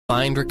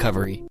find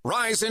recovery.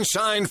 Rise and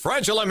shine,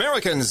 fragile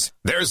Americans.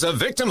 There's a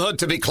victimhood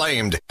to be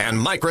claimed and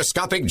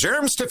microscopic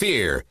germs to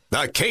fear.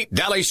 The Kate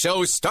Daly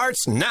Show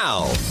starts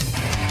now.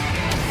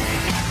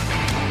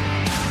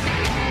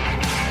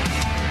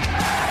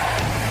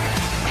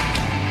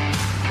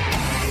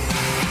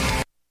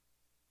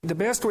 The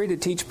best way to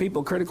teach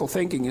people critical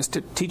thinking is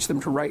to teach them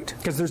to write,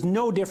 because there's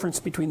no difference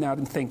between that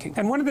and thinking.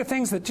 And one of the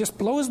things that just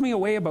blows me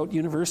away about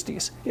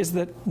universities is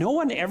that no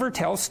one ever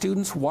tells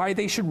students why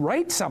they should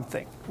write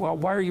something. Well,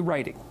 why are you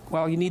writing?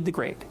 Well, you need the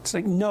grade. It's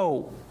like,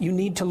 no, you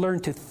need to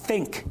learn to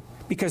think,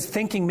 because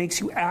thinking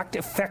makes you act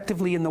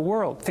effectively in the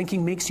world.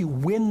 Thinking makes you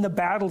win the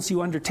battles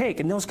you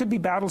undertake, and those could be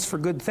battles for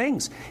good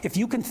things. If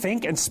you can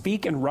think and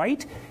speak and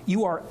write,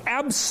 you are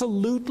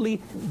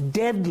absolutely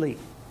deadly.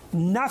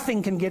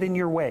 Nothing can get in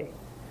your way.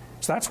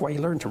 So that's why you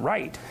learn to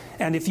write.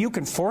 And if you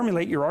can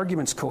formulate your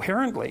arguments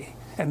coherently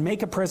and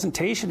make a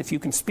presentation, if you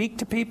can speak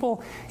to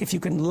people, if you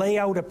can lay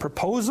out a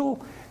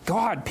proposal,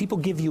 God, people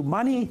give you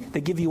money, they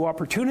give you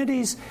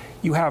opportunities,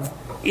 you have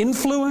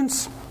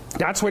influence.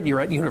 That's what you're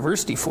at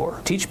university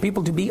for. Teach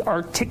people to be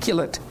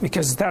articulate,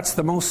 because that's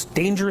the most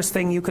dangerous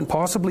thing you can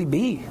possibly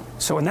be.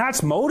 So, and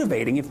that's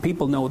motivating if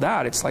people know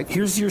that. It's like,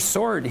 here's your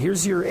sword,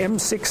 here's your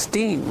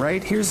M16,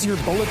 right? Here's your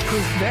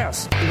bulletproof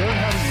vest. Learn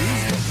how to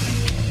use it.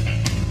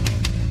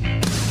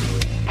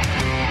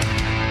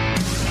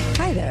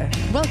 Hi there.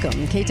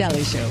 Welcome, Kate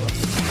Daly Show.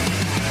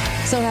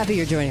 So happy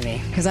you're joining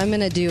me, because I'm going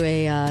to do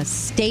a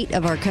state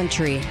of our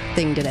country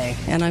thing today,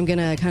 and I'm going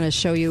to kind of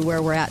show you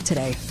where we're at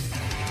today.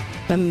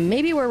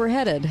 Maybe where we're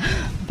headed.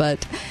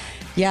 But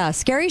yeah,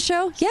 scary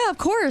show? Yeah, of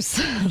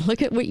course.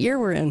 Look at what year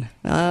we're in.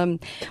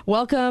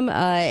 Welcome,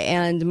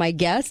 and my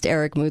guest,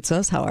 Eric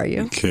Moutsos. How are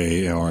you?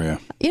 Okay, how are you?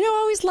 You know, I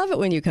always love it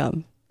when you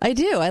come. I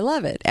do. I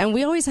love it. And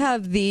we always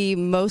have the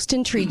most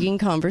intriguing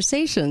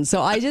conversations. So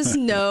I just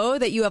know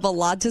that you have a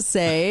lot to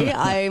say.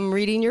 I'm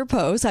reading your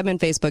posts. I'm in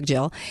Facebook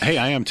jail. Hey,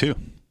 I am too.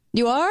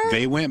 You are?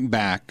 They went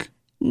back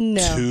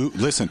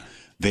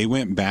they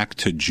went back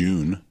to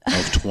June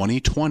of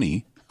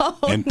 2020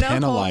 and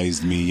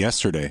penalized me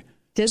yesterday.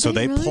 Did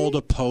they really? Pulled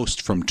a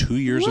post from 2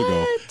 years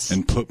ago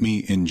and put me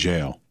in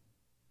jail.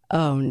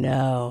 Oh,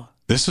 no.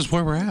 This is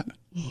where we're at.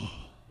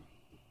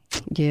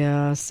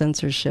 Yeah,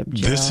 censorship.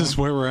 Joe. This is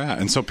where we're at.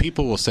 And so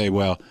people will say,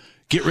 well,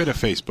 get rid of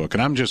Facebook.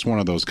 And I'm just one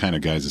of those kind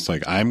of guys. It's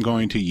like, I'm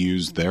going to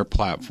use their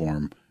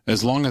platform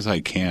as long as I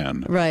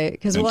can. Right,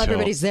 because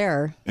everybody's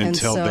there.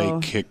 Until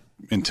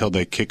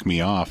they kick me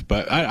off.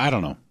 But I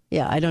don't know.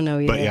 Yeah, I don't know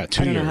either. But yeah,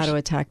 2 years. I don't know how to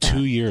attack that.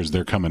 2 years,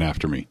 they're coming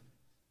after me.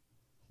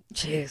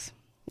 Jeez.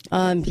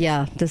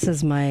 Yeah, this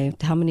is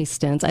how many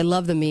stints? I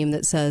love the meme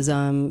that says,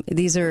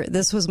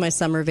 this was my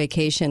summer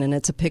vacation, and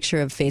it's a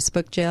picture of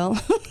Facebook jail.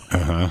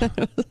 Uh-huh.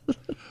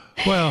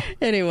 Well.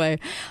 Anyway,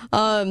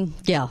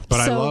 yeah. But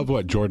I love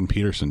what Jordan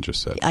Peterson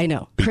just said. I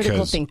know.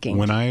 Critical thinking.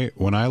 When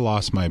I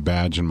lost my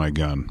badge and my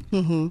gun,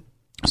 mm-hmm.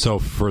 So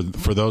for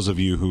those of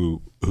you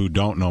who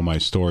don't know my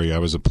story, I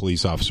was a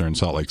police officer in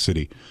Salt Lake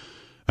City,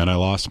 and I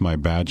lost my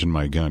badge and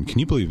my gun. Can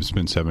you believe it's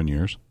been 7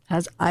 years?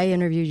 I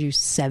interviewed you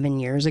 7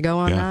 years ago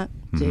on that?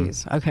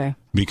 Jeez, okay.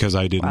 Because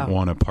I didn't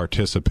want to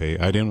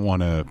participate. I didn't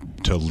want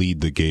to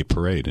lead the gay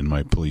parade in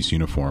my police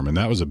uniform, and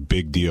that was a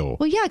big deal.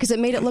 Well, yeah, because it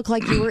made it look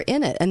like you were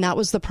in it, and that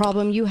was the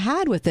problem you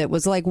had with it,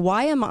 was like,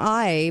 why am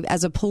I,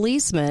 as a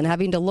policeman,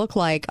 having to look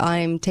like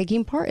I'm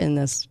taking part in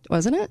this,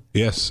 wasn't it?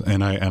 Yes,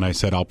 and I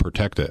said I'll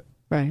protect it.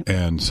 Right.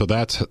 And so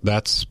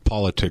that's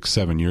politics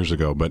 7 years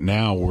ago, but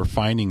now we're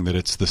finding that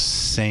it's the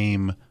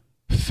same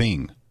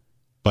thing.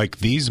 Like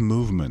these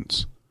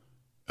movements...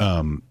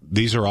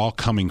 these are all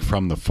coming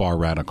from the far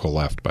radical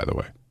left, by the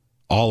way.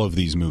 All of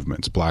these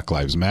movements, Black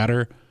Lives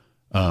Matter,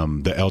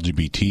 the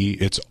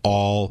LGBT,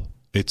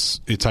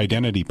 it's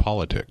identity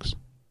politics.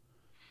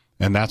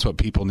 And that's what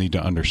people need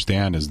to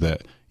understand, is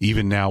that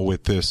even now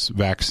with this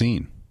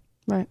vaccine,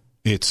 right,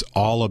 it's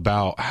all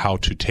about how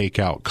to take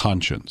out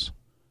conscience.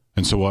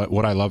 And so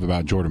what I love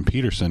about Jordan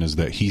Peterson is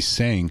that he's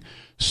saying,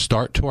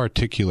 start to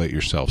articulate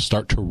yourself,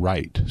 start to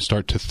write,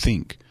 start to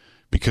think.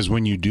 Because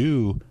when you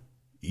do,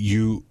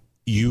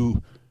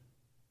 you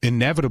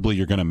inevitably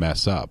you're going to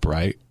mess up,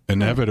 right?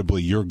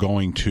 Inevitably you're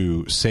going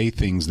to say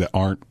things that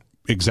aren't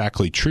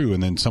exactly true,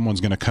 and then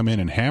someone's going to come in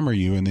and hammer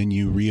you, and then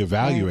you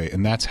reevaluate, right.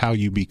 And that's how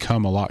you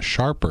become a lot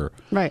sharper.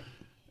 Right.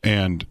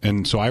 And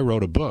so I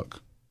wrote a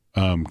book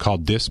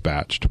called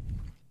Dispatched.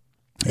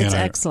 It's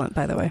excellent,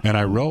 by the way. And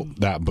I wrote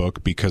that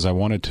book because I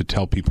wanted to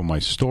tell people my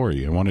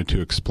story. I wanted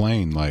to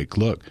explain, like,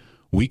 look,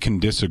 we can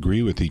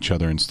disagree with each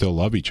other and still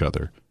love each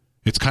other.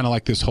 It's kind of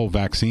like this whole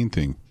vaccine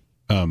thing.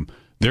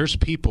 There's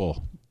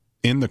people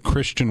in the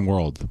Christian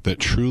world that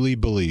truly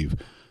believe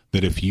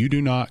that if you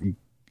do not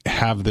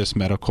have this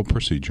medical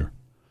procedure,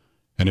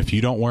 and if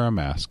you don't wear a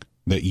mask,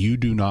 that you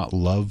do not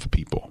love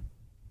people.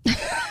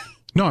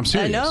 No, I'm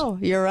serious. I know.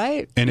 You're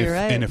right. And you're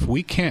if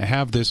we can't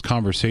have this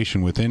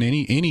conversation within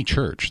any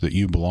church that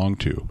you belong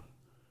to,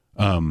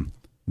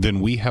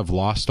 then we have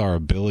lost our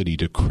ability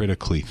to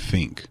critically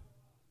think.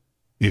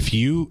 If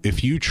you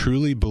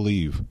truly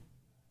believe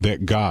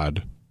that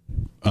God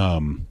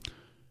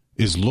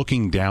is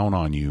looking down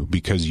on you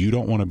because you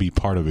don't want to be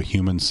part of a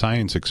human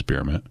science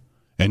experiment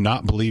and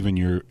not believe in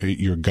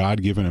your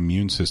God-given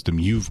immune system,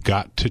 you've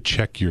got to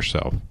check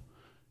yourself.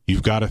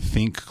 You've got to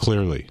think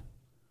clearly.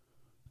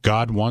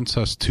 God wants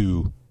us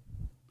to,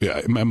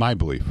 my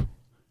belief,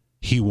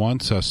 he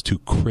wants us to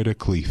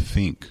critically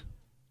think,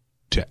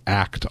 to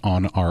act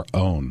on our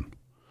own.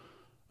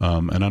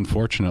 And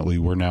unfortunately,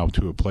 we're now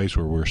to a place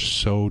where we're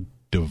so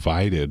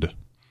divided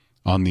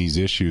on these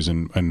issues,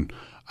 and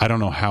I don't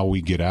know how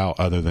we get out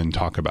other than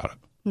talk about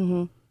it.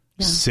 Mm-hmm.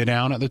 Yeah. Sit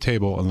down at the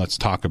table and let's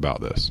talk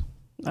about this.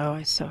 Oh,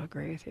 I so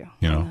agree with you.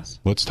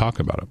 Let's talk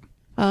about it.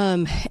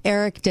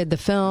 Eric did the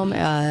film.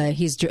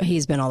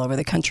 He's been all over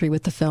the country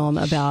with the film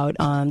about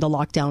the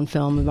lockdown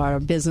film about our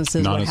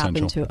businesses, what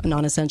happened to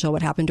non-essential,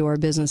 what happened to our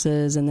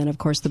businesses, and then of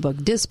course the book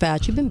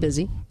Dispatch. You've been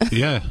busy.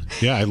 Yeah.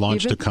 I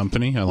launched a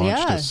company. I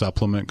launched a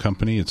supplement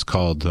company. It's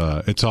called.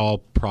 It's all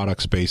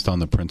products based on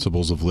the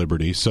principles of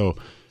liberty. So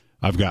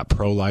I've got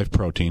pro-life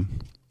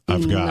protein.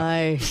 I've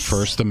got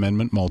First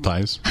Amendment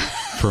multis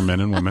for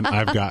men and women.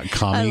 I've got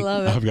Kami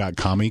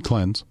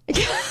Cleanse.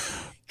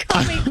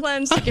 Kami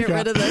Cleanse to get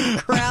rid of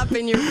the crap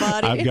in your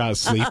body. I've got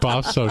Sleep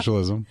Off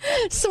Socialism.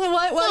 So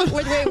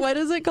what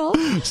is it called?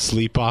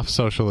 Sleep Off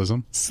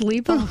Socialism.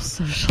 Sleep Off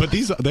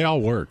Socialism. But they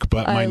all work.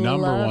 But my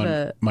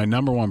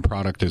number one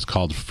product is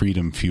called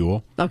Freedom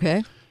Fuel.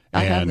 Okay.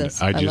 I have this.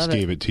 I just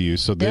gave it to you.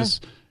 So this.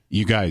 Yeah.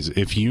 You guys,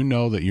 if you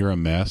know that you're a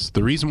mess,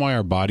 the reason why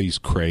our bodies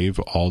crave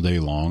all day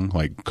long,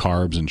 like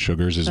carbs and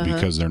sugars, is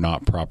because they're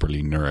not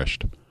properly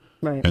nourished.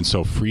 Right. And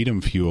so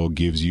Freedom Fuel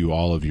gives you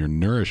all of your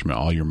nourishment,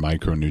 all your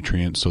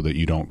micronutrients, so that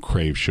you don't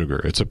crave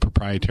sugar. It's a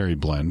proprietary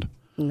blend.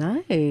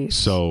 Nice.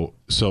 So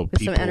people,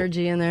 some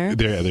energy in there.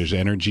 There's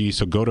energy.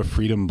 So go to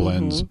Freedom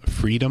Blends,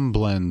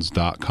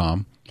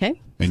 freedomblends.com. Okay.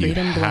 And you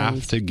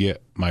have to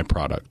get my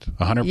product.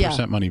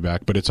 100% money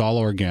back, but it's all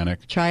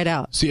organic. Try it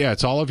out. So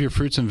it's all of your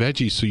fruits and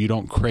veggies so you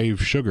don't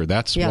crave sugar.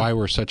 That's why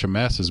we're such a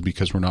mess, is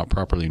because we're not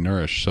properly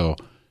nourished. So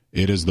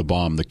it is the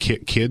bomb. The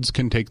kids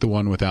can take the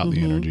one without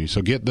the energy.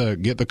 So get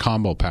the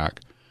combo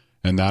pack,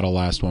 and that'll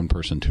last one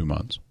person 2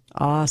 months.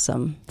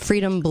 Awesome.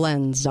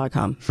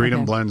 Freedomblends.com.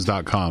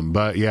 Freedomblends.com.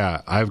 But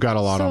I've got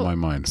a lot on my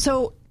mind.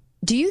 So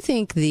do you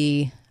think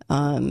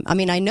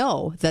I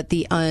know that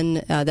the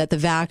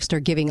vaxxed are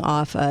giving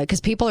off, because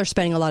people are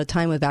spending a lot of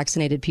time with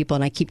vaccinated people,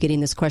 and I keep getting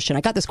this question.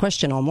 I got this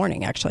question all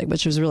morning, actually,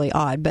 which was really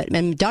odd.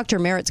 And Dr.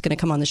 Merritt's going to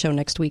come on the show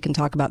next week and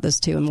talk about this,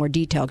 too, in more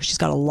detail, because she's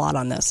got a lot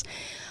on this.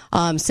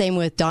 Same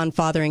with Don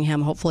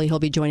Fotheringham. Hopefully he'll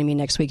be joining me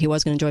next week. He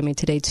was going to join me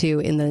today, too,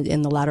 in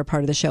the latter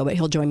part of the show, but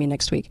he'll join me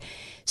next week.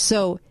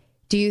 So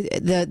do you,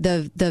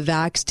 the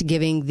vaxxed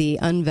giving the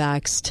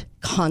unvaxxed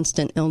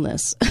constant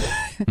illness,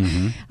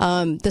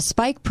 the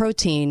spike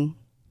protein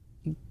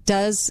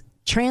does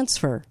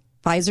transfer.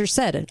 Pfizer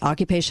said it,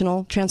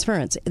 occupational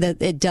transference, that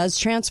it does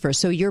transfer.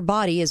 So your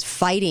body is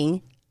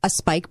fighting a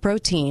spike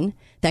protein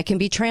that can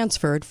be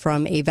transferred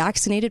from a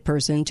vaccinated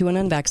person to an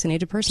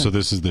unvaccinated person. So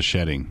this is the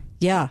shedding.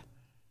 Yeah.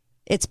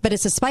 But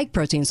it's a spike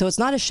protein. So it's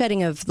not a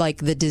shedding of like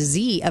the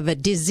disease of a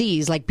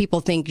disease, like people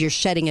think you're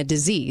shedding a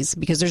disease,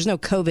 because there's no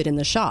COVID in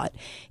the shot.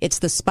 It's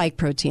the spike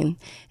protein.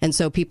 And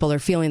so people are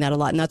feeling that a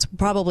lot. And that's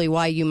probably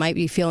why you might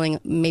be feeling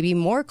maybe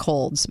more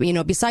colds,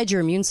 besides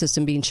your immune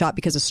system being shot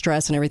because of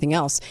stress and everything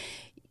else.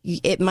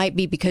 It might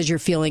be because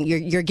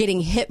you're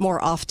getting hit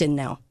more often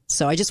now.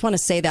 So I just want to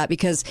say that,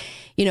 because,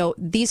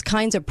 these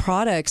kinds of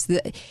products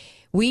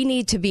we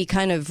need to be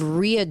kind of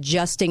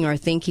readjusting our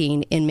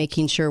thinking in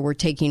making sure we're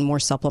taking more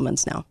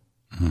supplements now.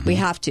 We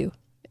have to,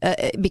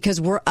 because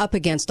we're up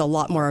against a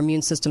lot more. Our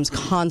immune system's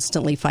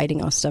constantly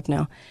fighting us stuff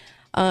now.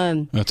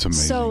 That's amazing.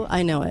 So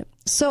I know it.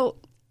 So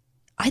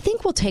I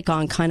think we'll take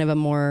on kind of a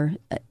more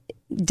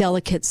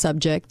delicate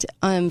subject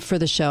for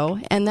the show,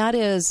 and that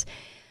is,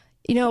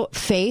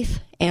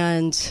 faith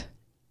and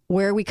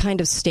where we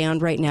kind of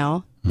stand right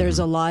now. There's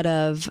a lot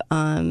of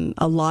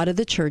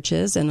the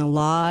churches and a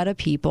lot of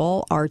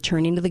people are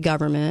turning to the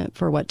government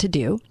for what to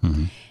do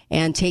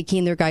and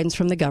taking their guidance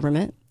from the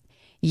government.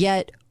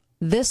 Yet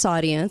this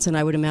audience, and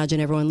I would imagine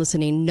everyone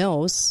listening,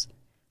 knows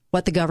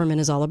what the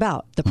government is all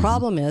about. The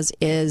problem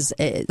is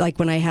like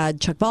when I had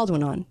Chuck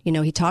Baldwin on,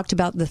 he talked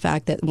about the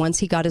fact that once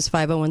he got his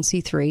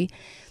 501c3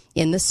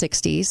 in the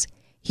 60s,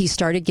 he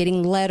started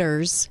getting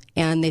letters,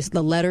 and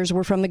the letters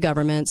were from the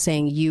government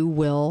saying, you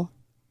will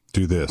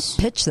do this,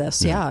 pitch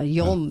this.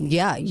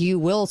 You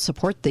will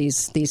support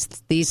these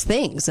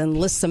things, and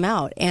lists them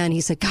out. And he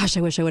said, gosh,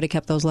 I wish I would have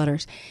kept those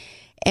letters.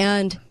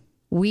 And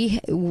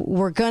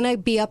we're going to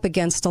be up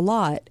against a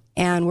lot,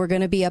 and we're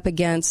going to be up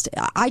against,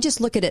 I just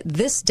look at it,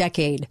 this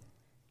decade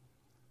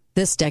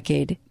is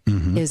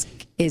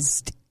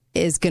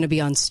going to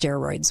be on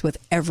steroids with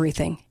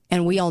everything.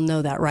 And we all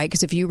know that, right?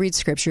 Because if you read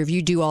scripture, if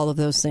you do all of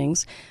those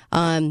things,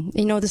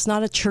 this is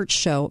not a church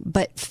show,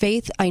 but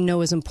faith, I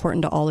know, is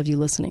important to all of you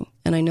listening.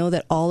 And I know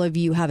that all of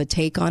you have a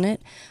take on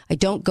it. I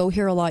don't go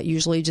here a lot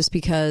usually, just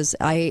because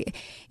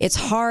it's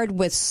hard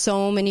with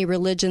so many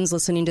religions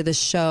listening to this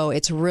show.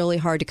 It's really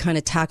hard to kind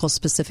of tackle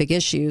specific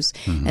issues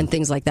and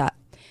things like that.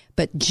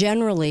 But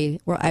generally,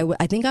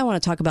 I think I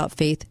want to talk about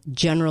faith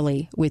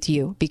generally with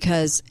you,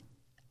 because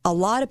a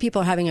lot of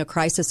people are having a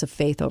crisis of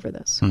faith over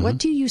this. Mm-hmm. What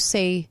do you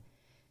say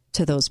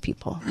to those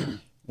people,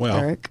 well,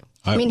 Eric?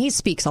 I mean, he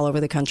speaks all over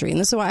the country, and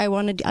this is why I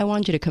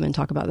wanted you to come and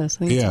talk about this.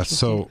 I think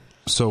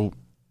so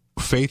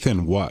faith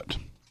in what?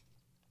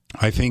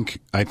 I think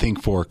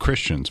for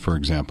Christians, for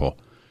example,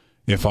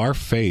 if our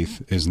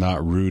faith is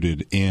not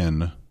rooted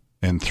in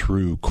and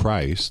through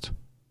Christ,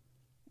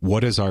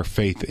 what is our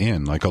faith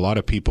in? Like a lot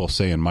of people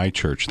say in my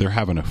church, they're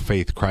having a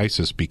faith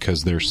crisis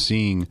because they're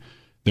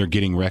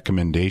getting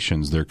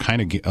recommendations.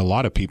 A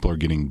lot of people are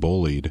getting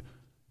bullied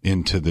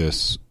into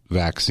this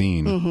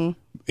vaccine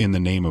in the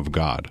name of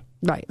God.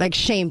 Right, like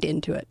shamed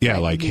into it. Yeah,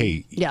 right? like,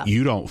 hey,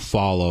 you don't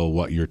follow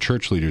what your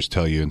church leaders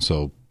tell you, and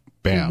so,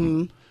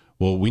 bam.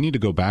 Well, we need to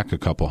go back a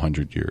couple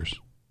hundred years.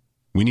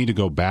 We need to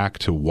go back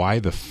to why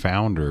the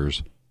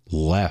founders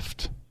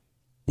left.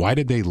 Why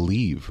did they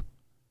leave?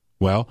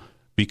 Well,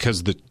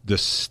 because the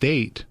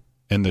state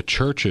and the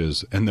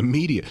churches and the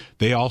media,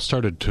 they all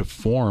started to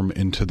form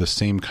into the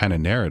same kind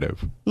of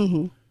narrative.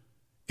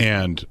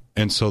 And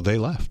so they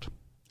left.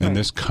 And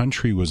this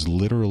country was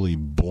literally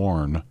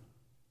born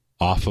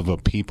off of a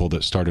people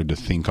that started to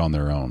think on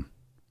their own.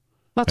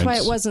 That's why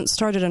it wasn't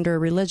started under a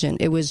religion.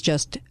 It was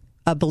just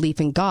a belief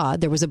in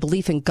God. There was a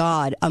belief in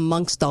God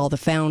amongst all the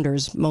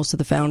founders, most of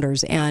the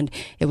founders, and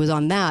it was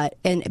on that.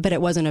 But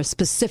it wasn't a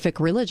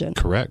specific religion.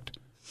 Correct.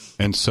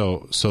 And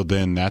so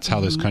then that's how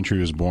this country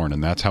was born,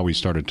 and that's how we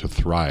started to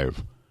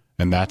thrive.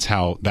 And that's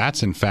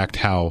in fact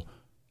how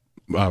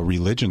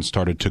religion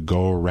started to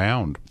go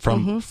around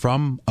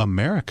from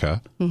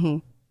America,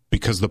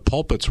 because the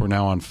pulpits were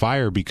now on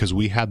fire because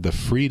we had the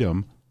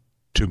freedom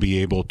to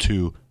be able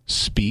to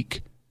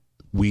speak.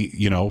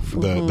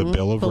 The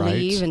Bill of Rights.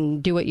 Believe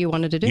and do what you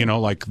wanted to do.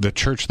 Like the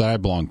church that I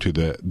belong to,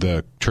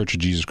 the Church of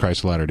Jesus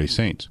Christ of Latter-day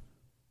Saints.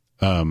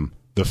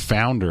 The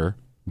founder,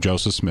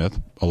 Joseph Smith,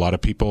 a lot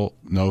of people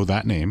know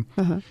that name.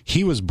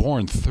 He was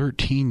born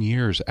 13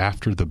 years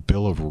after the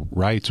Bill of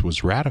Rights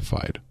was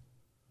ratified.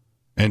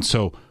 And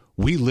so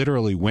we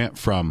literally went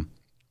from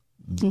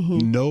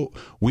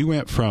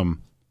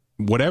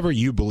whatever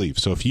you believe.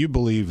 So if you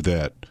believe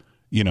that,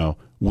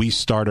 we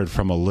started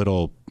from a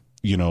little,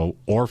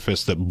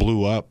 orifice that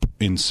blew up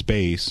in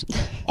space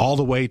all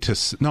the way to,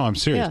 no, I'm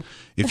serious. Yeah.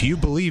 If you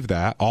believe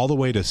that, all the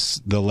way to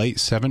the late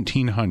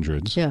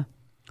 1700s,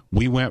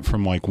 we went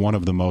from like one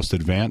of the most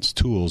advanced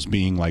tools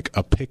being like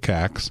a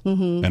pickaxe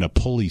and a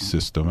pulley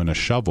system and a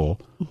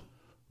shovel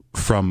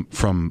from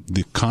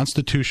the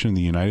Constitution of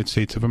the United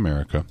States of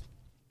America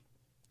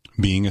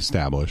being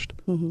established.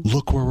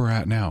 Look where we're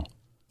at now.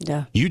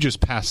 Yeah. You just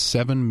passed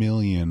 7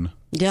 million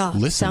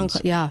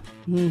listens. I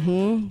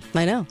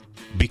know.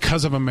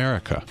 Because of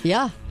America.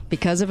 Yeah,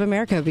 because of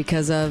America,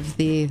 because of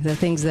the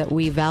things that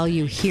we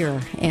value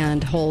here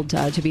and hold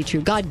to be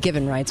true.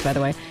 God-given rights, by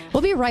the way.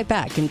 We'll be right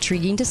back.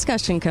 Intriguing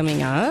discussion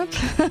coming up.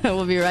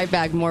 We'll be right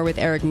back. More with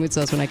Eric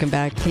Moutsos when I come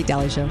back. Kate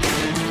Daly Show.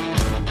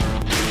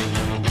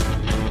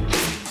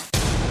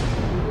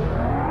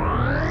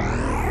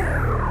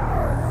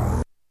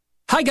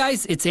 Hi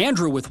guys, it's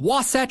Andrew with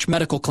Wasatch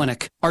Medical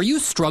Clinic. Are you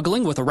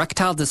struggling with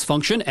erectile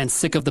dysfunction and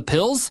sick of the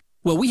pills?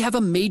 Well, we have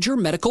a major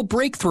medical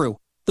breakthrough.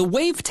 The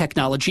WAVE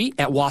technology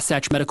at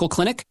Wasatch Medical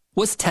Clinic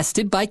was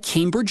tested by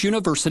Cambridge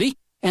University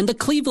and the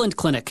Cleveland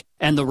Clinic,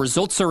 and the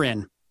results are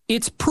in.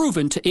 It's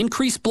proven to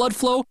increase blood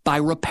flow by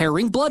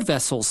repairing blood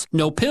vessels.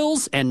 No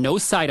pills and no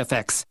side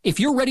effects. If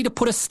you're ready to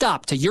put a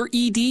stop to your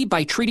ED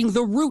by treating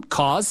the root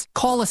cause,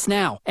 call us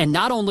now. And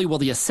not only will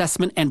the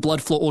assessment and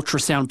blood flow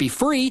ultrasound be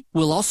free,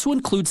 we'll also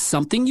include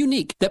something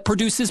unique that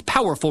produces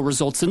powerful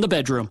results in the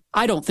bedroom.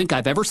 I don't think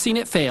I've ever seen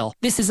it fail.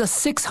 This is a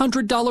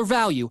 $600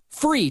 value,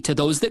 free to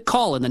those that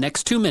call in the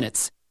next 2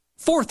 minutes.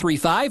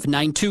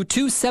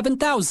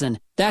 435-922-7000.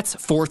 That's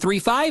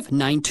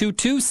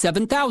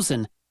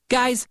 435-922-7000.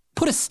 Guys,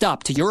 put a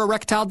stop to your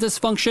erectile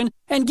dysfunction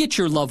and get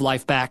your love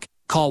life back.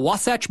 Call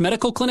Wasatch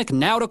Medical Clinic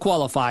now to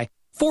qualify.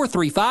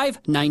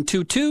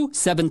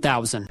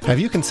 435-922-7000. Have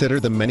you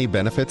considered the many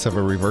benefits of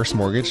a reverse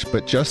mortgage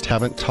but just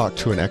haven't talked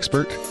to an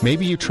expert?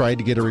 Maybe you tried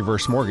to get a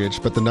reverse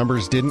mortgage but the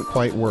numbers didn't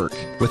quite work.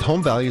 With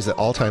home values at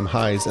all-time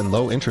highs and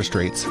low interest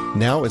rates,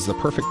 now is the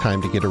perfect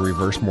time to get a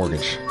reverse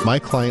mortgage. My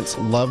clients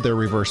love their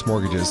reverse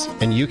mortgages,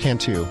 and you can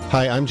too.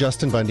 Hi, I'm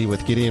Justin Bundy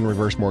with Gideon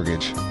Reverse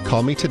Mortgage.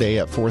 Call me today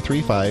at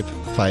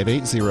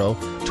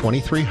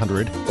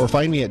 435-580-2300 or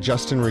find me at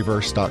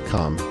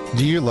justinreverse.com.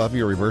 Do you love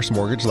your reverse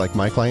mortgage like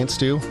my clients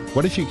do?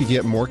 What if you could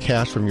get more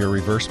cash from your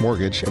reverse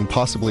mortgage and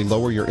possibly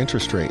lower your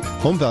interest rate?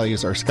 Home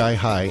values are sky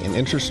high and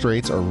interest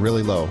rates are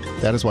really low.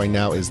 That is why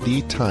now is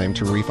the time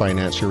to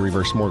refinance your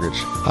reverse mortgage.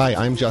 Hi,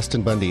 I'm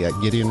Justin Bundy at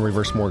Gideon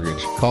Reverse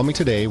Mortgage. Call me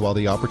today while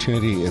the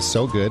opportunity is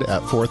so good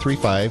at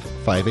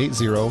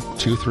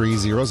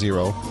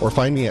 435-580-2300 or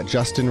find me at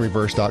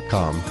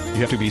justinreverse.com. You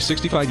have to be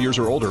 65 years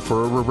or older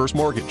for a reverse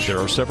mortgage. There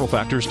are several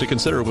factors to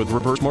consider with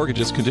reverse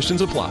mortgages.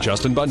 Conditions apply.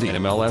 Justin Bundy,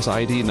 NMLS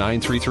ID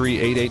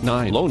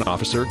 933889. Loan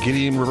officer,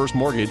 Gideon Reverse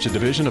Mortgage, a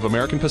division of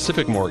American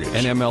Pacific Mortgage.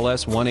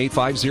 NMLS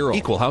 1850.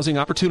 Equal housing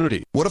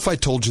opportunity. What if I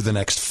told you the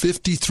next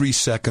 53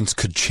 seconds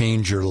could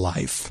change your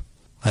life?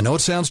 I know it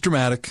sounds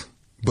dramatic,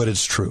 but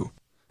it's true.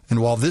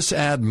 And while this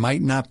ad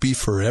might not be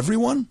for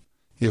everyone,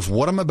 if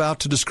what I'm about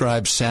to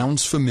describe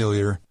sounds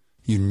familiar,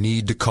 you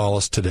need to call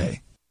us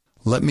today.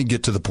 Let me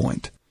get to the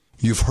point.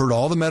 You've heard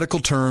all the medical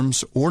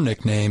terms or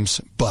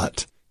nicknames,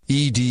 but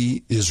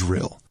ED is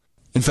real.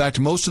 In fact,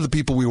 most of the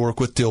people we work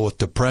with deal with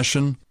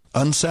depression,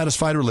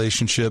 unsatisfied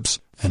relationships,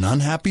 an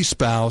unhappy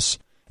spouse,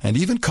 and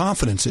even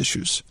confidence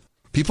issues.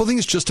 People think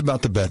it's just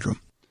about the bedroom.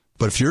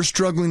 But if you're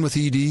struggling with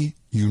ED,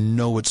 you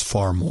know it's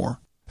far more.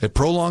 At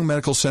Prolong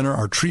Medical Center,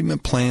 our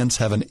treatment plans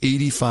have an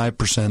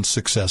 85%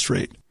 success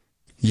rate.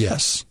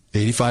 Yes,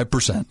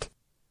 85%.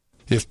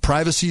 If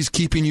privacy is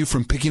keeping you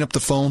from picking up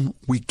the phone,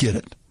 we get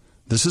it.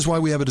 This is why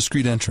we have a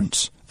discreet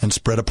entrance and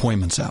spread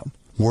appointments out.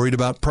 Worried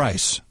about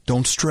price?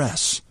 Don't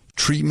stress.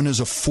 Treatment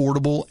is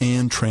affordable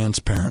and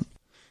transparent.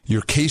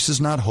 Your case is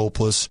not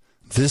hopeless.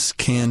 This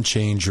can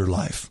change your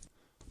life.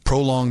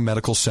 Prolong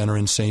Medical Center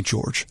in St.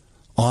 George.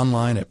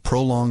 Online at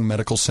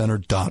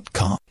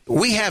prolongmedicalcenter.com.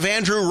 We have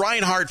Andrew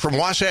Reinhardt from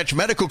Wasatch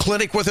Medical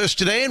Clinic with us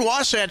today. And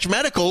Wasatch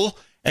Medical,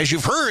 as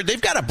you've heard,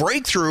 they've got a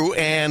breakthrough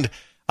and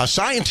a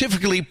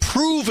scientifically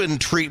proven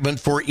treatment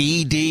for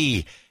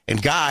ED. And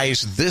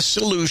guys, this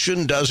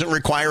solution doesn't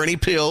require any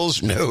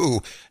pills,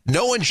 no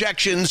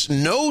injections,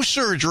 no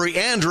surgery.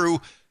 Andrew,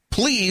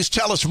 please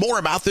tell us more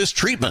about this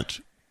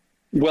treatment.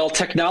 Well,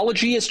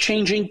 technology is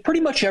changing pretty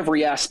much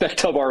every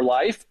aspect of our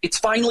life. It's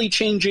finally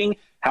changing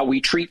how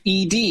we treat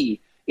ED.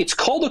 It's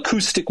called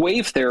acoustic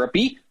wave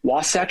therapy.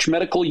 Wasatch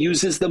Medical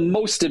uses the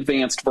most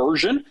advanced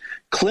version,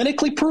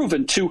 clinically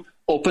proven to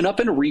open up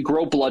and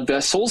regrow blood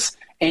vessels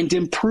and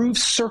improve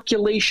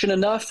circulation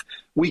enough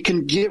we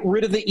can get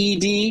rid of the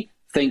ED,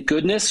 thank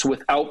goodness,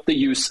 without the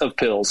use of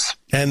pills.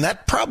 And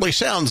that probably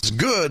sounds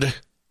good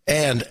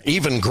and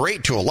even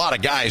great to a lot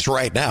of guys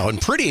right now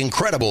and pretty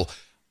incredible.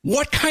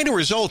 What kind of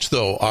results,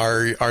 though,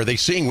 are they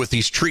seeing with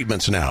these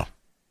treatments now?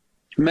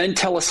 Men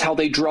tell us how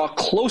they draw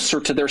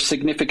closer to their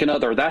significant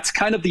other. That's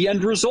kind of the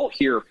end result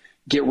here.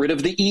 Get rid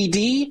of the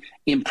ED,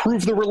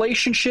 improve the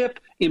relationship,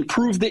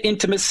 improve the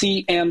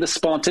intimacy and the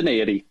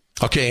spontaneity.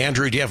 Okay,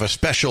 Andrew, do you have a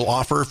special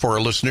offer for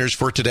our listeners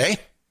for today?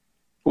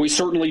 We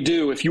certainly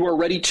do. If you are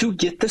ready to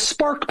get the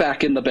spark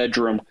back in the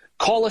bedroom,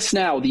 call us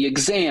now. The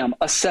exam,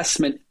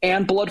 assessment,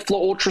 and blood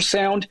flow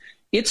ultrasound,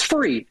 it's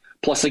free.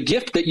 Plus a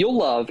gift that you'll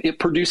love. It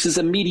produces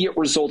immediate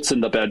results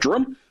in the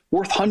bedroom,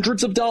 worth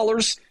hundreds of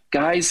dollars.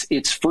 Guys,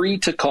 it's free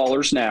to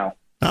callers now.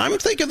 I'm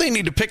thinking they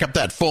need to pick up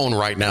that phone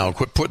right now and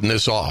quit putting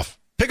this off.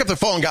 Pick up the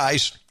phone,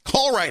 guys.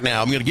 Call right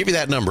now. I'm going to give you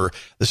that number.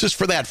 This is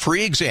for that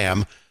free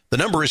exam. The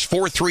number is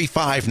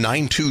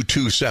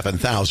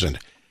 435-922-7000.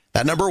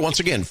 That number, once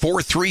again,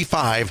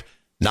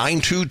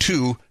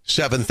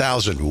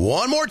 435-922-7000.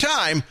 One more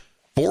time,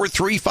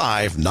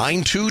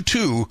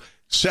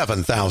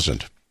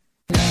 435-922-7000.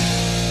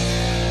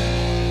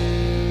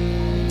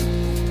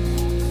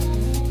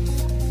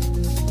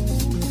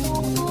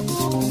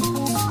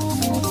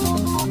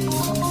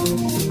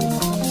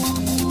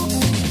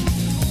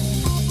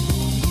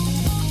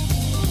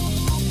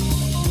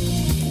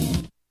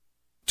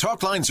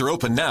 Talk lines are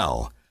open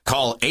now.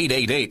 Call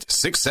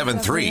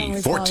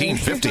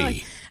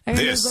 888-673-1450.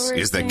 This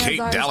is the Kate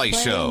Daly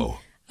Show.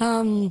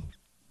 It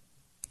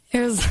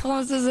was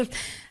almost as if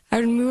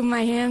I would move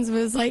my hands, but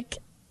it was like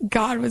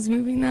God was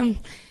moving them.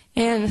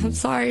 And I'm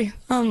sorry.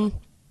 It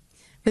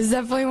was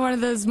definitely one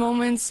of those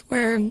moments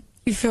where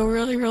you feel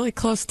really, really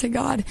close to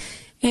God.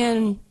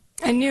 And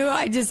I knew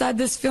I just had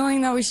this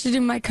feeling that we should do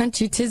my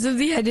country 'tis of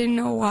thee. I didn't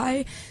know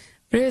why,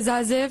 but it was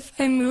as if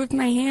I moved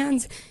my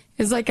hands.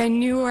 It was like I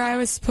knew where I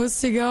was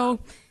supposed to go.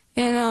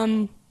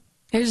 And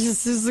it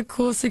was the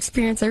coolest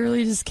experience. I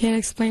really just can't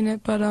explain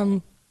it, but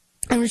I'm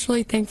just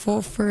really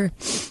thankful for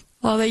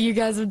all that you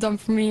guys have done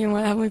for me and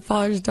what Heavenly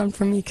Father has done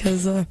for me,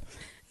 because this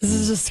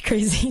is just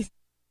crazy.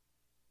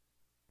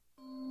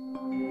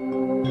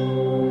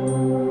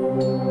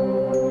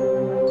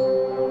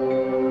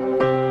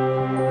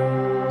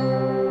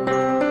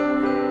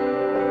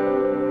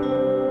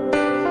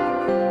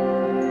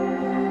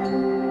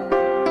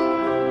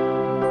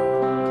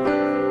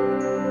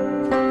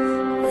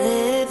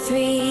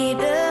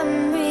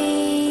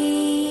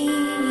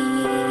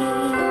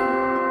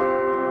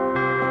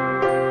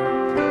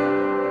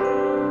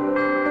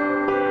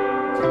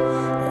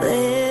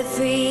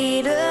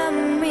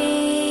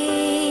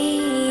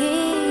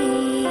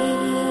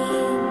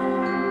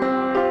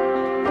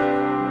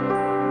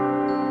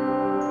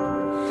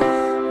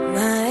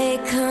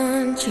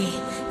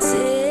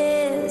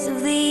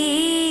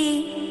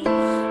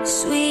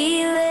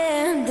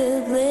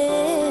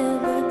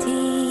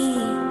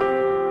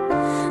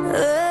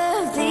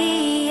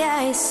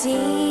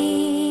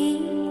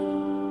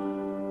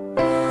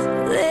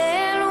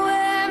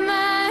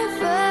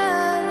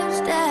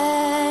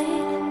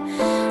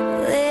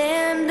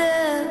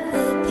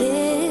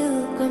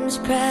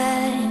 Pride.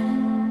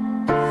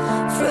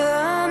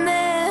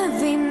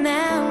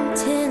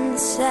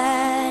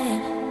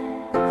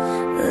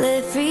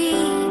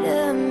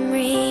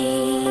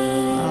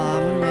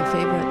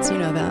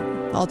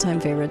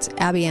 all-time favorites.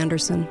 Abby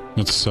Anderson,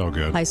 That's so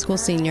good. high school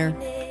senior,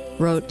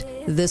 wrote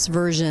this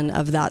version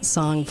of that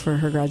song for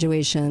her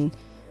graduation,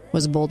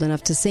 was bold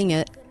enough to sing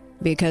it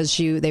because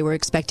they were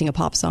expecting a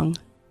pop song.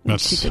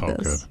 That's She did so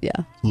this. good.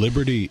 Yeah.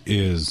 Liberty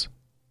is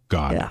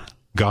God. Yeah.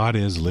 God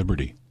is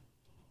liberty.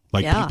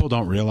 Like, Yeah. people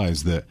don't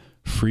realize that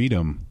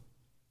freedom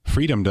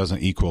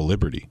doesn't equal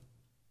liberty.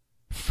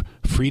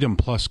 Freedom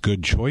plus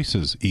good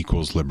choices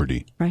equals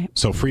liberty. Right.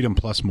 So freedom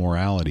plus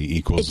morality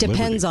equals It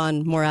depends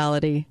on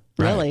morality,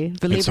 really. Right.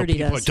 But And so liberty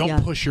people, does. don't yeah.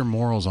 push your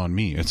morals on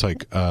me. It's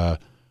like, That's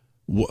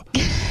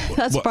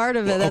part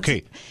of it. That's,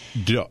 okay.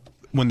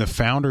 When the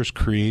founders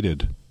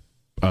created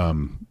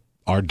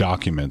our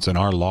documents and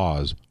our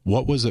laws,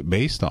 what was it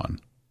based on?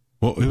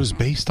 Well, it was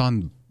based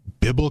on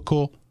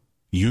biblical,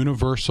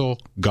 universal,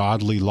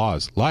 godly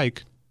laws,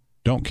 like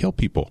don't kill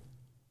people.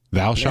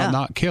 Thou shalt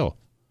not kill.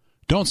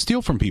 Don't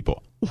steal from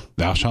people.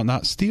 Thou shalt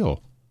not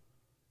steal.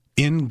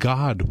 In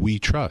God we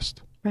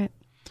trust. Right.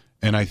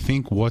 And I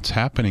think what's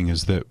happening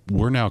is that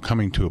we're now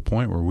coming to a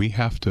point where we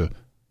have to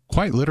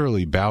quite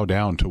literally bow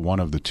down to one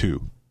of the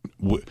two.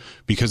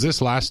 Because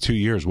this last 2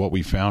 years, what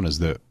we found is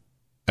that,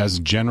 as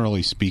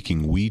generally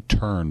speaking, we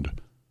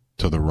turned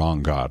to the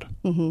wrong God.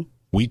 Mm-hmm.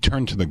 We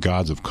turned to the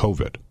gods of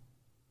COVID.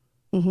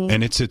 Mm-hmm.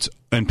 And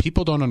and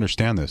people don't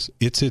understand this.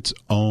 It's its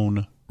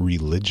own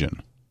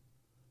religion.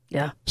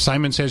 Yeah.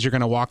 Simon says you're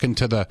going to walk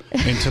into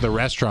the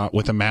restaurant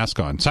with a mask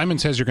on. Simon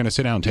says you're going to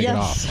sit down and take it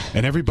off.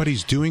 And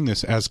everybody's doing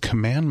this as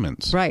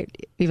commandments. Right.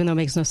 Even though it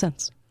makes no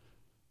sense.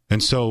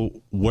 And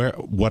so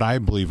what I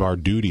believe our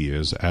duty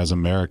is as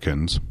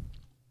Americans,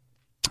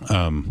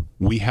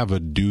 we have a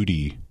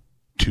duty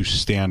to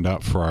stand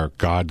up for our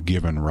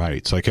God-given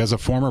rights. Like, as a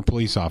former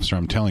police officer,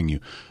 I'm telling you,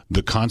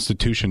 the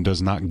Constitution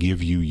does not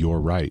give you your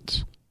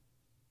rights.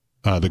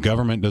 The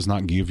government does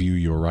not give you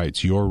your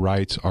rights. Your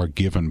rights are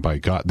given by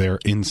God. They're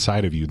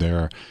inside of you.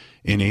 They're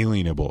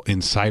inalienable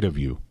inside of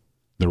you.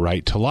 The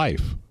right to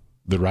life,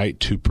 the right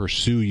to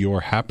pursue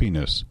your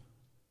happiness,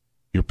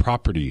 your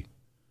property.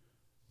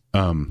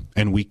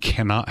 And we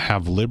cannot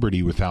have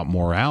liberty without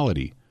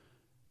morality.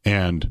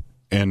 And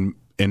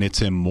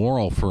it's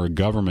immoral for a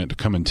government to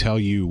come and tell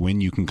you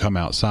when you can come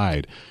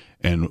outside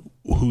and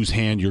whose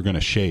hand you're going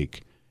to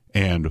shake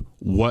and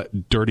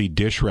what dirty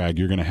dish rag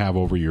you're going to have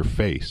over your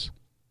face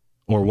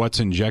or what's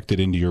injected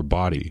into your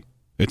body.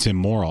 It's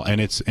immoral. And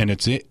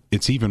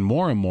it's even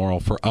more immoral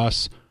for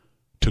us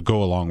to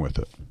go along with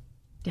it.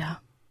 Yeah.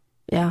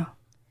 Yeah.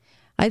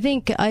 I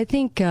think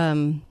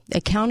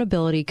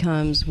accountability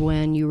comes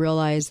when you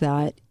realize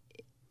that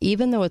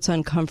even though it's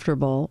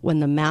uncomfortable, when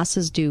the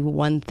masses do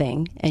one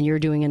thing and you're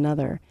doing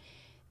another,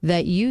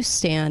 that you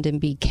stand and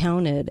be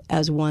counted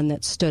as one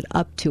that stood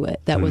up to it,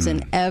 that was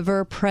an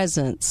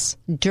ever-presence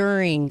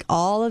during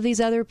all of these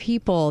other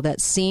people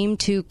that seem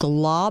to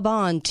glob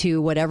on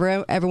to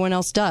whatever everyone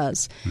else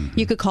does. Mm-hmm.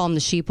 You could call them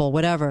the sheeple,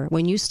 whatever.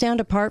 When you stand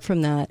apart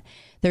from that,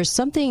 there's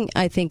something,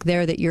 I think,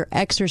 there that you're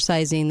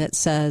exercising that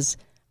says,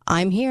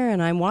 I'm here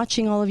and I'm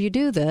watching all of you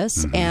do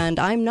this, and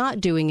I'm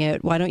not doing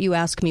it. Why don't you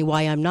ask me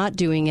why I'm not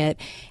doing it?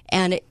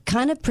 And it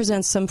kind of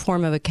presents some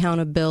form of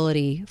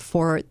accountability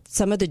for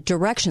some of the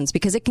directions,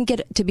 because it can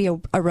get to be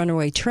a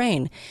runaway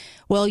train.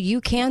 Well, you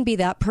can be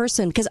that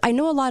person, because I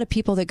know a lot of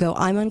people that go,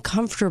 I'm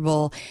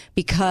uncomfortable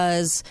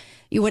because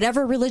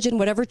whatever religion,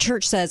 whatever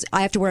church says,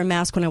 I have to wear a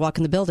mask when I walk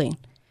in the building.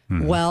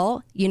 Mm-hmm.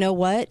 Well, you know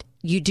what?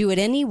 You do it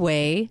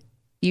anyway.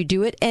 You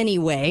do it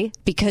anyway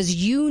because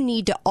you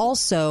need to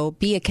also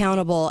be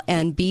accountable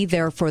and be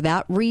there for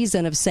that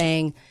reason of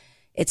saying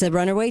it's a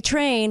runaway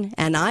train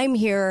and I'm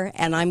here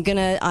and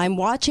I'm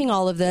watching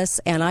all of this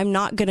and I'm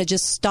not going to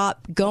just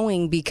stop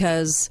going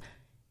because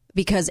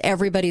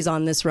everybody's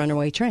on this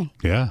runaway train.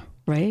 Yeah.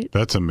 Right?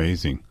 That's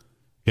amazing.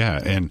 Yeah,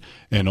 and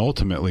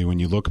ultimately when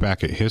you look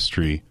back at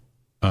history,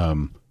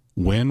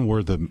 when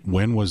were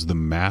the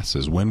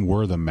masses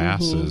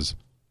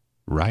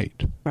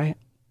right? Right.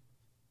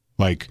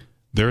 Like,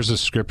 there's a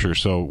scripture.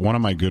 So one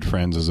of my good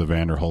friends is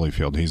Evander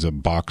Holyfield. He's a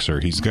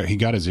boxer. He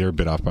got his ear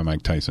bit off by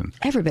Mike Tyson.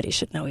 Everybody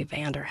should know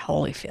Evander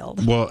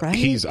Holyfield. Well,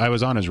 right? I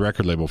was on his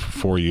record label for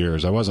 4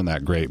 years. I wasn't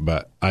that great,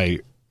 but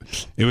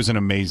it was an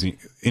amazing.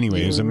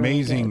 Anyway, it was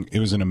amazing. Really, it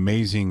was an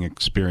amazing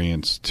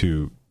experience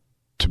to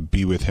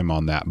be with him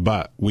on that.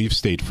 But we've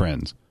stayed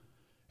friends,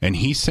 and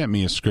he sent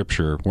me a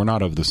scripture. We're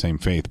not of the same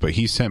faith, but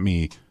he sent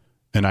me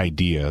an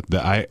idea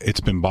that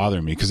it's been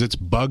bothering me because it's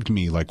bugged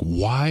me. Like,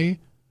 why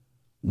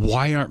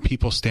aren't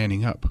people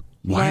standing up?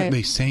 Why aren't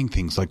they saying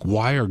things? Like,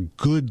 why are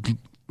good,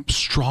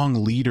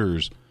 strong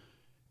leaders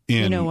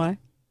in... You know why?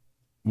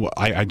 Well,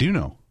 I do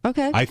know.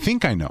 Okay. I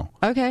think I know.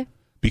 Okay.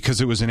 Because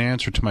it was an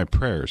answer to my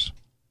prayers.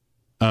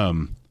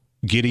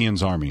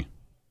 Gideon's army.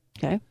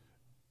 Okay.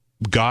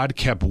 God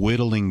kept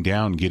whittling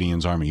down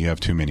Gideon's army. You have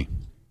too many.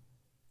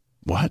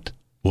 What?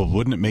 Well,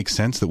 wouldn't it make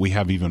sense that we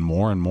have even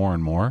more and more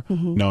and more?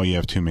 Mm-hmm. No, you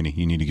have too many.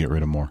 You need to get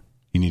rid of more.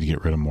 You need to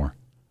get rid of more.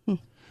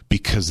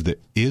 Because the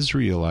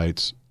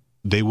Israelites,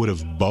 they would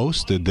have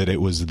boasted that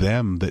it was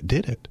them that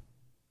did it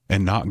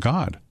and not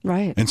God.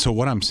 Right. And so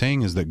what I'm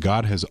saying is that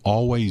God has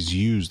always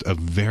used a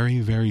very,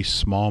 very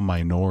small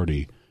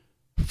minority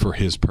for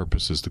his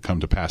purposes to come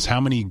to pass. How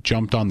many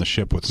jumped on the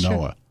ship with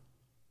Noah?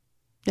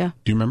 Yeah.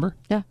 Do you remember?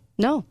 Yeah.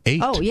 No.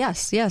 8. Oh,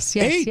 yes,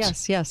 8.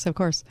 yes, of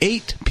course.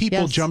 8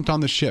 people jumped on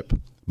the ship,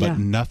 but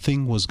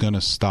nothing was going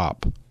to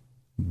stop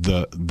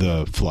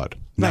the flood.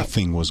 Right.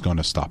 Nothing was going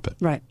to stop it.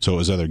 Right. So it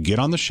was either get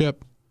on the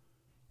ship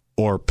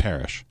or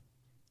perish.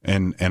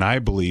 And I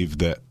believe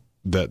that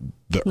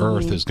the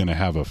earth is going to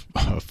have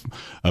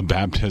a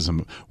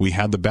baptism. We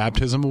had the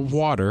baptism of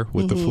water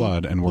with the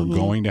flood, and we're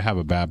going to have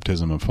a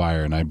baptism of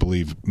fire. And I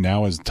believe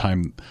now is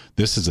time.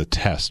 This is a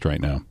test right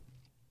now,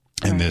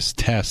 and this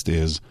test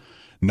is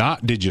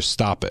not did you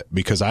stop it,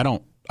 because I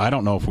don't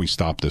know if we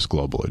stop this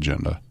global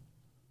agenda.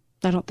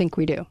 I don't think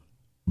we do.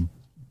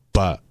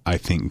 But I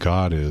think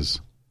God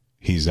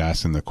he's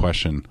asking the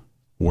question,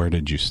 where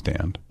did you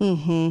stand?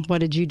 What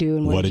did you do?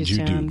 And what did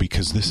you do?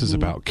 Because this is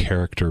about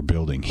character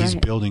building. He's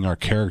building our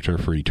character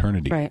for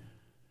eternity. Right.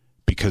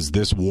 Because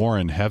this war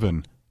in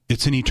heaven,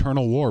 it's an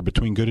eternal war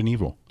between good and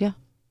evil. Yeah.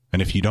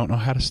 And if you don't know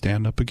how to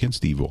stand up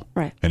against evil,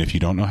 and if you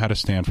don't know how to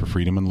stand for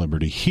freedom and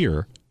liberty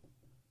here,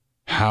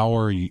 how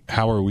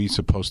are we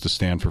supposed to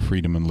stand for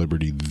freedom and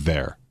liberty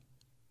there?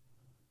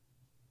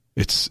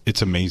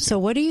 It's amazing. So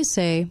what do you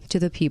say to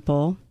the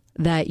people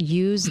that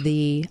use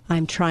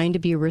I'm trying to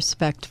be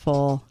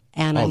respectful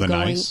and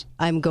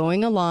I'm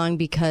going along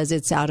because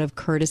it's out of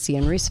courtesy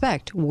and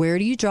respect? Where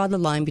do you draw the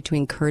line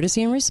between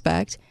courtesy and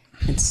respect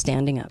and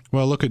standing up?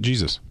 Well, look at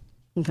Jesus.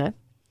 Okay.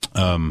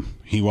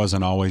 He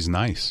wasn't always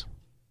nice.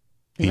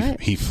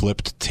 He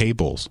flipped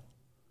tables.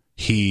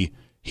 He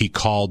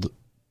called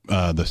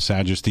the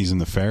Sadducees and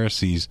the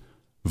Pharisees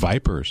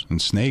vipers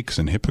and snakes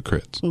and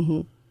hypocrites.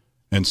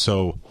 And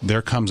so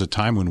there comes a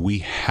time when we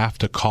have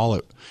to call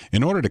it.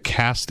 In order to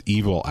cast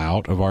evil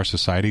out of our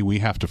society, we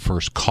have to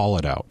first call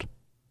it out.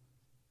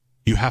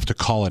 You have to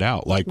call it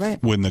out. Like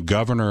when the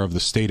governor of the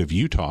state of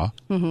Utah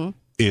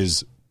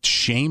is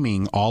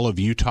shaming all of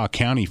Utah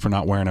County for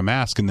not wearing a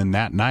mask, and then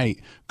that night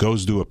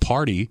goes to a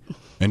party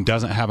and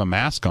doesn't have a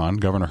mask on,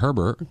 Governor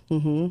Herbert,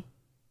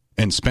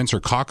 and Spencer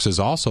Cox is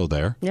also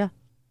there. Yeah.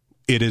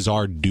 It is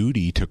our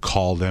duty to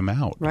call them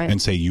out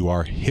and say, you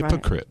are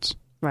hypocrites.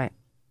 Right.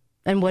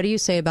 And what do you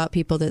say about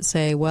people that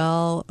say,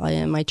 well,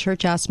 my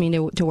church asked me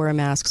to wear a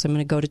mask, so I'm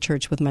going to go to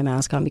church with my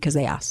mask on because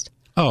they asked?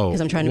 Oh,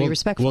 because I'm trying to be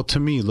respectful. Well, to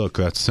me, look,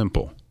 that's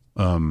simple.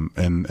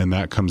 And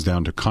that comes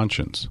down to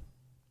conscience.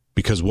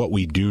 Because what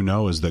we do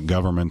know is that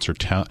governments are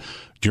do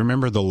you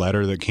remember the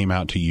letter that came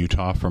out to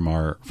Utah from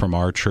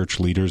our church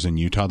leaders in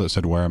Utah that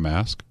said wear a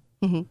mask?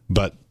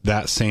 But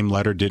that same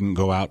letter didn't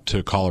go out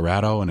to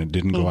Colorado, and it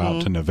didn't go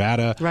out to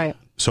Nevada. Right.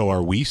 So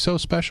are we so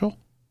special?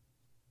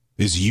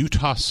 Is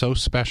Utah so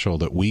special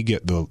that we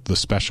get the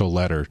special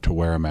letter to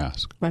wear a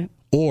mask? Right.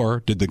 Or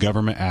did the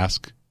government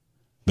ask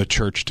the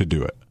church to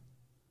do it?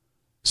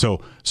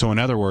 So in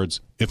other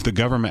words, if the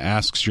government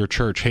asks your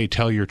church, hey,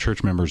 tell your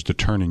church members to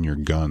turn in your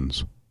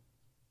guns,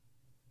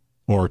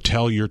 or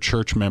tell your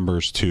church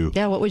members to...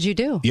 Yeah, what would you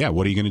do? Yeah,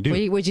 what are you going to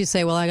do? Would you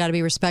say, well, I got to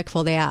be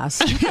respectful, they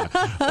asked?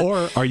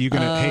 Or are you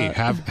going to, hey,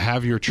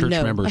 have your church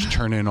members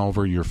turn in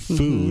over your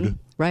food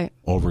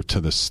over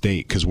to the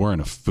state, because we're in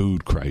a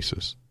food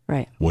crisis.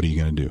 Right. What are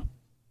you going to do?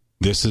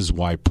 This is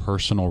why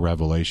personal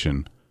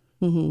revelation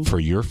for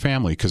your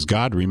family, because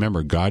God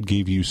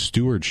gave you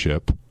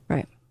stewardship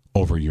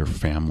over your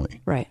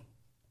family. Right.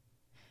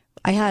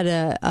 I had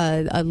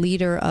a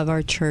leader of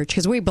our church,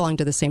 because we belong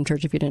to the same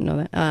church, if you didn't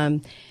know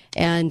that.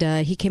 And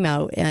he came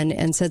out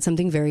and said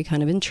something very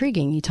kind of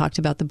intriguing. He talked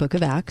about the Book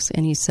of Acts,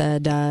 and he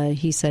said,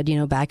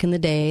 back in the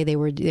day they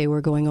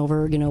were going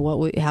over,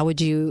 how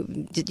would you,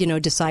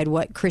 decide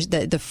what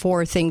the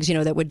 4 things,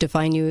 that would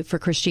define you for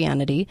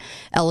Christianity,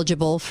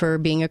 eligible for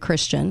being a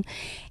Christian,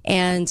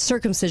 and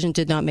circumcision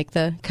did not make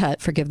the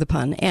cut. Forgive the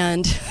pun.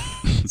 And.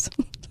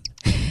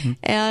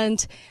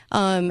 And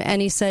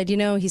he said,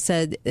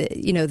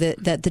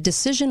 that the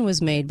decision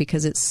was made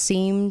because it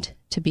seemed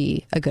to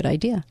be a good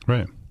idea.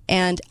 Right.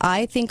 And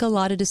I think a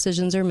lot of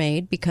decisions are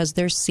made because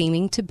they're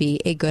seeming to be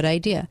a good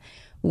idea.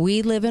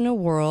 We live in a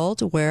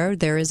world where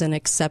there is an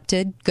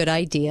accepted good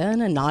idea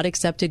and a not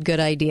accepted good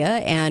idea.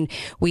 And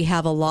we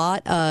have a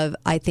lot of,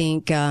 I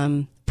think,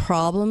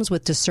 problems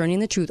with discerning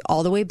the truth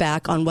all the way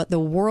back on what the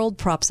world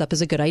props up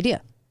as a good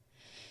idea.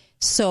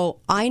 So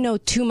I know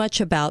too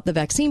much about the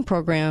vaccine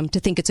program to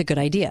think it's a good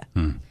idea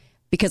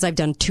because I've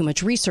done too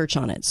much research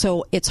on it.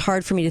 So it's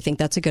hard for me to think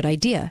that's a good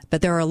idea.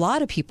 But there are a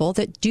lot of people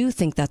that do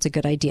think that's a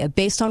good idea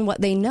based on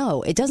what they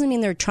know. It doesn't mean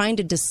they're trying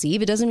to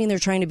deceive. It doesn't mean they're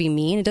trying to be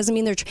mean. It doesn't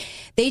mean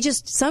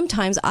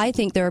sometimes I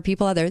think there are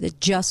people out there that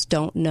just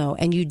don't know.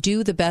 And you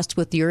do the best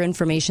with your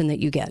information that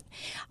you get.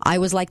 I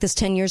was like this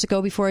 10 years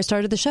ago before I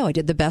started the show. I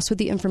did the best with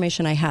the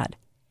information I had.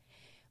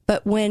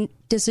 But when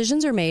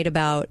decisions are made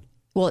about,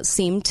 well, it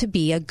seemed to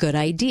be a good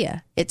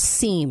idea. It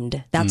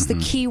seemed. That's the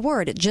key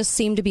word. It just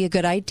seemed to be a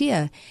good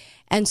idea.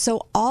 And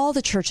so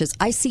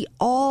I see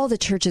all the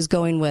churches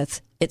going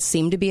with, it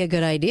seemed to be a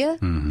good idea.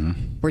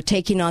 We're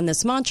taking on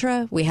this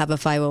mantra. We have a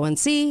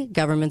 501c.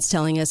 Government's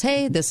telling us,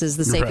 hey, this is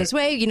the safest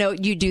way.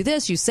 You do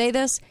this, you say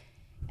this.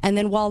 And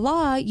then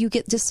voila, you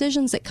get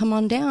decisions that come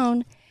on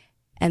down.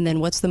 And then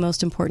what's the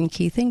most important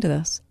key thing to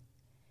this?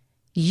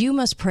 You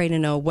must pray to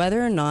know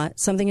whether or not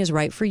something is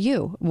right for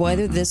you,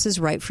 whether this is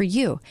right for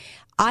you.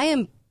 I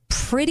am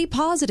pretty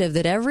positive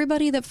that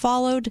everybody that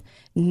followed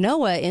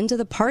Noah into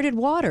the parted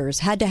waters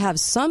had to have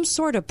some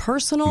sort of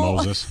personal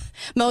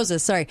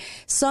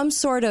some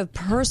sort of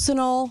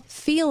personal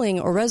feeling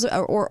or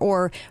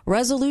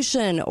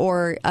resolution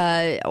or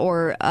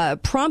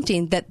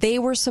prompting that they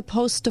were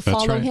supposed to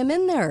follow him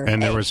in there.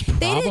 And there was probably,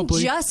 they didn't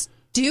just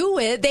do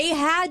it. They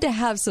had to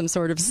have some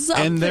sort of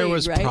something. And there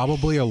was right?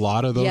 probably a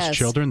lot of those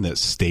children that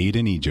stayed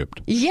in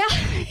Egypt. Yeah,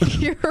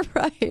 you're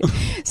right.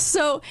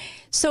 So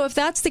if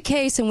that's the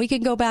case, and we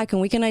can go back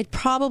and we can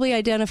probably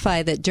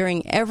identify that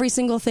during every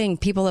single thing,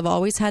 people have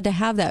always had to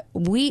have that.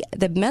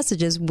 The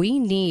message is we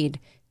need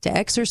to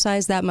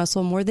exercise that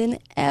muscle more than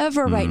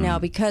ever right now,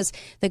 because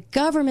the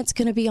government's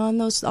going to be on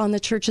the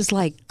churches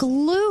like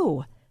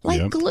glue,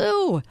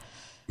 glue.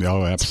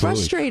 Oh, absolutely. It's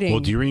frustrating. Well,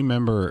 do you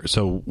remember,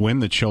 so when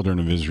the children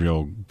of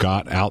Israel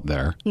got out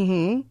there,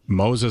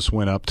 Moses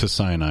went up to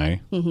Sinai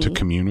to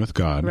commune with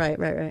God.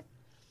 Right.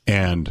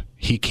 And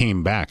he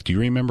came back. Do you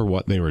remember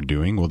what they were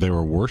doing? Well, they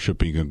were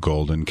worshiping a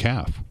golden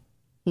calf.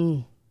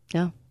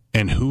 Yeah.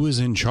 And who was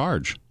in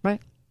charge? Right.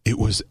 It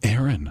was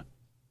Aaron.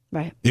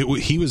 Right.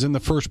 He was in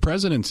the first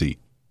presidency.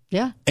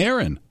 Yeah.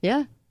 Aaron.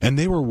 Yeah. And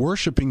they were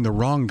worshiping the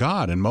wrong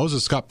God, and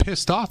Moses got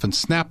pissed off and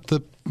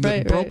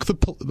broke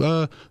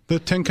the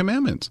Ten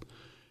Commandments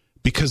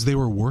because they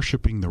were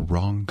worshiping the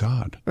wrong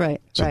God. Right.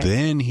 So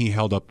then he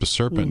held up the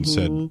serpent and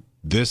said,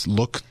 "This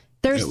look."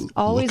 There's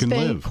always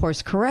been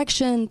course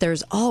correction.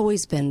 There's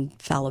always been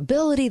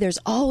fallibility. There's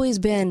always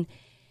been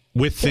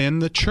within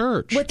the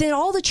church, within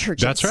all the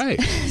churches. That's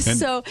right.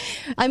 So,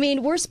 I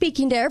mean, we're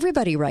speaking to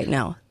everybody right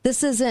now.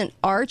 This isn't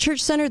our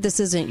church centered.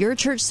 This isn't your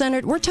church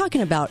centered. We're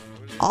talking about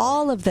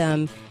all of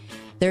them.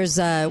 There's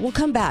we'll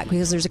come back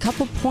because there's a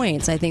couple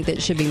points I think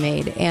that should be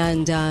made,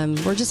 and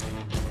we're just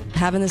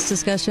having this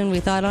discussion.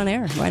 We thought on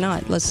air. Why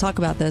not? Let's talk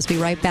about this. Be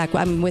right back.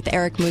 I'm with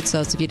Eric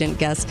Moutsos, if you didn't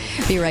guess.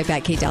 Be right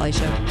back. Kate Daly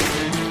Show.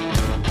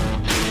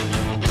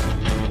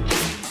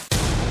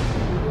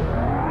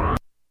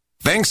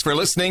 Thanks for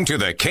listening to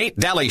The Kate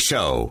Daly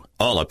Show.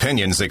 All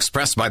opinions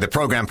expressed by the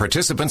program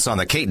participants on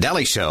The Kate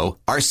Daly Show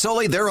are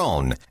solely their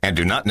own and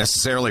do not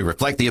necessarily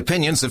reflect the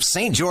opinions of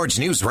St. George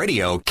News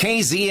Radio,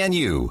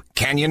 KZNU,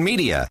 Canyon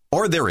Media,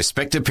 or their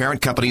respective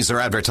parent companies or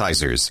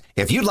advertisers.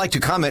 If you'd like to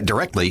comment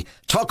directly,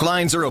 talk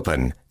lines are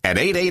open at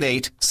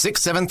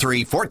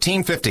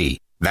 888-673-1450.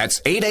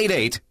 That's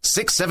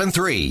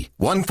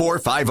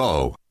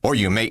 888-673-1450. Or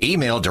you may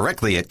email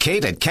directly at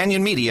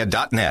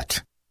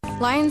kate@canyonmedia.net.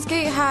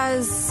 Lionsgate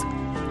has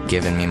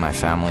given me my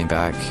family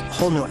back.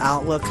 Whole new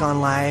outlook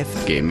on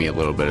life. Gave me a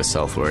little bit of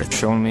self-worth.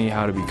 Shown me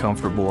how to be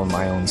comfortable in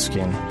my own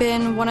skin.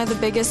 Been one of the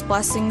biggest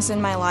blessings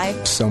in my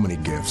life. So many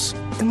gifts.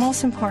 The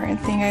most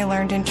important thing I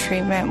learned in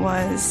treatment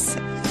was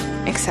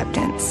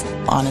acceptance.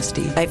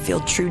 Honesty. I feel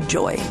true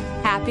joy.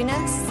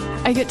 Happiness.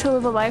 I get to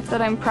live a life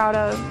that I'm proud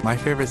of. My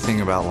favorite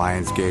thing about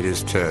Lionsgate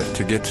is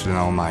to get to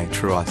know my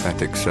true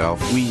authentic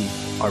self. We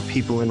are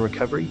people in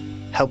recovery,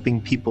 helping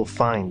people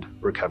find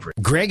recovery.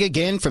 Greg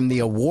again from the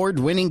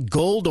award-winning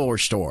Gold Ore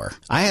Store.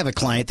 I have a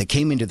client that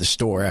came into the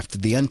store after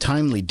the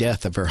untimely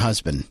death of her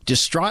husband.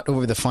 Distraught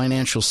over the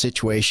financial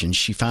situation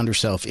she found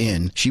herself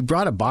in, she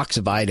brought a box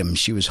of items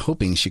she was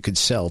hoping she could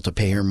sell to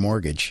pay her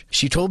mortgage.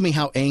 She told me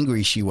how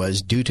angry she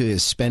was due to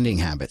his spending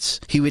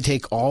habits. He would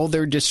take all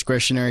their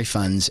discretionary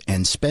funds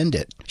and spend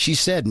it. She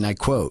said, and I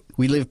quote,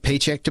 "We lived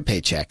paycheck to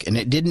paycheck, and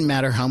it didn't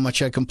matter how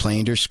much I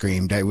complained or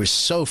screamed. I was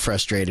so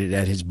frustrated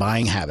at his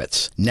buying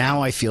habits.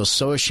 Now I feel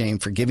so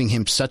ashamed for giving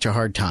him such a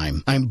hard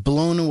time. I'm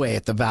blown away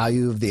at the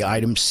value of the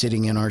items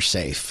sitting in our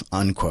safe,"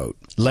 unquote.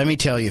 Let me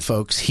tell you,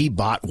 folks, he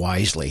bought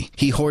wisely.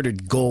 He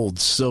hoarded gold,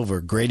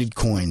 silver, graded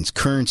coins,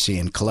 currency,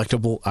 and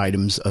collectible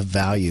items of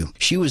value.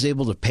 She was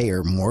able to pay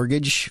her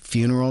mortgage,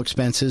 funeral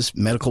expenses,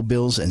 medical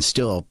bills, and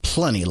still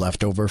plenty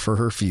left over for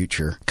her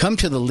future. Come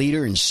to the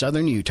leader in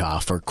southern Utah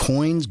for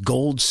coins,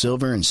 gold,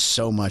 silver, and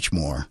so much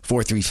more.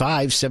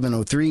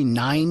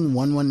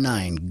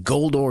 435-703-9119,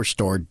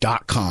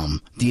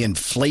 goldorestore.com. The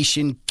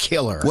inflation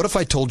killer. What if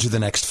I told you the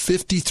next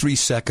 53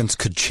 seconds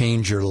could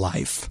change your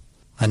life?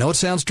 I know it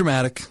sounds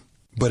dramatic,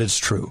 but it's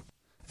true.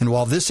 And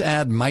while this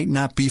ad might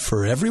not be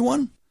for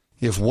everyone,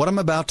 if what I'm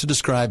about to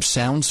describe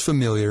sounds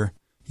familiar,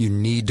 you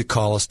need to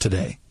call us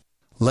today.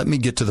 Let me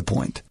get to the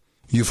point.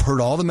 You've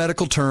heard all the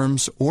medical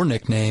terms or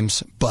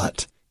nicknames,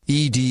 but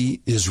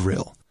ED is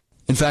real.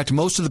 In fact,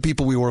 most of the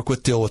people we work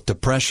with deal with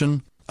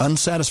depression,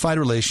 unsatisfied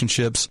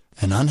relationships,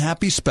 an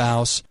unhappy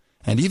spouse,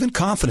 and even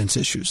confidence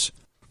issues.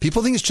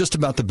 People think it's just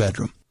about the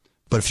bedroom.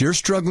 But if you're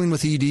struggling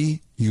with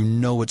ED, you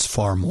know it's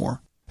far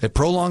more. At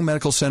Prolong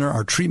Medical Center,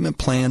 our treatment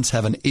plans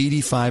have an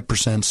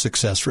 85%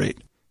 success rate.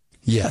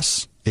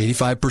 Yes,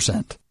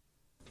 85%.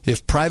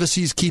 If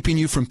privacy is keeping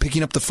you from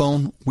picking up the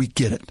phone, we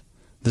get it.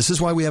 This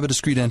is why we have a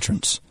discreet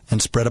entrance and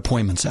spread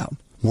appointments out.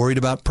 Worried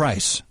about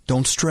price?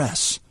 Don't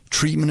stress.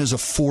 Treatment is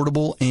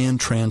affordable and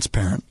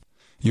transparent.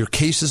 Your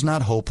case is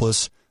not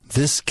hopeless.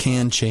 This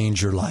can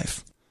change your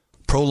life.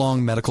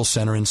 Prolong Medical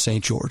Center in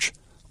St. George.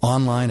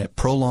 online at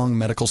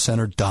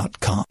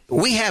prolongmedicalcenter.com.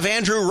 We have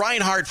Andrew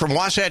Reinhardt from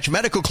Wasatch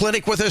Medical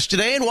Clinic with us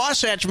today. And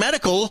Wasatch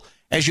Medical,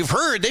 as you've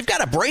heard, they've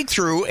got a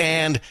breakthrough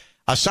and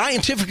a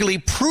scientifically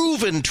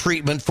proven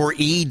treatment for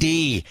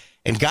ED.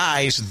 And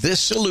guys, this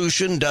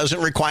solution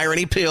doesn't require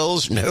any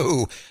pills,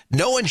 no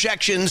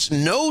injections,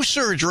 no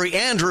surgery.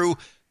 Andrew,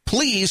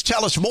 please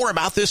tell us more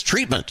about this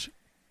treatment.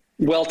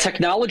 Well,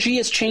 technology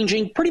is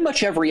changing pretty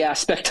much every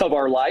aspect of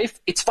our life.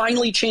 It's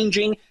finally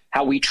changing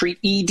how we treat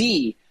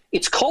ED.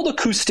 It's called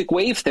acoustic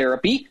wave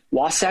therapy.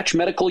 Wasatch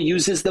Medical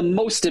uses the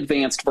most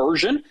advanced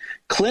version,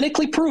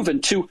 clinically proven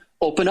to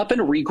open up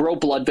and regrow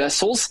blood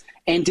vessels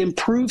and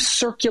improve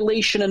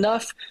circulation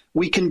enough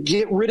we can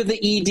get rid of the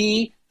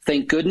ED,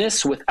 thank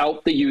goodness,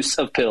 without the use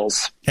of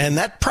pills. And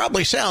that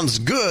probably sounds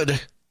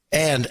good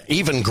and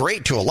even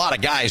great to a lot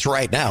of guys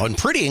right now and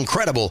pretty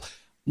incredible.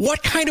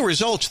 What kind of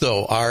results,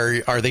 though,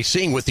 are they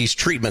seeing with these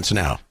treatments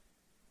now?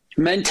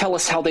 Men tell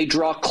us how they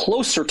draw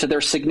closer to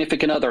their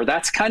significant other.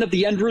 That's kind of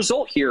the end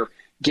result here.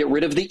 Get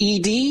rid of the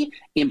ED,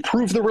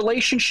 improve the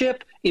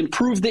relationship,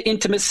 improve the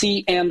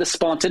intimacy and the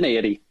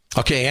spontaneity.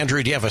 Okay,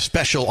 Andrew, do you have a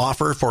special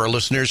offer for our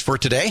listeners for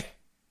today?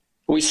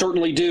 We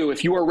certainly do.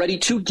 If you are ready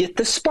to get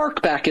the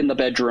spark back in the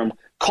bedroom,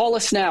 call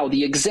us now.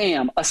 The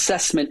exam,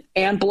 assessment,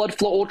 and blood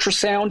flow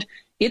ultrasound,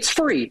 it's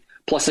free.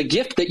 Plus a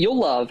gift that you'll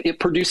love. It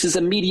produces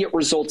immediate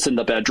results in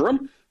the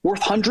bedroom,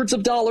 worth hundreds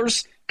of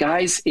dollars.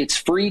 Guys, it's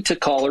free to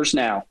callers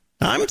now.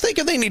 I'm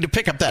thinking they need to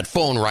pick up that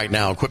phone right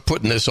now and quit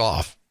putting this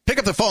off. Pick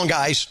up the phone,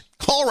 guys.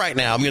 Call right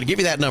now. I'm going to give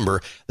you that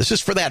number. This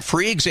is for that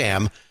free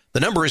exam.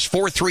 The number is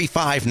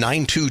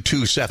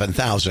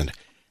 435-922-7000.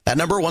 That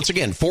number, once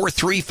again,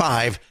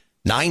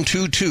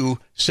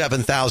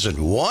 435-922-7000.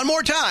 One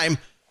more time,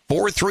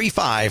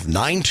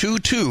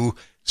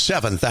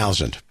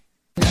 435-922-7000.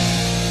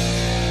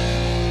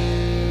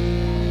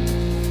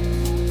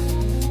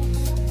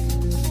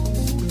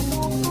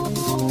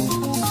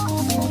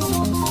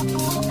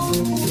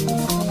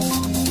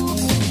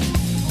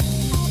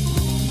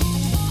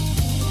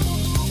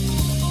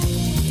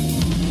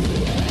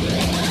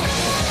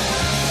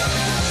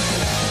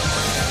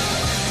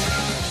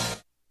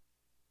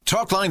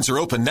 Talk lines are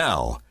open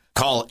now.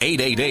 Call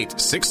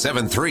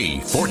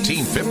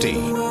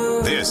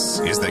 888-673-1450. This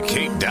is the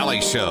Kate Daly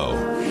Show.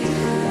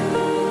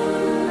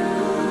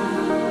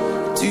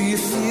 Do you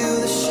feel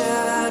the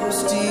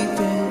shadows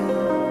deepen?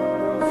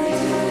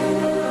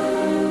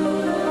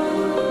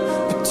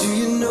 But do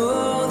you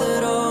know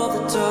that all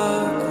the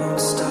dark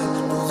won't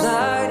stop the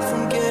light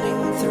from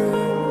getting through?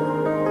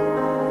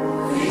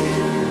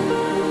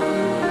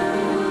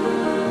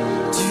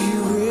 Do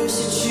you wish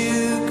that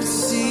you could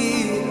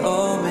see it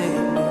all made new?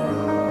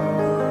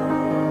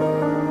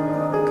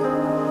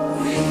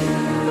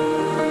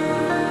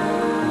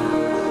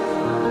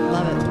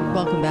 Love it.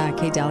 Welcome back,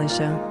 Kate Daly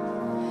Show.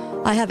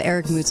 I have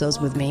Eric Mouzos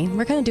with me.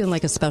 We're kind of doing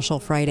like a special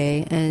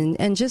Friday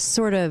and just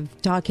sort of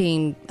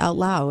talking out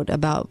loud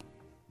about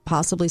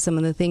possibly some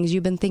of the things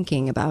you've been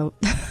thinking about,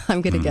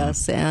 I'm going to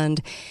guess.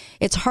 And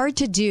it's hard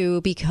to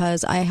do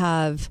because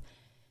I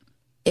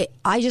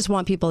just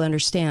want people to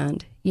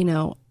understand, you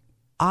know,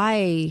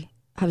 I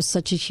have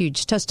such a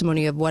huge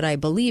testimony of what I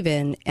believe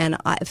in. And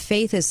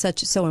faith is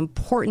so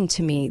important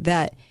to me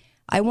that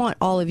I want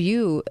all of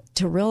you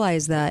to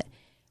realize that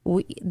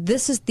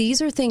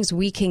these are things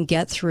we can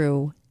get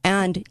through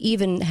and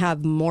even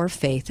have more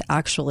faith,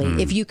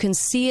 actually. If you can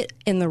see it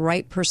in the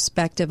right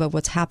perspective of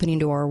what's happening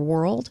to our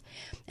world,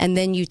 and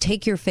then you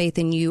take your faith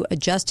and you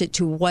adjust it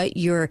to what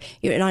you're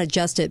not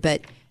adjust it,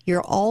 but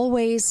you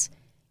always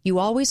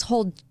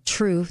hold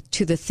true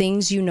to the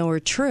things you know are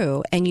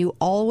true, and you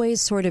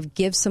always sort of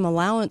give some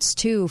allowance,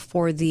 too,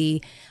 for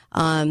the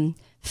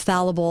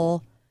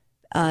fallible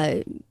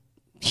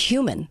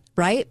human,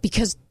 right?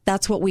 Because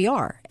that's what we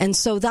are. And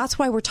so that's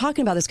why we're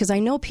talking about this, because I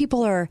know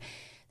people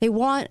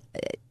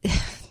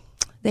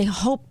they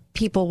hope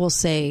people will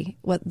say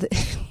what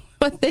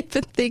they've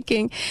been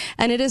thinking.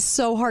 And it is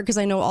so hard because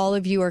I know all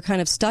of you are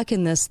kind of stuck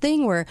in this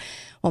thing where,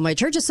 well, my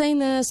church is saying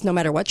this, no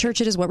matter what church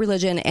it is, what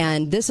religion,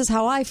 and this is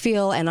how I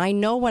feel, and I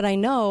know what I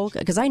know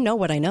because I know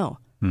what I know.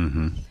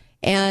 Mm-hmm.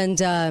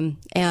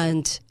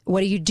 And what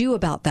do you do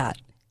about that?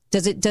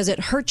 Does it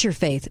hurt your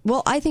faith?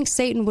 Well, I think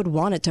Satan would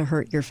want it to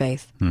hurt your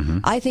faith. Mm-hmm.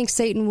 I think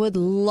Satan would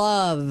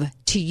love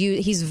to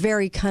use, he's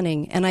very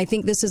cunning. And I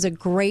think this is a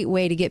great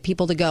way to get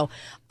people to go,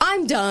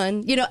 I'm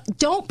done. You know,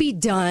 don't be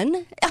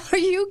done. Are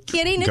you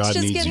kidding? It's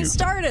just getting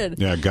started.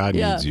 Yeah, God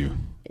needs you.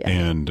 Yeah.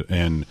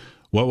 And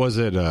what was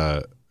it?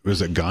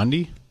 Was it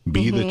Gandhi?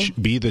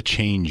 Be the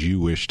change you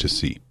wish to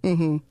see.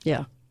 Mm-hmm.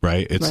 Yeah.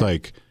 Right? It's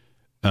like,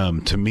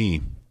 to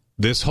me,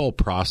 this whole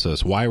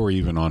process, why we're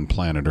even on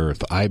planet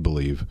Earth, I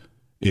believe,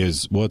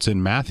 is what's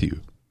in Matthew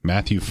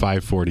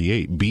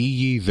 5:48. Be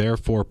ye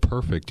therefore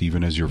perfect,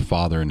 even as your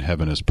Father in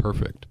heaven is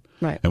perfect.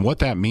 Right. And what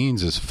that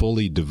means is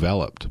fully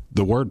developed.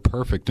 The word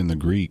perfect in the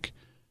Greek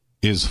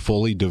is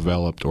fully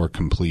developed or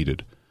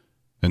completed.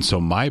 And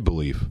so my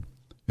belief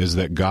is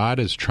that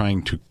God is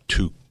trying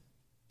to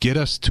get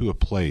us to a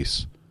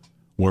place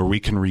where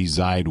we can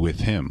reside with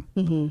him.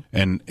 Mm-hmm.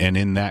 And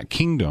in that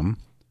kingdom,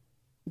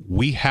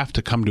 we have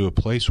to come to a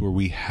place where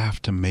we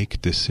have to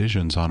make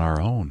decisions on our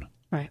own.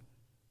 Right.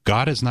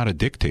 God is not a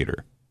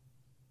dictator.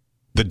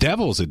 The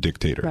devil's a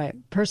dictator. Right.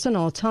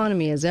 Personal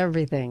autonomy is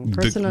everything.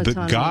 Personal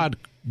autonomy.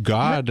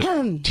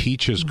 God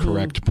teaches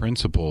correct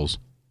principles,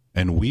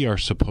 and we are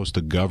supposed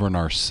to govern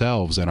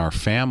ourselves and our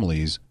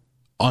families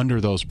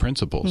under those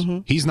principles.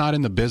 He's not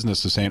in the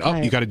business of saying,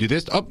 you got to do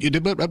this. Oh, you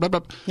did blah, blah, blah,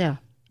 blah. Yeah.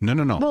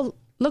 No. Well,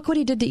 look what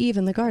he did to Eve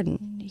in the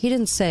garden. He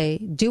didn't say,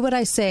 do what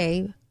I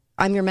say,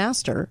 I'm your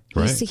master.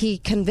 Right. He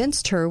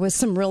convinced her with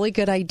some really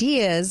good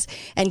ideas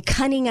and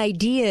cunning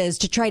ideas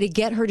to try to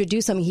get her to do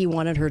something he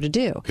wanted her to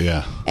do.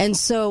 Yeah. And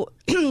so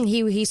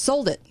he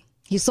sold it.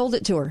 He sold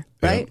it to her,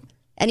 right? Yeah.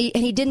 And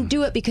he didn't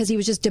do it because he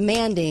was just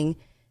demanding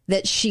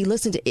that she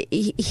listen to it.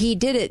 He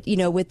did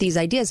it, with these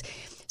ideas.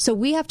 So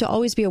we have to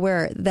always be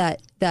aware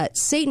that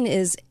Satan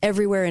is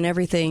everywhere and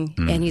everything,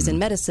 and he's in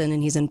medicine,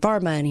 and he's in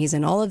pharma, and he's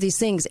in all of these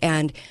things.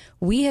 And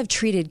we have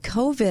treated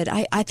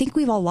COVID. I think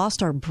we've all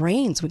lost our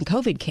brains when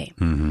COVID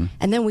came.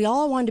 And then we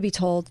all wanted to be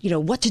told,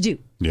 what to do.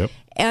 Yep.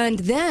 And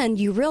then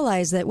you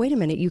realize that, wait a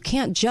minute, you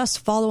can't just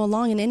follow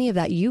along in any of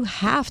that. You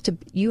have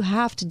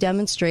to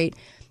demonstrate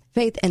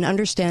faith and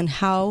understand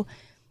how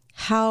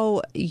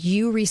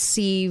you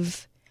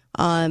receive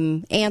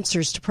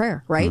answers to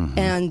prayer, right?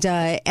 And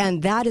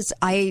that is,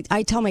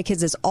 I tell my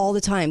kids this all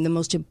the time. The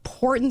most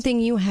important thing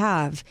you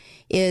have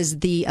is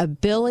the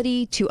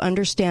ability to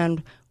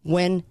understand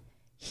when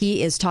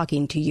he is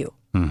talking to you.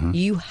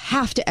 You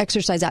have to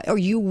exercise that, or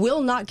you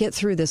will not get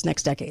through this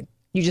next decade.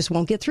 You just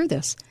won't get through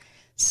this.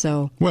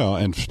 So well,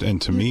 and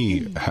to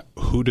me,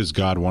 who does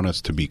God want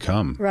us to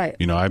become? Right.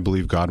 I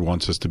believe God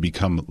wants us to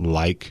become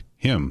like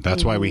him.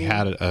 That's why we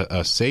had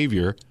a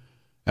Savior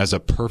as a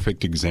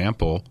perfect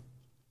example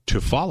to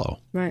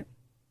follow. Right.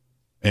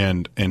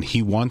 And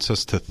he wants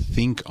us to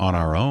think on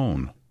our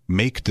own,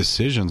 make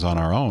decisions on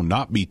our own,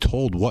 not be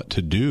told what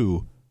to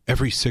do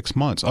every 6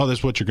 months. Oh, this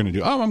is what you're going to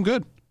do. Oh, I'm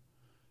good.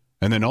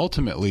 And then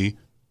ultimately,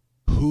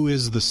 who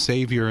is the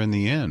Savior in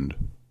the end?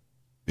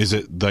 Is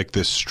it like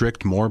this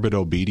strict, morbid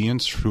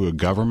obedience through a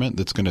government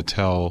that's going to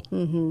tell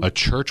a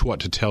church what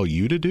to tell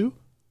you to do?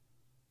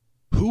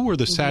 Who were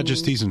the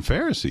Sadducees and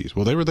Pharisees?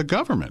 Well, they were the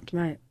government.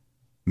 Right.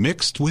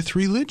 Mixed with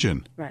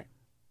religion. Right.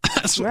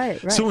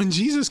 Right. So when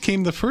Jesus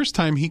came the first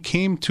time, he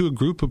came to a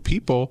group of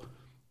people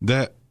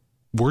that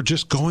were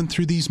just going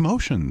through these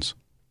motions,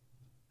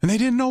 and they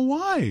didn't know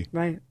why.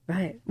 Right.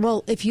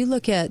 Well, if you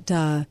look at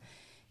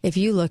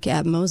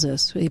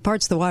Moses, he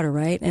parts the water,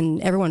 right, and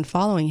everyone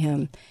following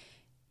him.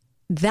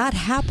 That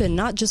happened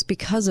not just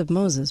because of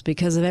Moses,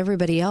 because of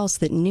everybody else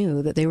that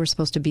knew that they were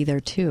supposed to be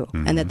there too,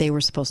 and that they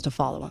were supposed to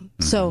follow him.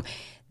 So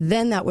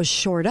then that was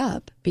shored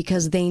up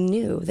because they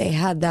knew they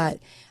had that.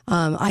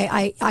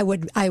 I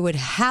would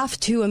have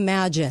to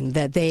imagine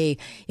that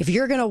if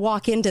you're going to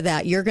walk into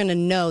that, you're going to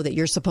know that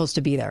you're supposed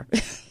to be there.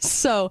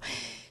 So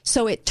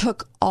it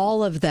took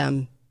all of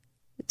them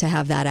to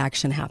have that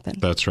action happen.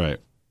 That's right.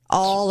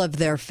 All of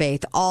their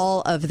faith.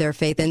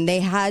 And they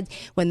had,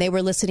 when they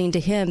were listening to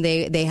him,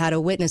 they had a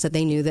witness that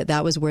they knew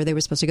that was where they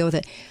were supposed to go with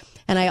it.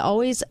 And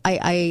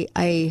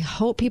I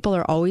hope people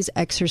are always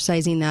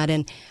exercising that.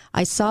 And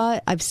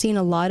I've seen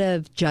a lot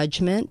of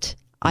judgment.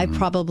 I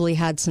probably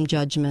had some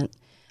judgment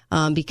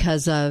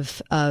because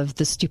of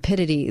the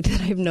stupidity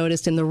that I've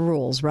noticed in the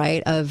rules,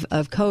 right, of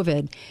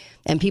COVID,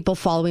 and people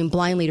following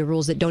blindly to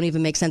rules that don't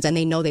even make sense, and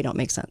they know they don't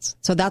make sense.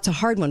 So that's a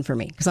hard one for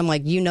me, because I'm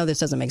like, this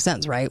doesn't make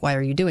sense, right? Why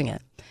are you doing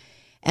it?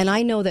 And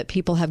I know that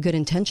people have good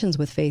intentions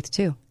with faith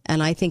too.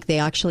 And I think they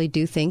actually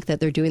do think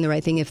that they're doing the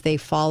right thing if they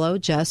follow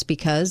just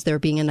because they're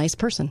being a nice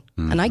person.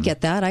 And I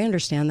get that. I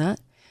understand that.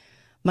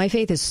 My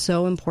faith is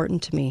so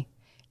important to me.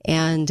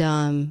 And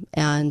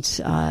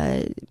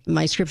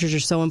my scriptures are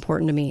so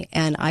important to me.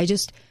 And I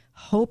just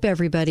hope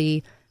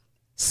everybody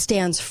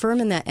stands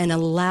firm in that and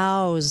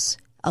allows,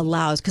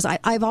 because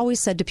I've always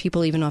said to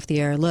people, even off the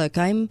air, look,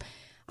 I'm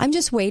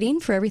just waiting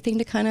for everything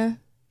to kind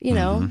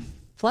of,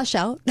 flesh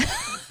out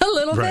a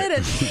little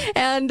bit,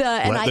 and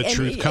let the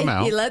truth come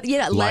out,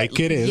 like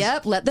it is.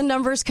 Yep, let the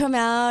numbers come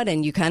out,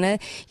 and you kind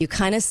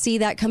of see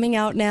that coming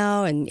out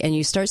now, and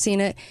you start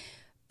seeing it.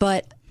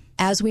 But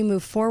as we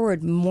move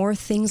forward, more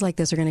things like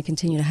this are going to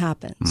continue to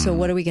happen. So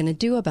what are we going to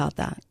do about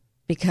that?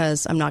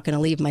 Because I'm not going to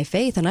leave my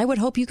faith, and I would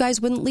hope you guys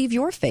wouldn't leave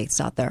your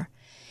faiths out there.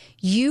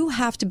 You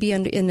have to be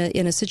in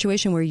a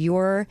situation where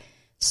you're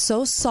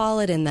so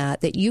solid in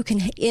that you can,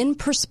 in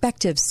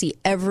perspective, see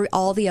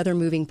all the other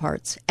moving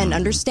parts and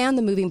understand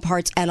the moving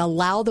parts and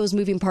allow those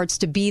moving parts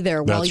to be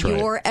there while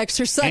you're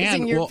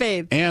exercising your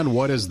faith. And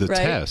what is the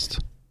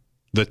test?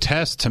 The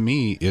test to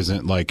me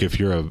isn't like if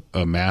you're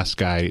a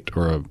maskite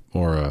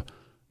or a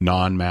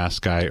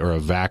non-maskite or a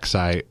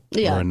vaxite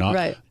or a not.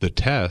 Right. The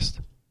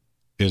test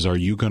is, are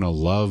you going to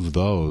love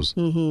those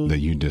that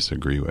you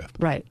disagree with?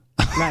 Right.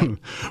 Right.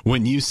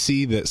 When you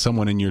see that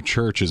someone in your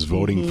church is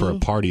voting for a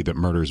party that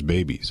murders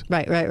babies.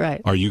 Right.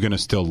 Are you going to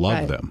still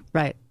love them?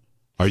 Right.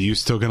 Are you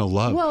still going to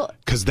love? Well,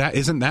 because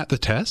isn't that the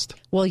test?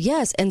 Well,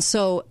 yes. And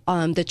so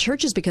the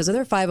churches, because of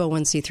their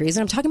 501c3s, and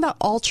I'm talking about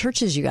all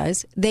churches, you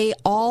guys, they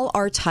all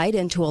are tied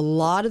into a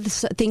lot of the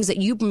things that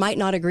you might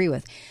not agree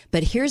with.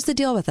 But here's the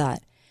deal with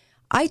that.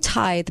 I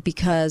tithe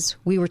because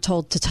we were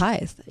told to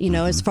tithe,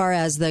 as far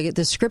as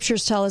the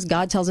scriptures tell us,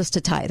 God tells us to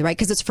tithe, right?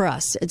 Because it's for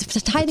us.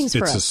 Tithing's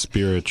for us.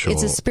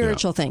 It's a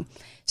spiritual thing.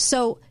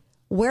 So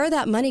where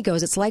that money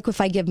goes, it's like if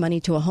I give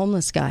money to a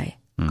homeless guy.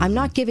 I'm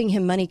not giving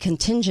him money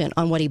contingent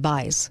on what he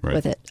buys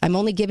with it. I'm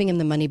only giving him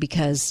the money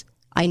because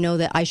I know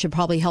that I should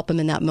probably help him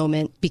in that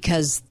moment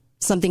because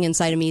something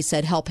inside of me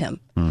said help him,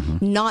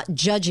 not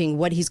judging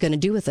what he's going to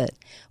do with it.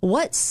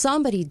 What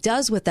somebody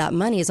does with that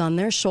money is on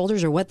their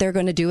shoulders, or what they're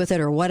going to do with it,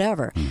 or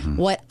whatever.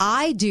 What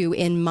I do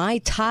in my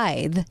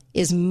tithe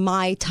is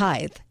my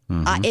tithe.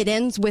 It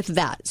ends with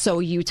that. So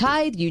you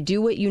tithe, you do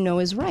what you know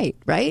is right,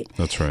 right?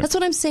 That's right. That's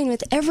what I'm saying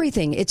with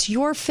everything. It's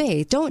your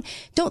faith. Don't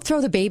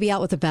throw the baby out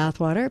with the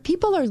bathwater.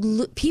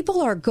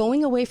 People are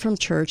going away from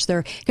church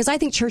because I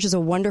think church is a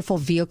wonderful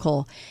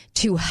vehicle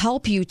to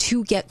help you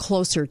to get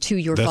closer to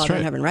your Father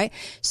in heaven, right?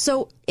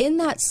 So in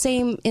that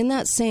same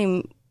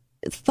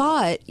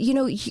thought,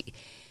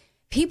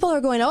 people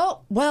are going,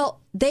 oh,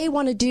 well, they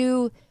want to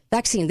do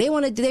vaccine. They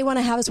want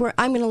to have us where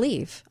I'm going to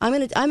leave. I'm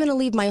going to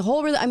leave my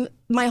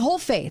whole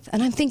faith.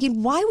 And I'm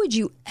thinking, why would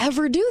you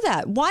ever do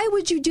that? Why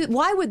would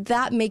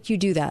that make you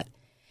do that?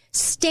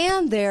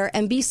 Stand there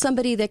and be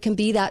somebody that can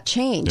be that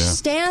change. Yeah.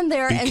 Stand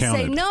there and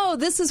say, no,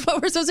 this is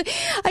what we're supposed to.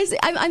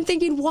 I'm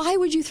thinking, why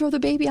would you throw the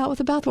baby out with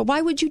the bathwater? Why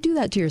would you do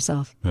that to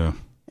yourself? Yeah.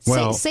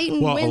 Well,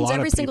 Satan wins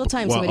every single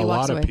time somebody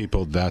walks away. A lot of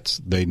people,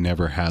 they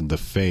never had the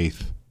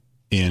faith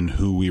in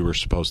who we were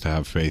supposed to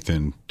have faith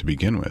in to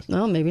begin with.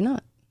 No, maybe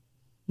not.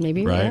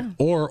 Maybe, right?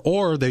 Yeah.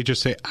 Or they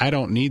just say, I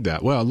don't need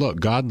that. Well, look,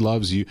 God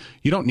loves you.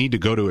 You don't need to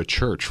go to a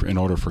church in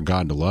order for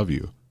God to love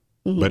you.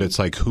 But it's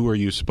like, who are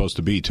you supposed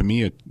to be? To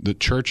me, the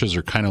churches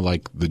are kind of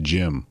like the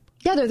gym.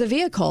 Yeah, they're the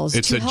vehicles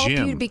to help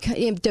you develop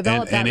that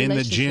relationship. And in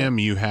the gym,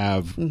 you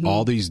have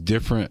all these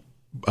different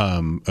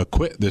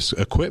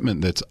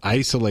equipment that's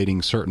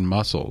isolating certain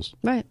muscles.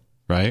 Right.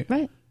 Right?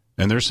 Right.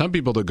 And there's some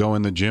people that go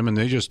in the gym and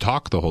they just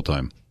talk the whole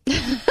time.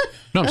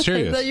 No, I'm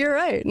serious. You're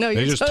right. No,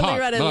 you're totally talk.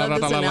 right. I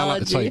love this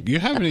analogy. It's like, you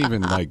haven't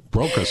even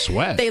broke a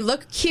sweat. They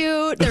look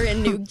cute. They're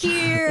in new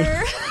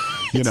gear.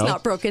 It's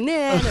not broken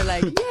in. They're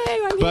like, yay,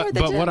 I'm here at the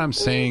But gym. what I'm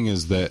saying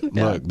is that,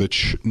 look,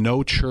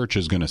 no church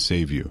is going to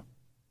save you.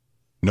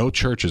 No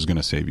church is going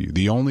to save you.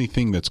 The only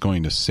thing that's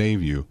going to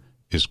save you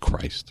is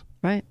Christ.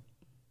 Right.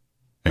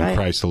 And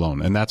Christ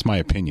alone. And that's my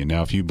opinion.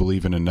 Now, if you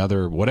believe in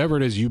another, whatever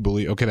it is you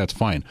believe, okay, that's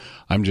fine.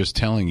 I'm just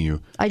telling you.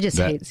 I just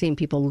hate seeing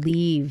people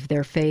leave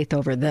their faith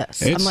over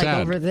this. It's sad.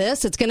 over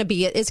this, it's going to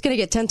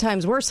get 10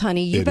 times worse,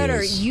 honey. You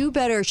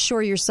better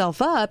shore yourself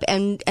up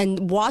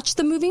and watch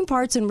the moving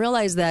parts and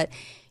realize that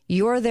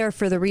you're there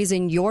for the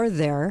reason you're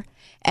there.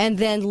 And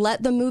then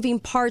let the moving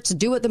parts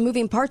do what the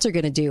moving parts are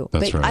going to do.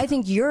 That's right. I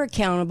think you're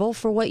accountable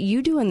for what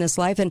you do in this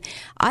life. And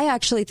I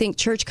actually think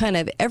church kind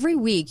of every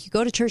week you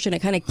go to church and it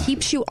kind of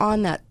keeps you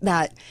on that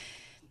I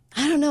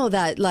don't know,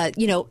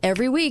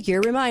 every week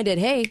you're reminded,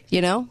 hey, do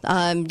these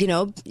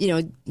things.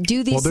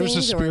 Well, there's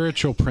a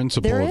spiritual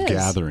principle of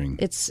gathering.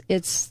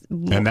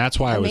 And that's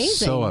why amazing. I was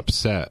so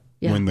upset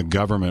when the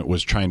government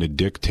was trying to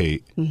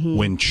dictate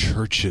when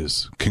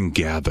churches can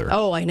gather.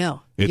 Oh, I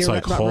know. It's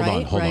hold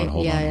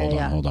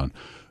on.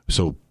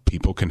 So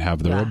people can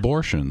have their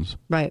abortions.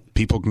 Right.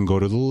 People can go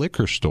to the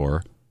liquor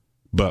store.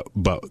 But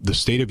the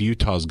state of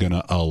Utah is going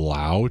to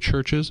allow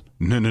churches?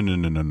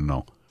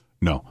 No.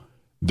 The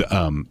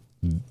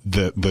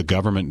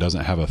government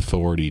doesn't have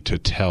authority to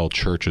tell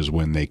churches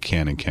when they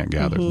can and can't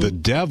gather. The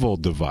devil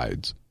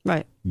divides.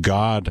 Right.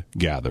 God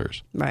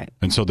gathers. Right.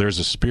 And so there's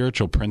a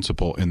spiritual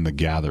principle in the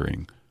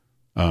gathering.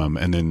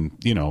 And then,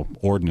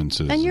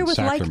 ordinances. And you're with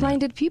sacrament.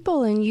 like-minded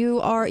people, and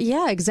you are,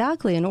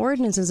 exactly, and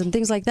ordinances and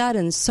things like that,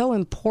 and it's so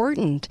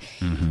important.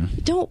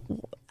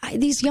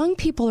 These young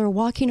people are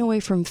walking away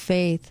from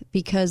faith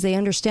because they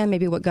understand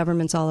maybe what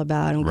government's all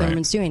about and what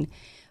government's doing.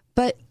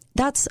 But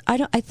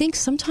I think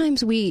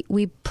sometimes we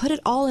put it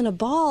all in a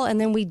ball and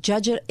then we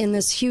judge it in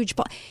this huge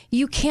ball.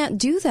 You can't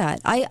do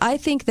that. I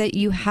think that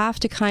you have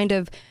to kind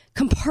of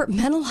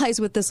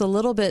compartmentalize with this a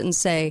little bit and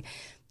say,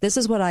 this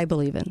is what I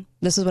believe in.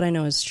 This is what I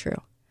know is true.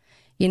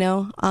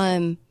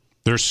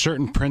 There's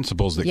certain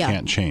principles that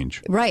can't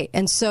change. Right.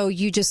 And so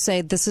you just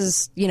say, this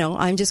is,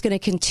 I'm just going to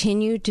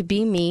continue to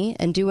be me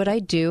and do what I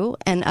do.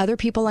 And other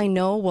people I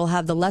know will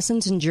have the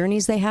lessons and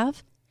journeys they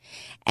have.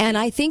 And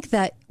I think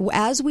that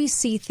as we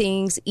see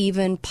things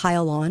even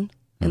pile on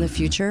in the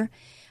future,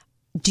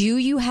 do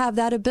you have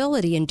that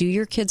ability and do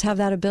your kids have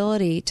that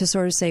ability to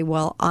sort of say,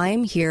 well,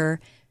 I'm here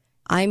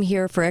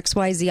for X,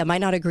 Y, Z. I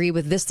might not agree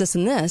with this,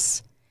 and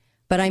this,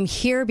 but I'm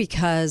here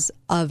because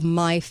of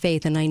my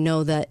faith, and I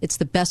know that it's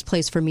the best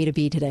place for me to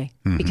be today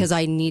because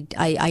I need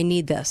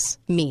this.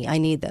 I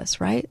need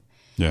this, right?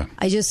 Yeah.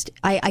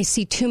 I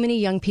see too many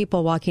young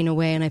people walking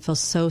away, and I feel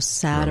so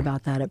sad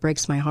about that. It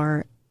breaks my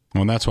heart.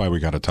 Well, and that's why we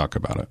got to talk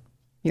about it.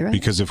 You're right.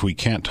 Because if we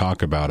can't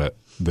talk about it,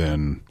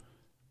 then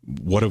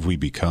what have we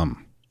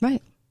become?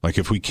 Right. Like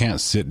if we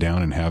can't sit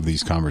down and have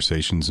these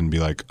conversations and be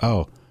like,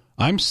 oh,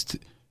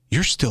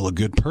 you're still a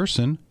good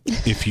person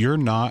if you're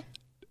not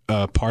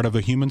part of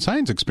a human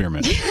science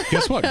experiment.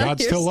 Guess what? God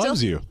still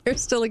loves you. You're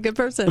still a good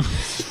person.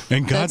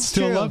 And God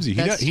still loves you.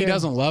 He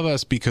doesn't love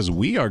us because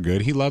we are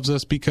good. He loves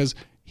us because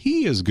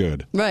he is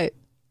good. Right.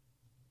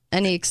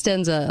 And he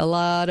extends a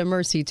lot of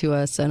mercy to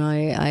us, and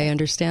I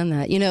understand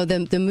that. You know,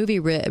 the movie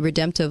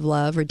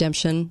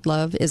Redemption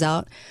Love is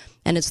out,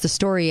 and it's the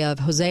story of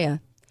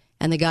Hosea,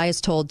 and the guy is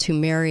told to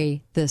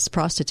marry this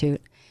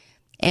prostitute,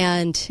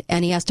 and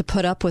he has to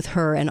put up with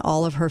her and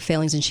all of her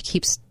failings, and she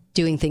keeps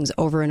doing things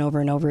over and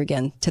over and over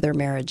again to their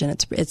marriage, and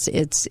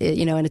it's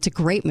a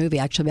great movie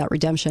actually about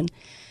redemption,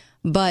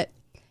 but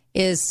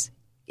is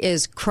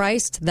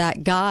Christ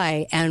that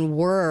guy and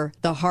we're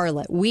the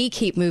harlot? We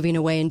keep moving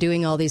away and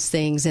doing all these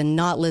things and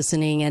not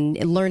listening and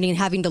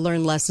having to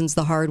learn lessons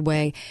the hard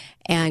way.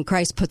 And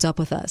Christ puts up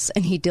with us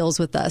and he deals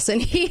with us.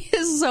 And he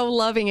is so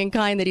loving and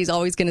kind that he's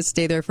always going to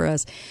stay there for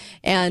us.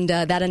 And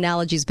that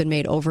analogy has been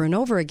made over and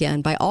over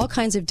again by all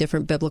kinds of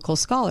different biblical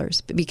scholars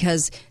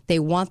because they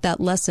want that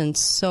lesson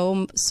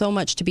so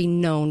much to be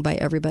known by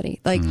everybody.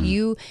 Like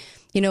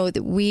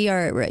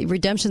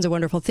redemption's a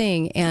wonderful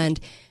thing. And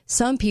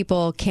some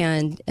people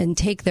can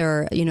take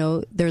their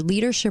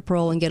leadership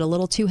role and get a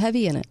little too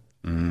heavy in it.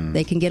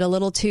 They can get a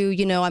little too,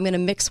 I'm going to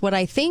mix what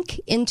I think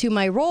into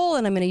my role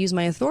and I'm going to use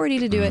my authority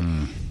to do it.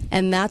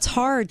 And that's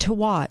hard to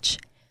watch.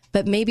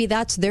 But maybe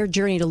that's their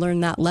journey to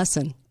learn that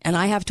lesson. And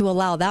I have to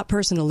allow that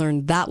person to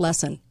learn that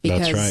lesson.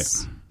 Because,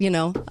 that's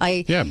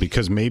right.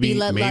 Because maybe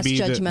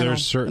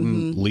there's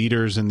certain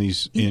leaders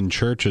in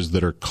churches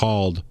that are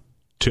called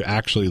to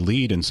actually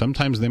lead. And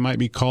sometimes they might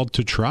be called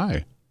to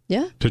try.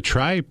 Yeah. To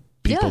try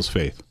people's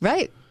faith.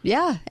 Right.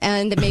 Yeah.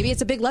 And maybe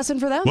it's a big lesson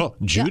for them. Well,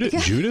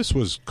 Judas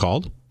was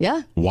called.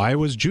 Yeah. Why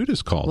was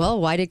Judas called? Well,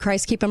 why did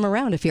Christ keep him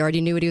around if he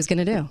already knew what he was going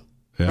to do?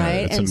 Yeah,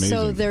 right. And amazing.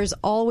 So there's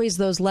always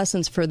those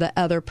lessons for the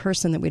other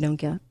person that we don't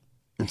get.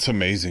 It's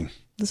amazing.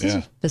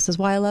 This is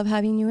why I love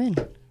having you in.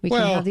 We can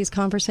have these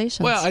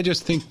conversations. Well, I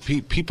just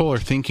think people are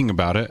thinking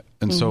about it.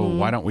 And so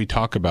why don't we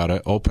talk about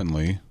it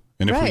openly?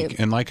 And if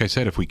like I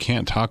said, if we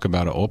can't talk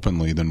about it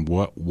openly, then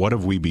what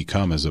have we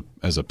become as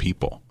a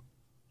people?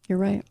 You're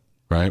right.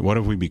 Right? What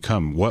have we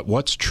become?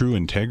 What's true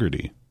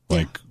integrity?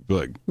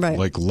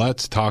 Like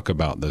let's talk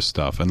about this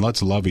stuff and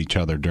let's love each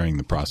other during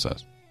the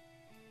process.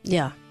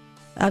 Yeah,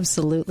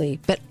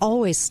 absolutely. But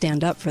always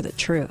stand up for the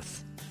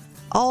truth.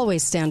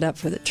 Always stand up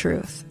for the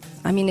truth.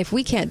 I mean, if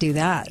we can't do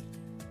that,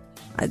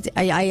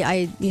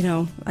 I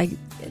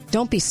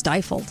don't be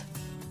stifled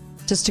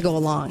just to go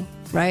along,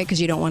 right?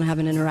 Because you don't want to have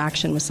an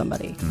interaction with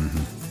somebody.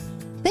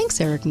 Mm-hmm. Thanks,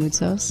 Eric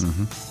Moutsos.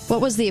 Mm-hmm.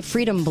 What was the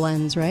Freedom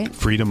Blends, right?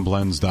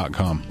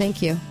 freedomblends.com.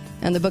 Thank you.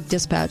 And the book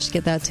Dispatch,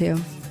 get that too.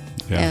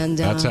 Yeah, and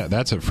that's at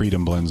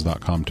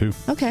freedomblends.com too.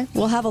 Okay,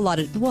 we'll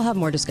have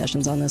more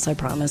discussions on this, I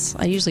promise.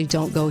 I usually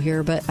don't go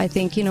here, but I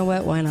think, you know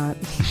what, why not?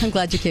 I'm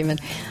glad you came in.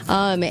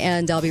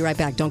 And I'll be right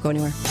back. Don't go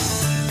anywhere.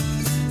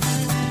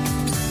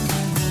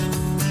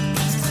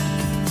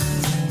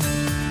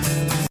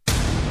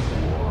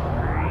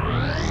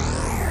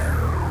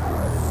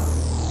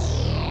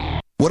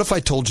 What if I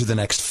told you the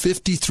next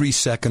 53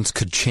 seconds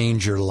could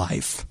change your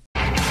life?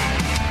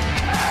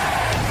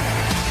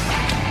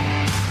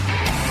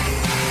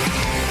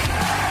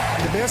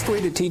 The best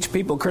way to teach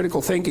people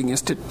critical thinking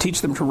is to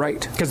teach them to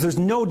write, because there's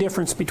no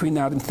difference between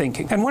that and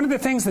thinking. And one of the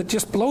things that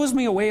just blows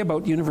me away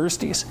about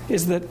universities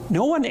is that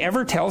no one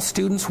ever tells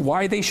students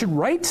why they should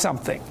write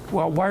something.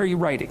 Well, why are you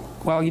writing?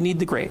 Well, you need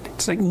the grade.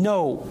 It's like,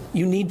 no,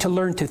 you need to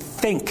learn to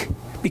think,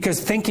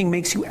 because thinking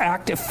makes you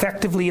act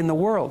effectively in the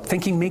world.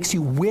 Thinking makes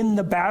you win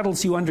the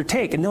battles you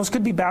undertake, and those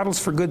could be battles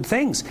for good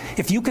things.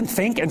 If you can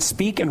think and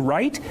speak and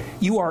write,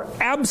 you are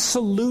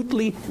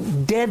absolutely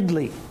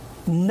deadly.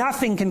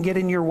 Nothing can get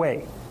in your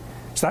way.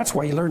 So that's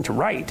why you learn to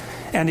write.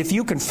 And if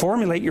you can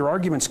formulate your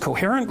arguments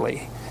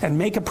coherently and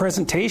make a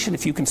presentation,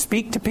 if you can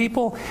speak to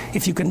people,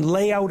 if you can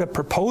lay out a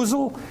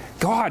proposal,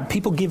 God,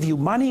 people give you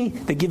money,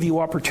 they give you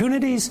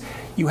opportunities,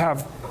 you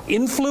have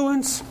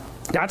influence.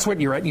 That's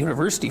what you're at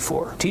university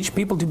for. Teach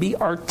people to be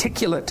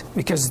articulate,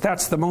 because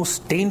that's the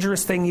most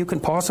dangerous thing you can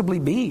possibly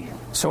be.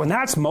 So, and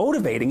that's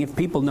motivating if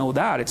people know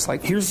that. It's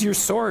like, here's your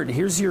sword,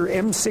 here's your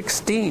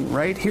M16,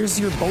 right? Here's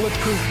your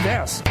bulletproof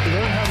vest.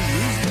 Learn how to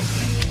use them.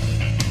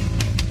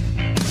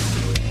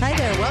 Hi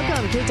there,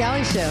 welcome, Kate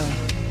Daly Show.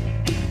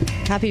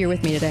 Happy you're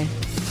with me today.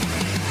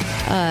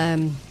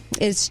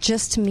 It's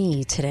just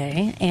me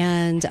today,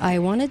 and I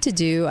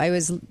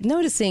was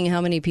noticing how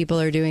many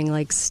people are doing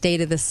like state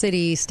of the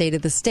city, state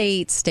of the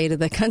state, state of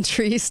the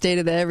country, state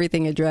of the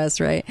everything address,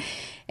 right?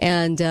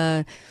 And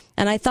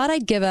I thought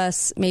I'd give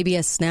us maybe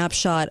a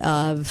snapshot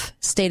of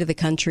state of the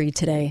country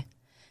today.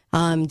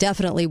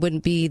 Definitely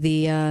wouldn't be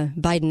the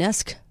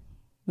Biden-esque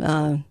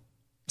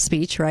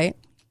speech, right?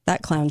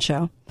 That clown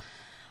show.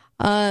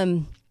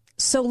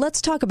 So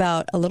let's talk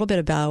a little bit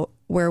about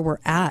where we're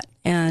at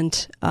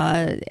and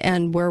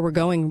where we're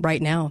going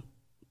right now.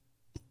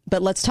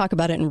 but let's talk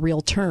about it in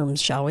real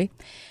terms, shall we?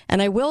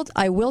 And I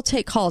will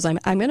take calls. I'm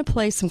going to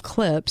play some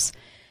clips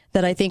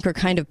that I think are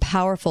kind of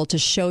powerful to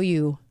show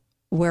you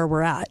where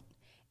we're at.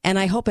 And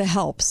I hope it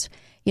helps.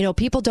 You know,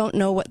 people don't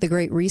know what the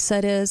Great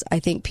Reset is. I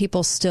think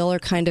people still are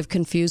kind of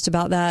confused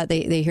about that.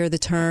 They hear the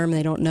term,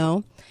 they don't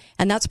know.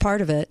 And that's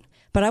part of it.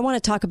 But I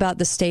want to talk about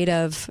the state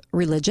of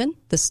religion,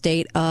 the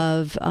state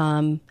of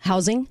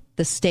housing,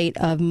 the state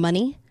of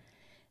money,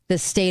 the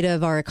state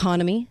of our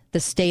economy, the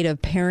state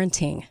of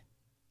parenting,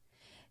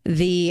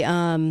 the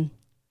kind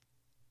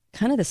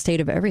of the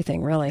state of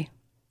everything, really.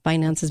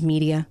 Finances,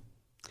 media.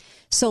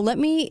 So let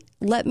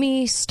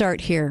me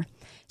start here.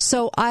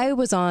 So I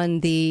was on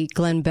the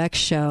Glenn Beck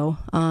show.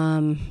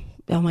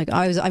 Oh my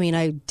God!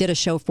 I did a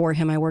show for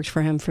him. I worked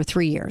for him for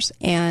 3 years,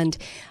 and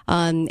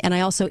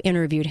I also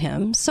interviewed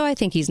him. So I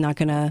think he's not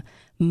going to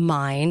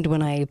mind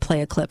when I play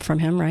a clip from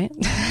him, right?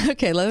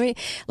 Okay,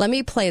 let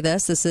me play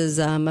this. This is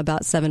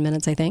about 7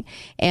 minutes, I think,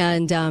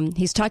 and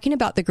he's talking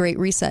about the Great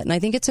Reset, and I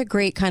think it's a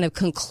great kind of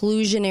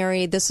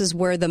conclusionary. This is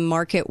where the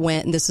market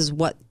went, and this is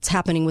what's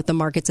happening with the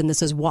markets, and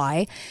this is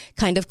why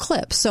kind of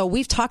clip. So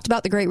we've talked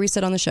about the Great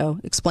Reset on the show,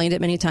 explained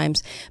it many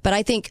times, but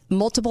I think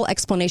multiple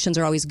explanations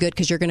are always good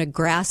because you're going to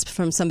grasp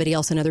from somebody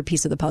else another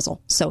piece of the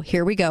puzzle. So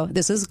here we go.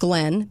 This is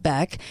Glenn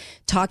Beck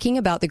talking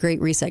about the Great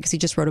Reset because he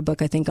just wrote a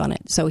book, I think, on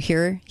it. So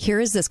here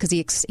is this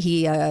because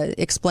he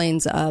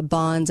explains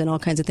bonds and all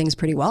kinds of things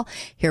pretty well.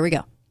 Here we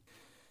go.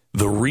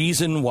 The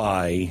reason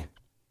why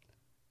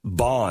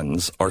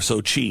bonds are so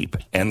cheap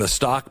and the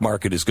stock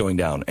market is going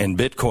down and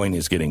Bitcoin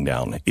is getting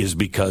down is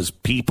because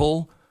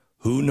people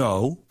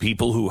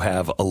who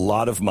have a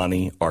lot of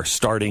money are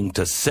starting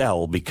to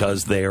sell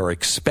because they are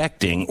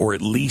expecting or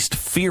at least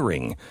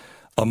fearing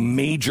a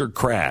major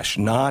crash,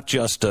 not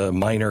just a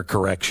minor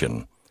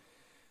correction.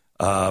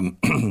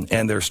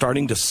 And they're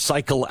starting to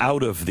cycle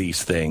out of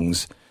these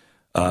things.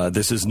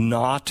 This is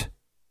not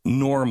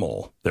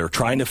normal. They're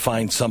trying to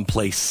find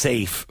someplace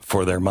safe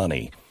for their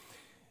money.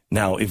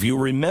 Now, if you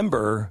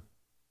remember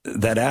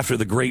that after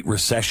the Great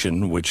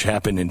Recession, which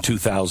happened in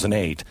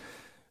 2008,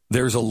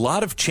 there's a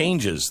lot of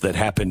changes that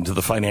happened to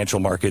the financial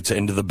markets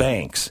and to the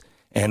banks.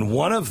 And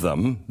one of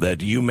them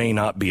that you may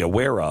not be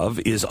aware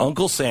of is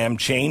Uncle Sam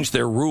changed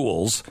their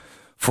rules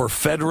for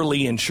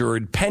federally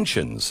insured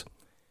pensions,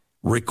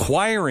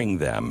 requiring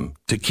them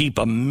to keep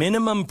a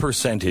minimum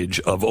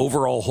percentage of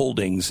overall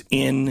holdings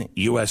in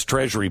U.S.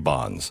 Treasury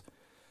bonds.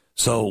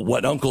 So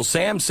what Uncle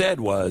Sam said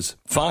was,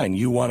 fine,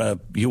 you want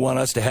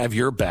us to have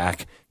your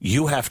back,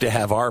 you have to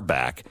have our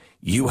back,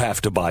 you have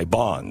to buy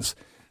bonds.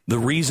 The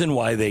reason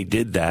why they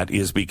did that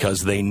is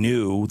because they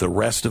knew the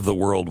rest of the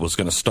world was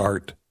going to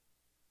start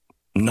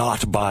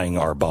not buying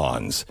our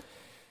bonds.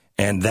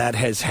 And that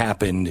has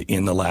happened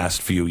in the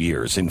last few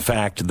years. In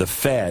fact, the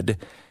Fed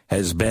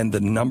has been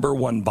the number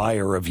one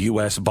buyer of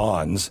U.S.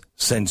 bonds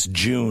since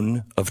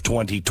June of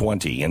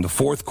 2020. In the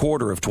fourth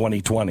quarter of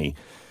 2020,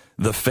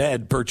 the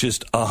Fed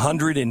purchased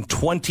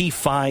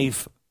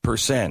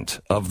 125%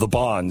 of the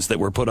bonds that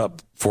were put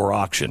up for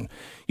auction.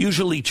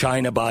 Usually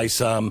China buys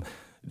some,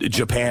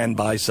 Japan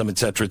buys some, et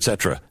cetera, et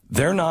cetera.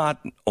 They're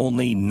not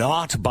only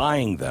not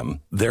buying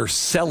them, they're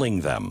selling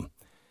them.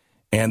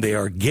 And they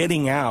are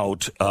getting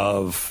out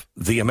of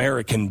the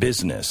American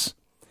business.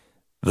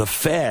 The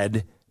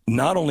Fed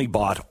not only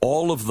bought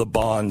all of the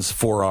bonds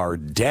for our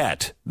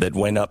debt that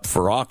went up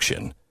for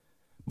auction,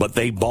 but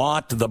they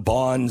bought the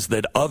bonds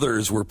that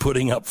others were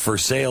putting up for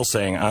sale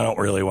saying, I don't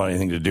really want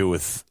anything to do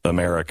with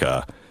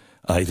America.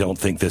 I don't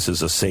think this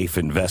is a safe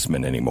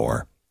investment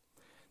anymore.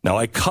 Now,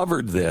 I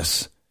covered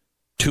this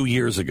 2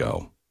 years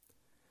ago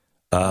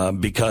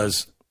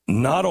because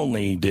not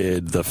only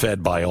did the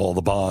Fed buy all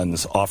the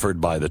bonds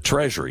offered by the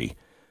Treasury,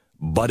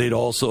 but it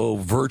also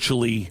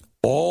virtually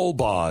all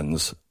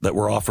bonds that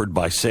were offered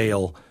by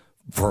sale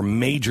for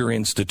major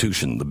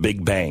institutions, the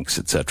big banks,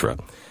 etc.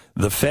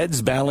 The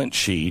Fed's balance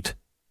sheet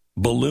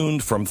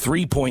ballooned from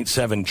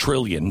 $3.7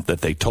 trillion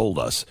that they told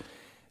us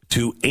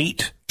to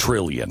 $8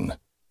 trillion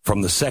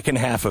from the second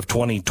half of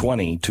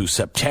 2020 to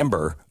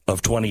September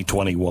of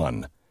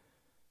 2021.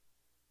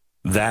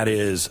 That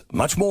is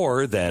much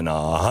more than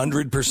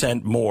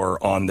 100%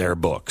 more on their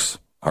books.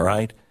 All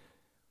right?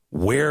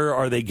 Where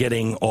are they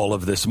getting all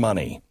of this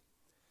money?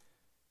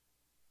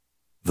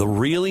 The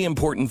really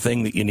important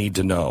thing that you need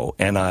to know,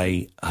 and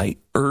I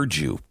urge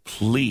you,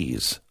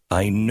 please,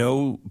 I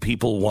know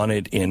people want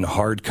it in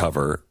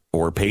hardcover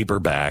or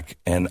paperback,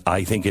 and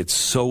I think it's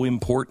so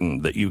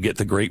important that you get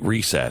the Great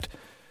Reset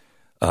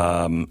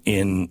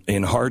in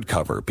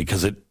hardcover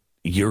because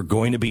you're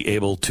going to be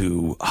able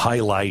to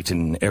highlight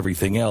and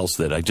everything else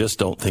that I just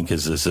don't think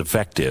is as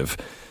effective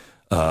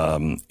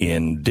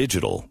in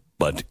digital.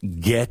 But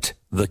get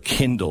the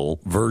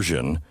Kindle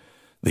version.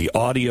 The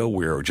audio,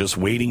 we're just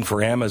waiting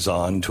for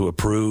Amazon to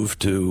approve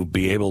to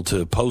be able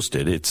to post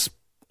it. It's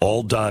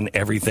all done.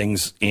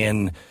 Everything's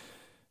in.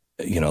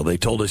 They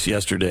told us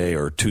yesterday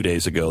or 2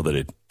 days ago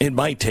that it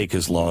might take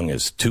as long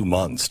as 2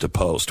 months to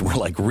post. We're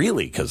like,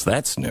 really? Because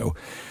that's new.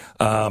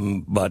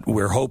 But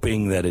we're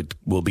hoping that it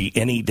will be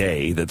any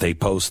day that they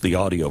post the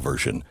audio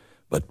version.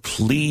 But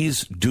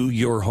please do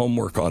your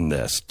homework on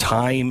this.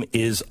 Time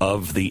is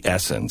of the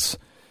essence.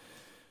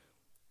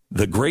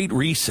 The Great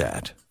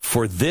Reset,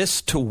 for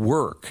this to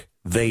work,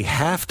 they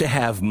have to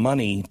have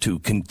money to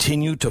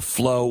continue to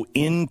flow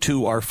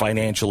into our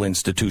financial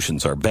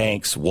institutions, our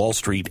banks, Wall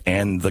Street,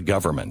 and the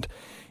government.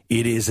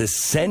 It is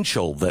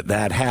essential that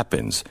that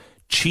happens.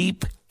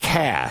 Cheap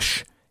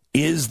cash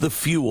is the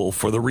fuel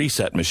for the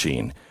reset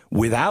machine.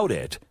 Without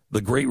it,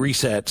 the Great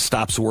Reset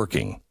stops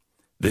working.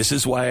 This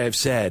is why I've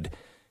said,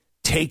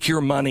 take your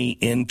money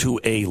into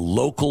a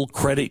local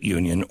credit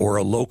union or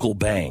a local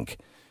bank.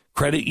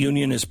 Credit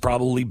union is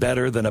probably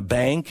better than a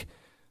bank,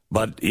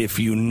 but if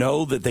you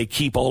know that they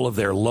keep all of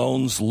their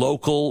loans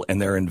local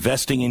and they're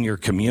investing in your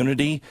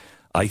community,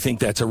 I think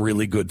that's a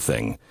really good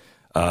thing.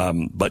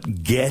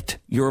 But get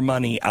your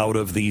money out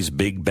of these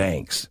big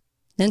banks.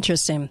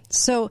 Interesting.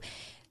 So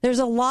there's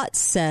a lot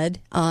said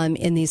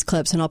in these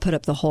clips, and I'll put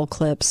up the whole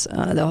clips,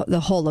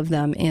 the whole of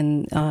them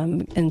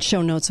in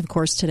show notes, of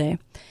course, today.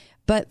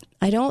 But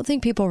I don't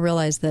think people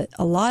realize that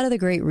a lot of the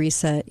Great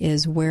Reset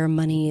is where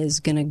money is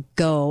going to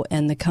go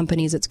and the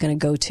companies it's going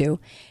to go to.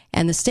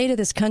 And the state of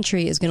this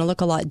country is going to look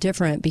a lot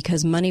different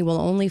because money will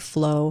only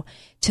flow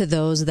to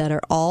those that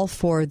are all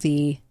for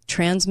the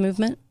trans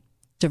movement,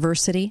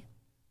 diversity,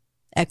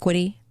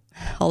 equity,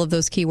 all of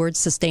those keywords,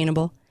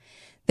 sustainable.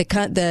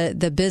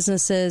 The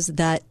businesses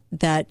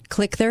that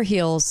click their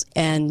heels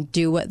and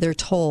do what they're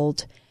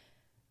told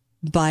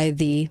by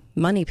the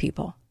money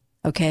people.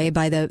 Okay,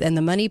 and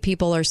the money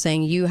people are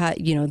saying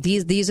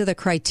these are the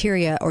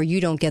criteria or you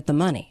don't get the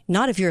money.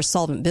 Not if you're a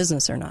solvent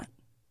business or not.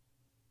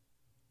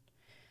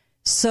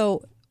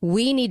 So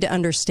we need to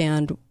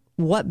understand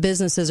what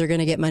businesses are going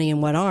to get money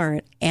and what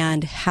aren't,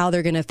 and how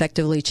they're going to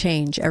effectively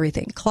change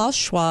everything. Klaus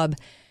Schwab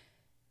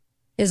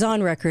is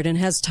on record and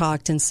has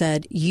talked and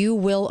said, you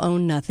will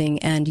own nothing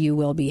and you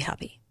will be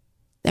happy.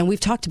 And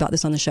we've talked about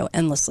this on the show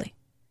endlessly.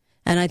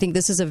 And I think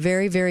this is a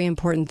very, very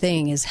important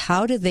thing, is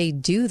how do they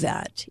do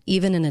that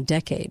even in a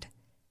decade?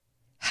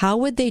 How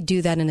would they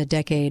do that in a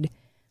decade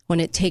when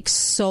it takes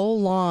so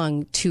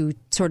long to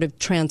sort of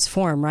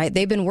transform, right?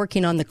 They've been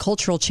working on the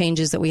cultural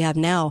changes that we have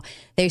now.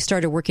 They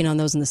started working on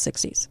those in the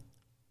 60s.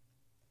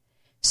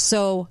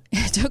 So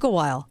it took a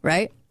while,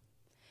 right?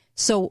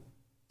 So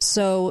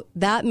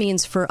that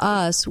means for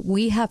us,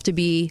 we have to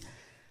be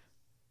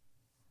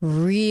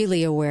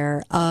really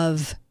aware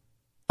of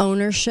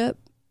ownership,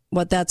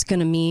 what that's going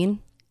to mean.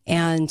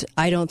 And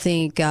I don't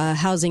think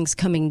housing's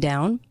coming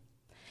down.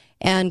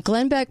 And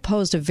Glenn Beck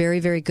posed a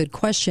very, very good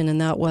question, and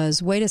that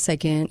was, wait a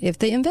second, if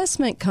the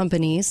investment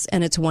companies,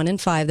 and it's 1 in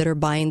 5 that are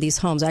buying these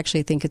homes,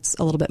 actually I think it's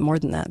a little bit more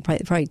than that,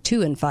 probably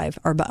 2 in 5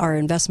 are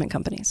investment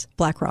companies,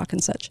 BlackRock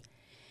and such.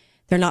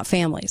 They're not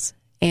families,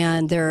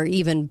 and they're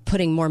even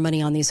putting more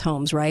money on these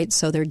homes, right?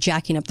 So they're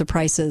jacking up the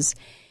prices.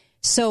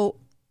 So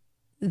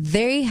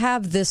they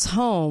have this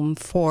home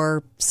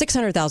for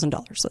 $600,000,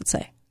 let's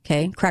say,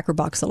 okay, cracker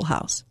box little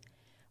house.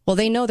 Well,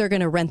 they know they're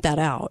going to rent that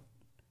out.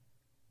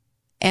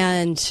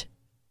 And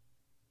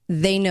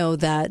they know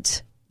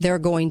that they're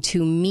going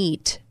to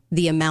meet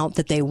the amount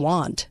that they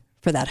want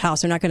for that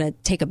house. They're not going to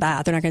take a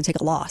bath. They're not going to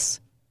take a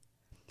loss.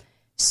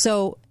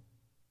 So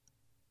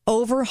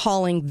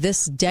overhauling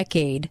this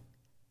decade,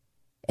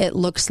 it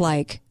looks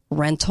like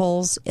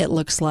rentals. It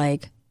looks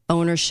like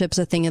ownership's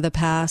a thing of the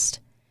past.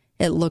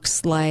 It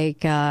looks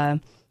like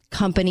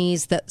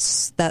companies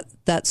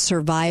that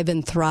survive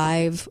and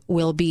thrive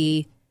will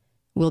be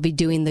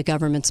doing the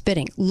government's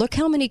bidding. Look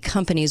how many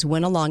companies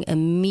went along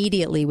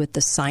immediately with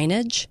the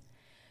signage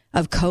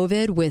of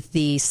COVID, with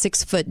the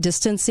 6-foot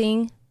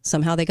distancing.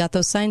 Somehow they got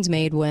those signs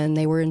made when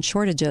they were in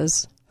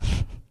shortages.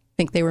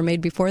 Think they were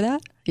made before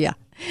that? Yeah.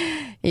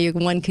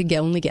 One could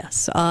only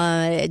guess.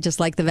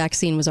 Just like the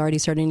vaccine was already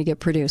starting to get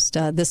produced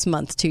this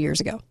month, 2 years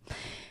ago,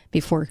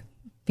 before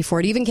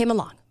it even came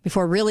along,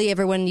 before really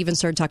everyone even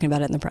started talking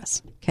about it in the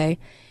press. Okay.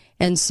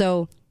 And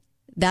so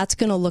that's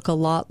going to look a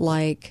lot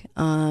like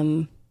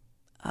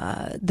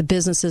the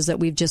businesses that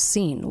we've just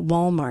seen.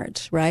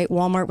 Walmart, right?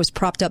 Walmart was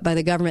propped up by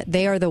the government.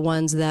 They are the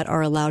ones that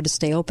are allowed to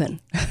stay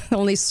open.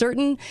 Only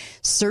certain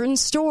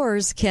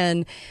stores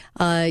can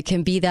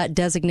be that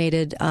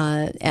designated,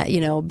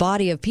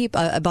 body of people,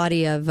 a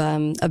body of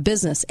a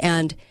business.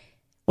 And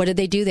what did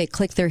they do? They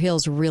clicked their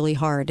heels really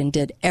hard and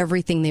did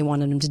everything they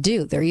wanted them to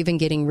do. They're even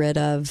getting rid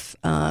of,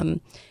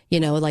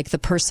 like the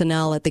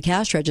personnel at the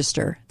cash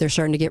register. They're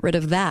starting to get rid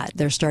of that.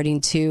 They're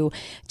starting to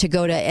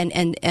go to,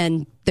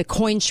 and the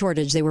coin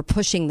shortage, they were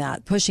pushing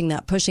that.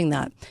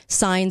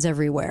 Signs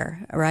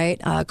everywhere,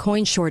 right?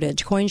 Coin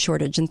shortage.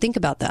 And think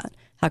about that.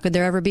 How could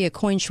there ever be a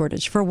coin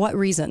shortage? For what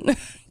reason?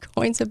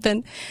 Coins have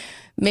been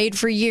made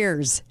for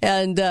years.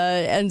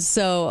 And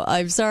so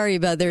I'm sorry,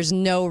 but there's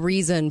no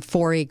reason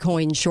for a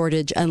coin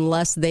shortage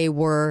unless they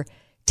were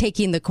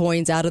taking the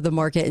coins out of the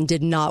market and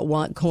did not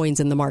want coins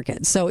in the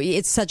market. So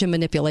it's such a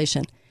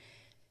manipulation.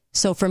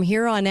 So from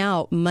here on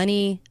out,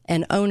 money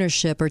and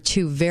ownership are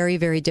two very,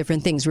 very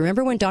different things.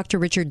 Remember when Dr.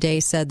 Richard Day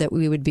said that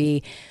we would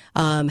be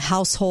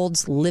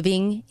households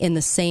living in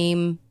the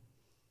same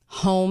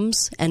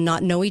homes and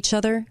not know each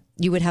other?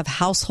 you would have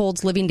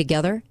households living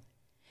together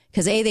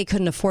because they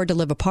couldn't afford to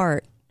live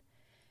apart.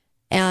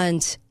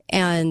 And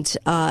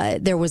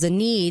there was a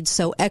need.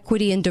 So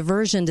equity and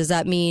diversion, does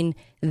that mean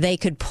they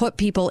could put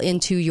people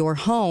into your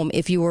home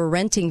if you were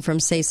renting from,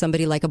 say,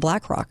 somebody like a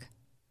BlackRock?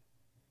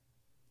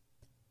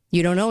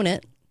 You don't own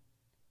it.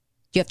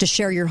 You have to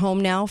share your home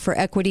now for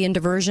equity and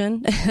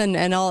diversion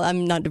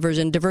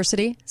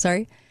diversity.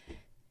 Sorry.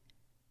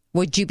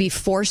 Would you be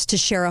forced to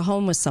share a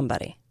home with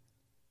somebody?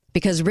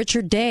 Because Dr.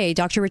 Richard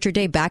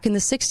Day, back in the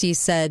 60s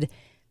said,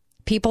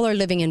 people are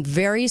living in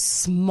very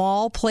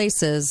small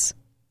places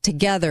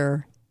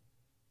together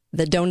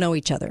that don't know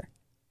each other.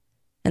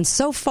 And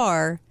so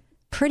far,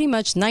 pretty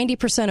much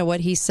 90% of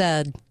what he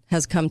said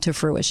has come to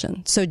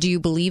fruition. So do you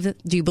believe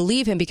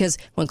him? Because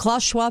when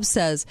Klaus Schwab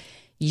says,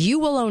 you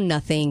will own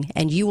nothing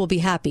and you will be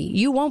happy,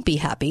 you won't be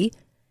happy,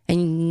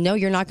 and no,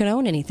 you're not going to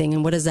own anything.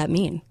 And what does that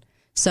mean?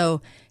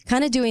 So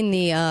kind of doing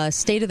the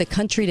state of the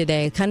country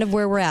today, kind of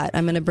where we're at.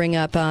 I'm going to bring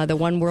up the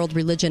One World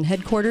Religion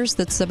headquarters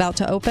that's about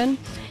to open.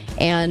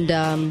 And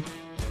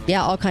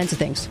all kinds of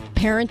things.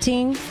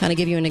 Parenting, kind of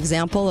give you an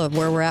example of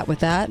where we're at with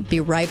that.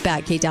 Be right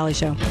back. Kate Daly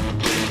Show.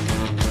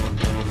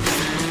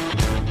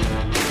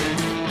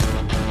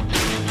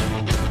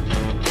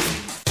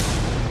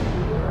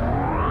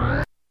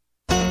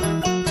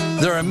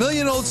 There are a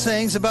million old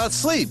sayings about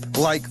sleep,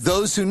 like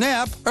those who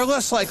nap are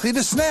less likely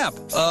to snap.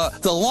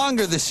 The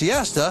longer the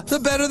siesta, the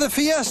better the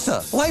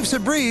fiesta. Life's a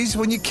breeze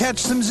when you catch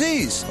some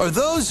Z's. Or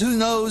those who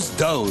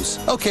doze.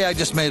 Okay, I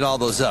just made all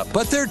those up,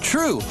 but they're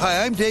true.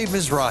 Hi, I'm Dave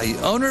Mizrahi,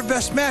 owner of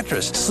Best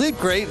Mattress. Sleep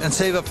great and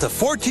save up to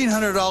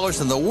 $1,400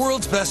 on the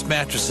world's best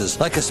mattresses,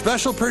 like a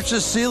special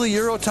purchase Sealy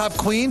Eurotop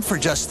Queen for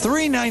just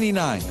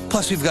 $399.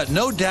 Plus, we've got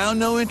no down,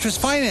 no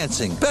interest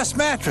financing. Best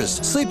Mattress.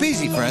 Sleep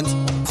easy, friends.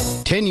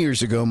 10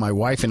 years ago, my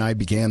wife and I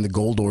began the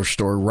Gold Ore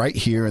Store right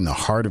here in the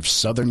heart of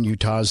southern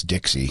Utah's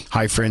Dixie.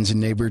 Hi, friends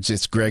and neighbors,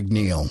 it's Greg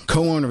Neal,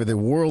 co-owner of the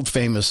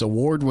world-famous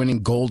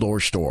award-winning Gold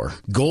Ore Store.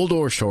 Gold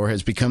Ore Store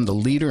has become the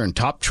leader and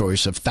top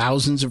choice of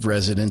thousands of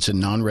residents and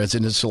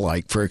non-residents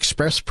alike for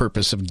express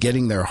purpose of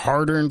getting their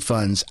hard-earned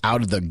funds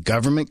out of the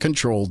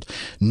government-controlled,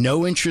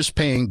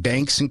 no-interest-paying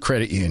banks and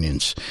credit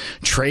unions,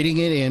 trading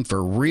it in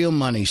for real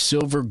money,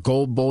 silver,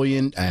 gold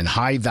bullion, and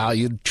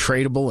high-valued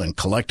tradable and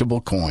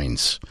collectible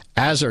coins.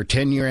 As our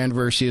 10-year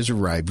anniversary has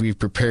arrived, we've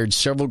prepared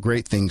several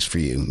great things for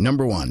you.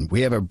 Number one,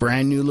 we have a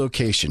brand new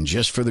location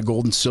just for the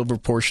gold and silver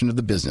portion of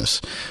the business,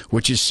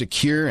 which is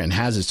secure and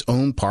has its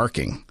own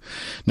parking.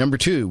 Number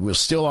two, we'll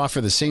still offer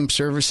the same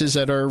services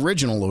at our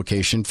original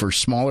location for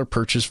smaller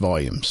purchase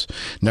volumes.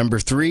 Number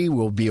three,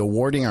 we'll be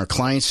awarding our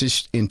clients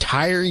this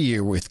entire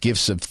year with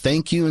gifts of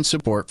thank you and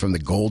support from the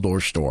Gold Ore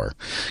Store.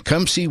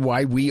 Come see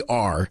why we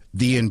are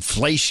the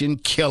inflation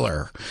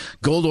killer.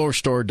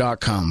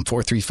 GoldOreStore.com,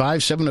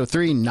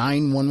 435-703-9119.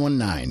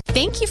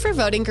 Thank you for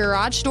voting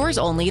Garage Doors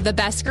Only the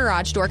best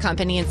garage door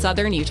company in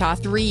southern Utah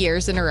 3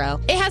 years in a row.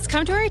 It has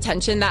come to our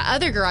attention that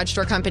other garage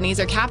door companies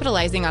are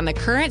capitalizing on the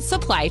current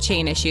supply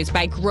chain issues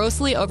by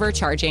grossly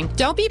overcharging.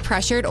 Don't be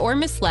pressured or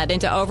misled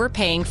into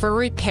overpaying for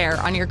repair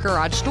on your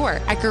garage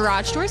door. At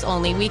Garage Doors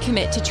Only, we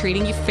commit to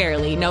treating you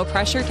fairly, no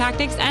pressure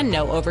tactics, and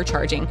no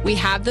overcharging. We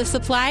have the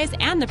supplies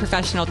and the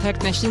professional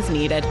technicians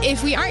needed.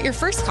 If we aren't your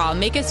first call,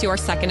 make us your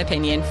second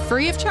opinion,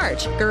 free of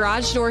charge.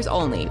 Garage Doors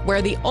Only,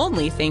 where the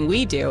only thing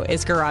we do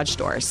is garage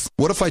doors.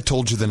 What if I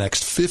told you the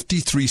next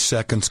 53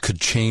 seconds could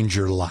change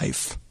your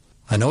life?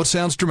 I know it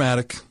sounds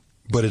dramatic,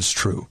 but it's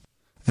true.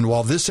 And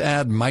while this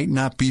ad might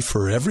not be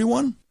for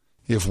everyone,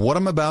 if what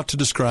I'm about to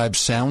describe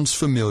sounds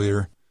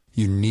familiar,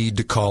 you need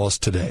to call us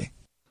today.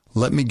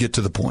 Let me get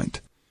to the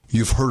point.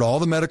 You've heard all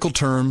the medical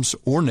terms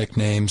or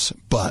nicknames,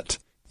 but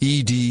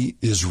ED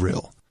is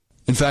real.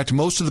 In fact,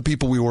 most of the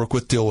people we work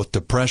with deal with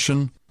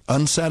depression,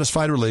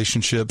 unsatisfied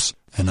relationships,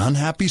 an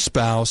unhappy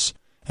spouse,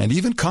 and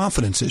even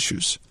confidence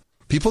issues.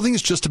 People think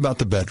it's just about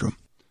the bedroom.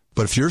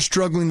 But if you're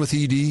struggling with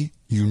ED,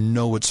 you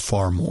know it's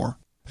far more.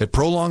 At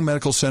Prolong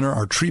Medical Center,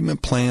 our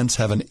treatment plans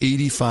have an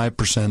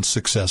 85%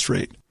 success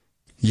rate.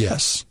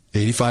 Yes,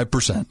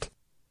 85%.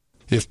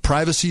 If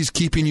privacy is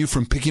keeping you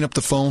from picking up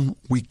the phone,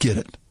 we get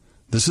it.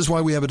 This is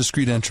why we have a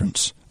discreet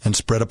entrance and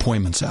spread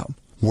appointments out.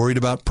 Worried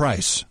about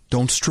price?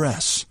 Don't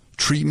stress.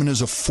 Treatment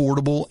is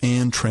affordable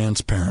and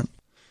transparent.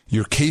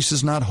 Your case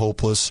is not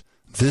hopeless.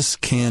 This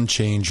can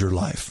change your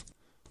life.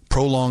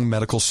 Prolong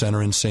Medical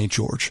Center in St.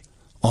 George.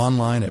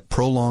 Online at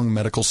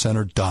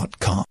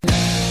prolongmedicalcenter.com.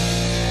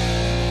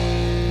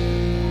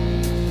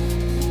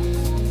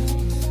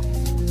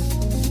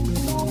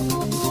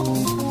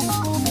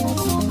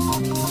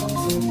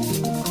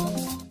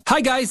 Hi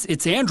guys,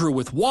 it's Andrew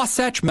with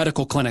Wasatch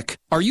Medical Clinic.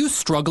 Are you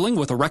struggling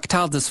with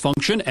erectile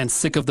dysfunction and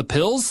sick of the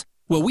pills?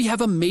 Well, we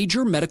have a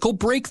major medical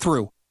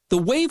breakthrough. The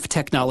WAVE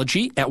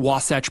technology at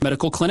Wasatch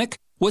Medical Clinic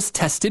was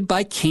tested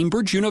by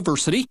Cambridge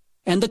University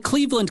and the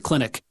Cleveland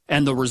Clinic,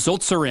 and the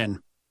results are in.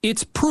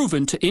 It's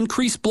proven to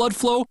increase blood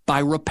flow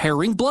by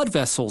repairing blood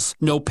vessels.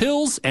 No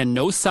pills and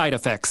no side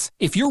effects.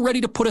 If you're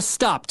ready to put a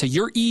stop to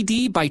your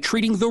ED by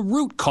treating the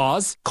root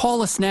cause,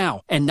 call us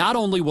now. And not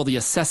only will the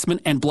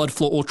assessment and blood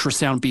flow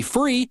ultrasound be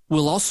free,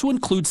 we'll also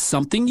include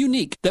something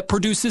unique that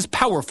produces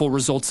powerful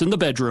results in the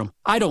bedroom.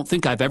 I don't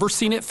think I've ever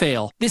seen it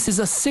fail. This is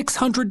a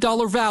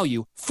 $600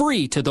 value,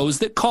 free to those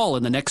that call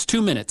in the next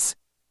 2 minutes.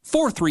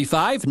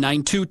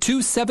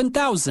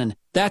 435-922-7000.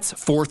 That's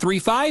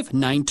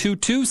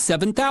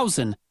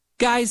 435-922-7000.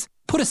 Guys,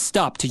 put a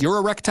stop to your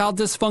erectile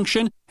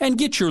dysfunction and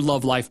get your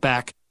love life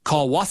back.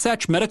 Call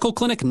Wasatch Medical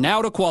Clinic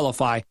now to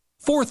qualify.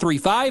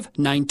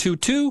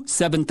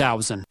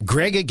 435-922-7000.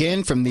 Greg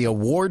again from the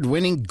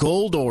award-winning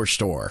Gold Ore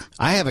Store.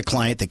 I have a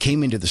client that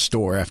came into the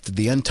store after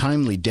the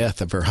untimely death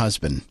of her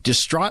husband.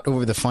 Distraught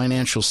over the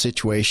financial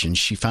situation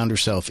she found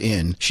herself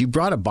in, she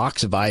brought a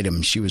box of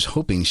items she was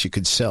hoping she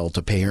could sell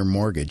to pay her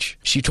mortgage.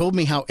 She told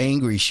me how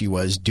angry she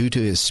was due to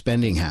his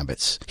spending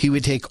habits. He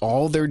would take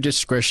all their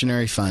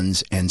discretionary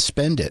funds and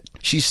spend it.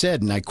 She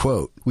said, and I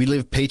quote, "We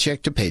lived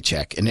paycheck to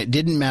paycheck, and it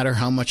didn't matter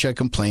how much I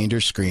complained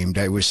or screamed.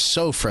 I was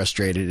so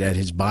frustrated at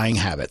his buying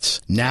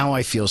habits. Now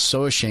I feel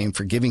so ashamed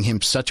for giving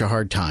him such a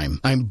hard time.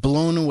 I'm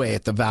blown away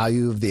at the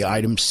value of the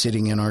items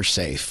sitting in our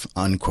safe,"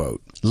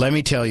 unquote. Let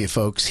me tell you,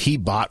 folks, he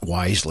bought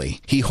wisely.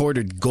 He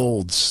hoarded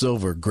gold,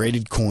 silver,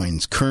 graded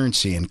coins,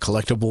 currency, and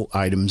collectible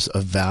items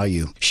of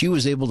value. She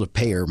was able to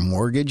pay her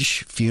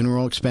mortgage,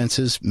 funeral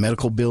expenses,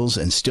 medical bills,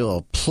 and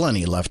still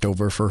plenty left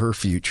over for her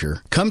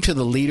future. Come to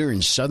the leader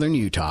in southern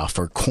Utah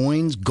for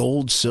coins,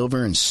 gold,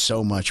 silver, and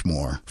so much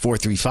more.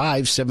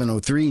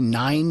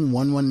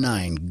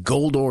 435-703-9119,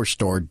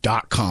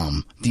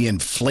 goldorestore.com. The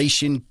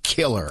inflation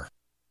killer.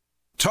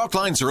 Talk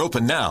lines are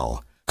open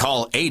now.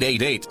 Call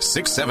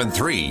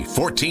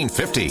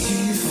 888-673-1450.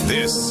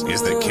 This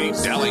is the Kate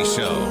Daly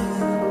Show.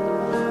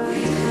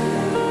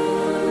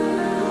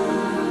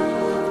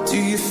 Do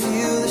you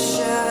feel the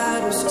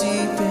shadows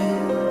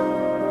deepen?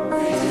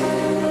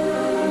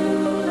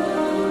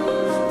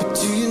 But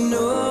do you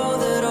know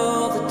that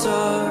all the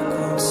dark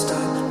won't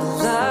stop the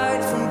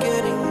light from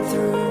getting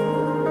through?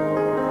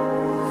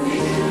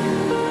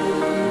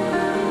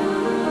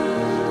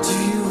 Do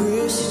you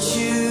wish that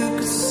you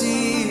could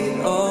see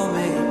it all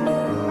made new?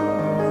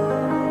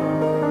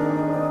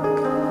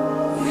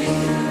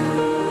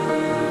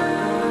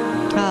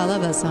 I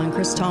love that song,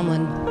 Chris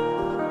Tomlin.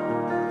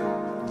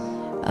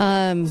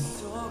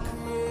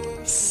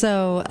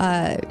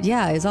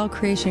 Is all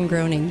creation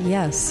groaning?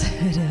 Yes,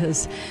 it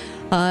is.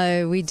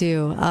 We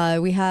do.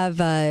 We have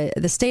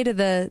the state of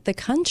the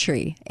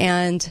country,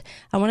 and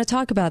I want to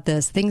talk about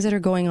this, things that are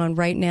going on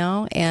right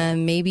now,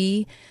 and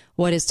maybe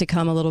what is to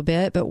come a little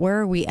bit, but where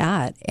are we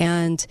at?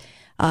 And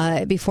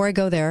before I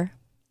go there,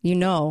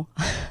 I'm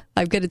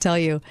going to tell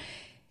you,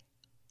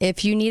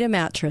 if you need a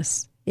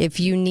mattress,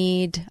 if you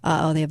need,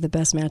 they have the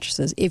best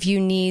mattresses. If you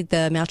need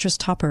the mattress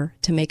topper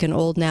to make an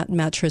old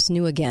mattress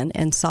new again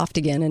and soft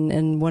again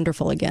and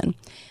wonderful again,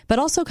 but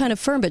also kind of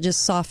firm, but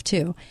just soft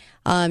too.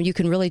 You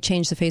can really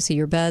change the face of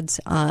your beds.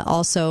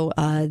 Also,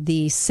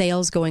 the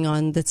sales going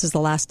on. This is the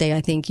last day,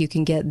 I think, you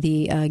can get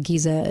the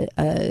Giza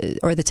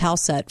or the towel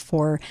set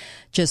for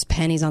just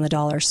pennies on the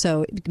dollar.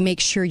 So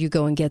make sure you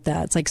go and get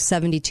that. It's like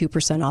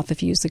 72% off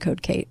if you use the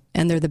code Kate,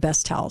 and they're the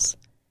best towels.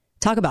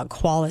 Talk about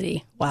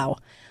quality. Wow.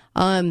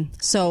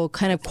 So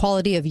kind of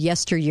quality of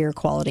yesteryear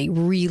quality,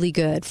 really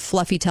good,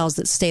 fluffy towels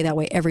that stay that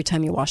way every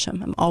time you wash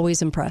them. I'm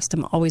always impressed.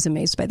 I'm always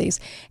amazed by these.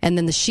 And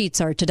then the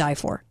sheets are to die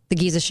for, the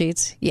Giza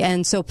sheets. Yeah,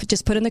 and so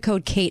just put in the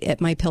code Kate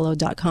at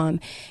mypillow.com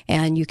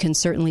and you can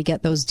certainly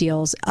get those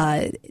deals.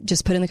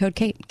 Just put in the code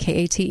Kate,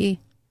 K-A-T-E.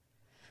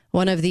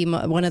 One of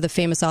the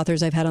famous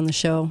authors I've had on the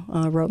show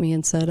wrote me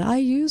and said, I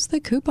used the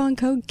coupon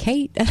code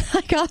Kate and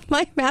I got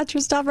my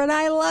mattress topper and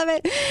I love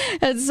it.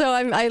 And so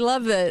I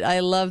love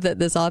that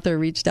this author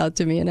reached out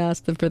to me and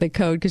asked them for the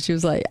code because she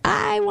was like,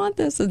 I want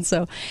this. And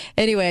so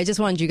anyway, I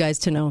just wanted you guys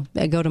to know,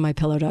 go to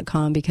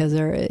mypillow.com because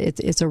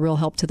it's a real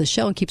help to the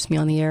show and keeps me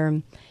on the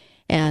air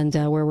and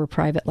where we're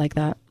private like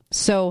that.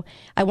 So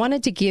I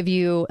wanted to give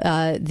you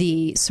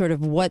the sort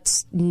of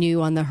what's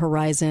new on the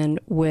horizon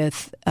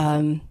with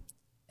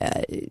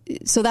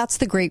so that's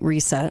the Great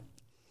Reset.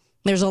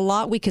 There's a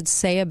lot we could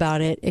say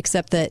about it,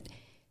 except that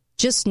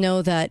just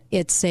know that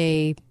it's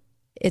a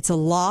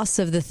loss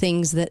of the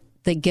things that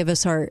give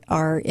us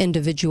our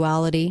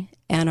individuality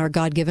and our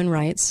God-given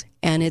rights,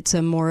 and it's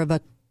a more of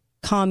a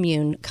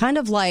commune, kind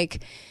of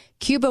like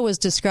Cuba was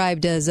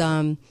described as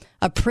a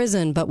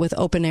prison, but with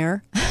open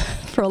air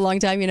for a long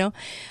time,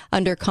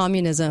 under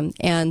communism.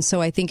 And so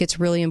I think it's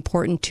really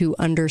important to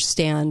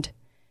understand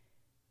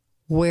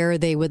where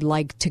they would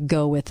like to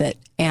go with it,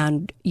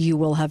 and you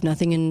will have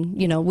nothing in,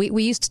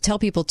 we used to tell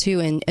people too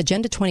in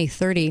Agenda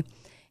 2030,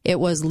 it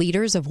was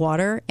liters of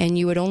water, and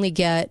you would only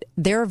get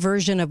their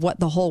version of what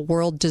the whole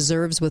world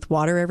deserves with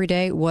water every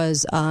day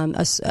was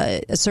a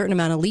certain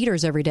amount of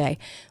liters every day.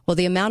 Well,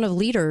 the amount of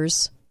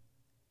liters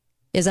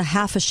is a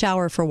half a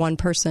shower for one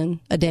person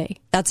a day.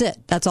 That's it.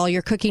 That's all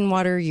your cooking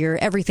water, your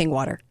everything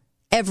water.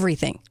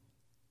 Everything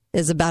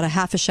is about a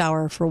half a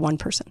shower for one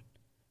person.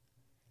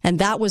 And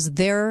that was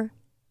their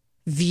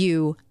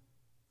view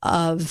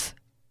of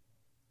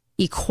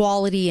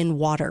equality in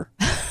water.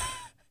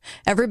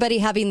 Everybody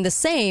having the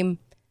same,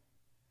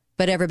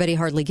 but everybody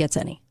hardly gets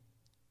any.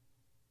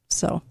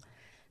 So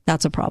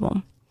that's a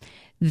problem.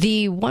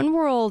 The One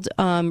World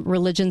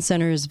Religion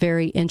Center is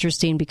very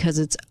interesting because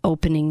it's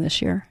opening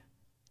this year.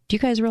 Do you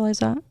guys realize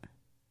that?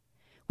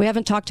 We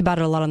haven't talked about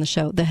it a lot on the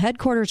show. The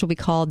headquarters will be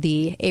called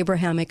the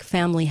Abrahamic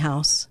Family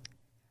House.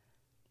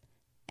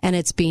 And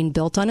it's being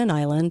built on an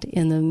island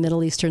in the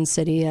Middle Eastern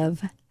city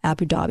of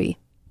Abu Dhabi.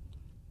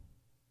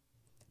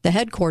 The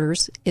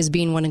headquarters is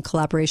being one in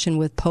collaboration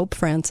with Pope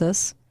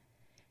Francis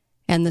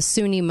and the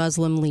Sunni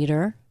Muslim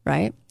leader,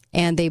 right?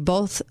 And they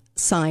both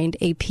signed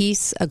a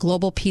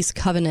global peace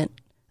covenant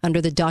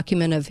under the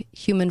document of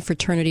Human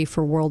Fraternity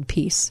for World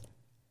Peace.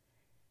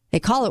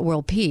 They call it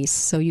World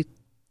Peace, to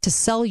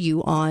sell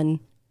you on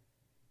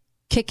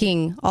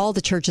kicking all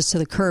the churches to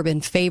the curb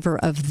in favor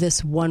of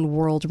this one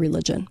world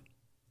religion.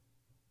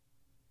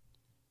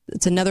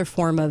 It's another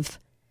form of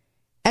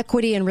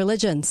equity in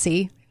religion,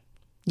 see?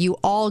 You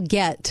all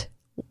get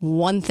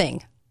one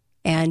thing,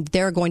 and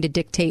they're going to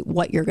dictate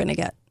what you're going to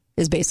get,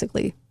 is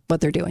basically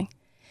what they're doing.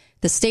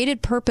 The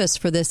stated purpose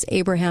for this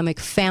Abrahamic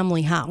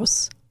family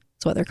house,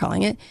 that's what they're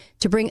calling it,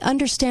 to bring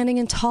understanding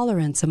and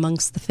tolerance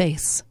amongst the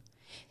faiths.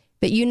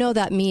 But you know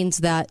that means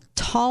that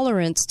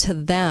tolerance to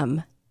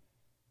them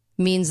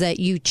means that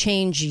you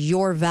change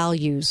your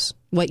values.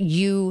 What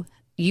you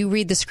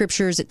read the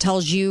scriptures, it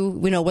tells you,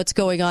 what's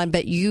going on,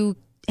 but you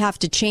have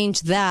to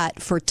change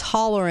that for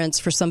tolerance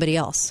for somebody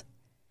else.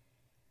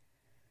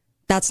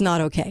 That's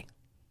not okay.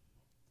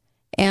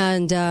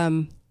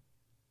 And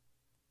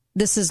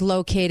this is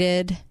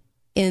located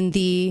in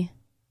the,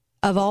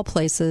 of all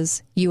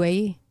places,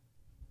 UAE,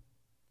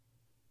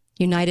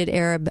 United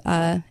Arab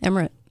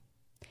Emirate,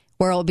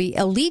 where it will be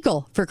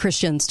illegal for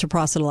Christians to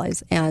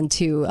proselytize and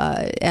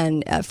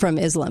from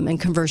Islam,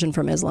 and conversion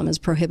from Islam is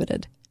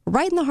prohibited.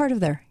 Right in the heart of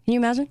there. Can you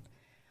imagine?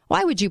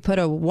 Why would you put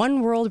a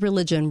one world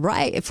religion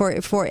right for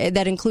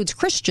that includes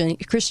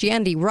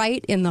Christianity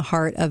right in the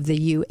heart of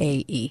the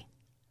UAE?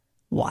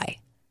 Why?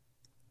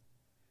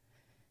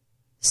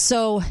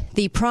 So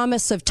the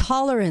promise of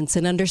tolerance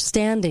and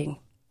understanding,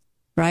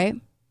 right?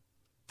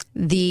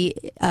 The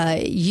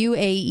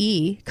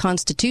UAE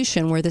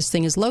Constitution, where this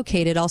thing is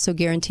located, also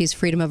guarantees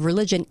freedom of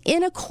religion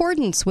in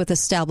accordance with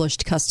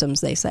established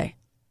customs, they say.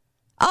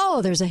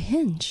 Oh, there's a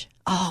hinge.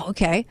 Oh,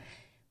 okay.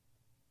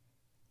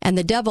 And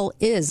the devil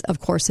is, of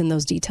course, in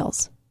those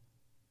details.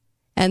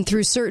 And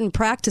through certain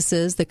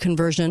practices, the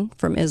conversion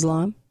from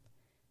Islam,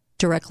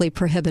 directly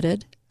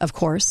prohibited, of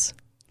course.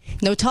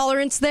 No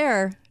tolerance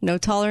there. No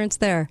tolerance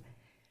there.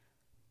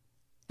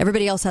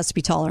 Everybody else has to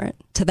be tolerant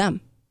to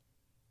them.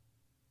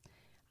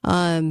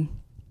 And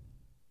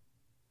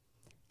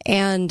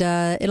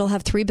it'll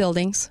have 3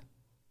 buildings.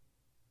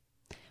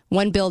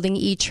 1 building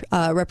each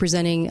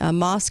representing a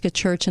mosque, a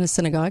church, and a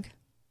synagogue.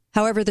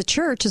 However, the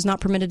church is not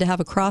permitted to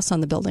have a cross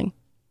on the building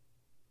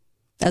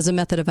as a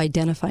method of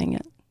identifying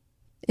it.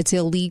 It's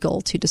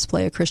illegal to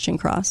display a Christian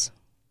cross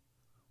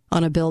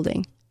on a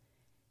building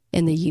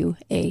in the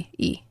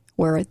UAE,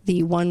 where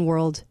the One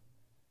World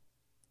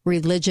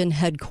Religion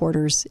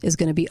headquarters is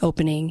going to be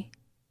opening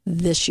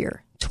this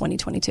year,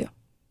 2022.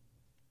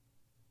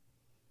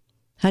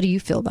 How do you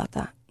feel about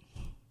that?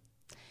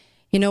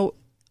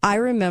 I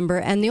remember,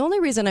 and the only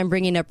reason I'm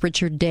bringing up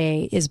Richard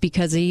Day is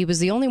because he was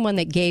the only one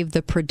that gave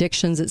the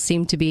predictions that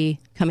seemed to be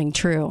coming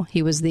true.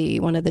 He was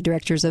one of the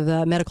directors of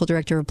the medical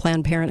director of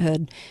Planned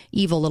Parenthood,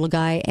 evil little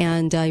guy,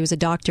 and he was a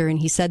doctor, and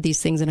he said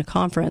these things in a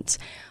conference.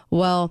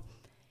 Well,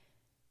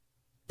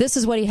 this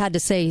is what he had to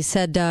say. He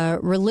said,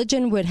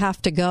 religion would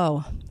have to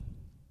go.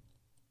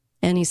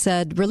 And he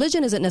said,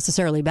 religion isn't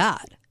necessarily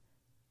bad.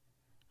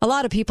 A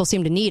lot of people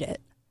seem to need it,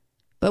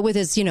 but with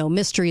its,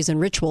 mysteries and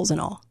rituals and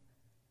all.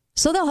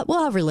 So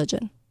we'll have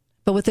religion.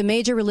 But with the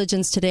major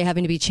religions today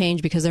having to be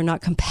changed because they're not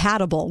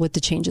compatible with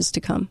the changes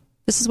to come.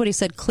 This is what he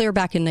said clear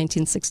back in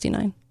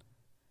 1969.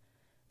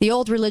 The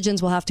old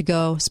religions will have to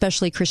go,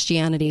 especially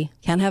Christianity.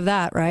 Can't have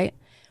that, right?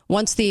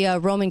 Once the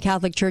Roman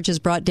Catholic Church is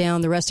brought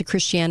down, the rest of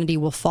Christianity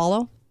will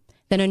follow.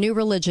 Then a new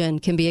religion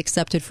can be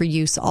accepted for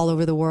use all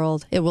over the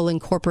world. It will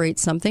incorporate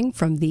something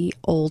from the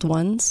old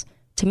ones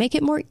to make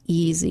it more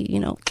easy,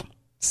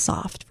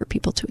 soft for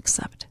people to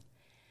accept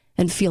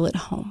and feel at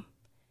home.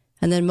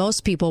 And then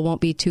most people won't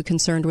be too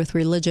concerned with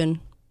religion.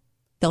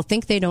 They'll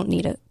think they don't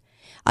need it.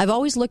 I've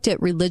always looked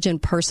at religion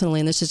personally,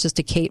 and this is just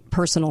a Kate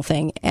personal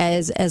thing,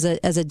 as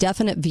a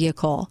definite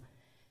vehicle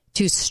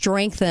to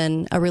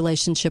strengthen a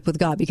relationship with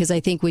God. Because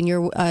I think when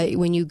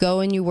you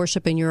go and you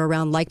worship and you're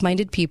around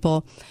like-minded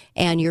people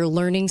and you're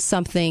learning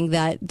something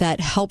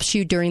that helps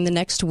you during the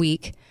next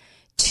week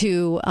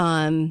to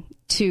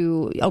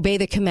obey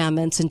the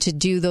commandments and to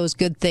do those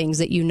good things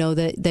that you know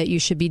that you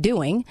should be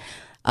doing,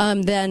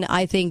 then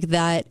I think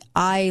that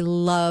I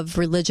love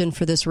religion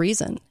for this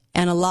reason.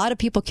 And a lot of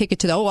people kick it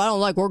to I don't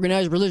like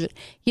organized religion.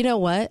 You know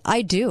what?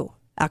 I do,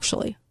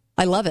 actually.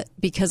 I love it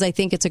because I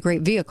think it's a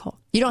great vehicle.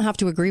 You don't have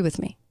to agree with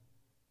me.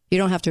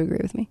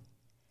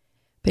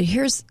 But But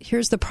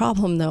here's the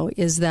problem, though,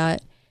 is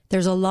that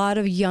there's a lot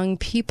of young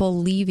people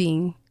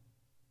leaving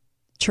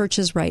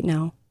churches right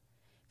now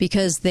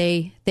because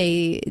they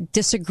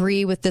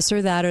disagree with this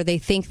or that, or they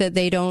think that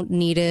they don't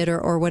need it,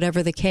 or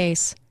whatever the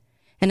case.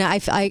 And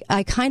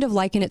I kind of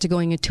liken it to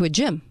going into a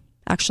gym,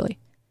 actually.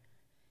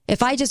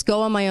 If I just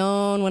go on my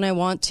own when I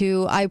want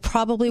to, I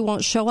probably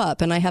won't show up,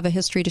 and I have a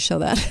history to show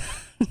that.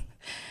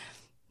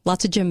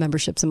 Lots of gym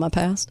memberships in my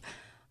past.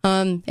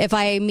 If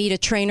I meet a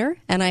trainer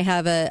and I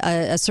have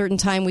a certain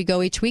time we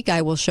go each week,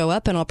 I will show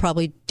up and I'll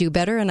probably do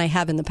better, and I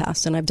have in the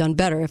past, and I've done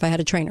better if I had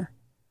a trainer.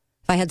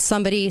 If I had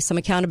somebody, some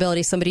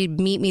accountability, somebody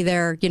meet me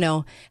there,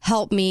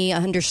 help me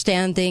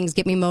understand things,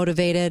 get me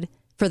motivated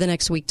for the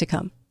next week to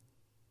come.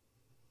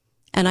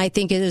 And I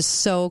think it is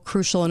so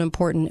crucial and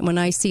important. When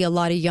I see a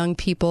lot of young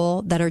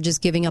people that are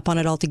just giving up on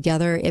it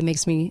altogether, it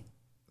makes me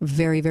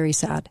very, very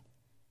sad.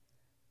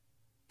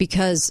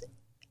 Because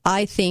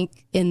I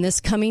think in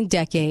this coming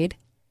decade,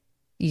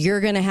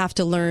 you're going to have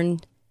to learn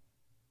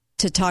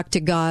to talk to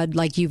God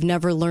like you've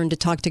never learned to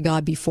talk to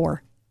God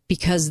before.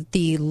 Because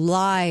the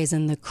lies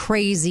and the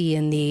crazy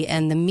and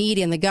the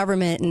media and the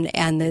government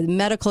and the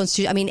medical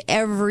institute, I mean,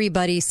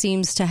 everybody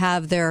seems to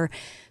have their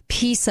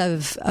piece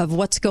of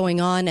what's going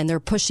on, and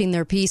they're pushing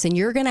their piece. And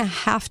you're going to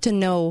have to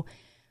know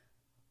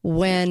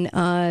when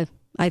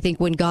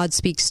God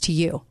speaks to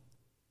you.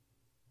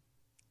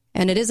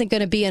 And it isn't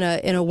going to be in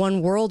a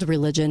one world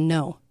religion.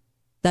 No,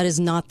 that is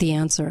not the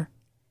answer.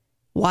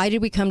 Why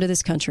did we come to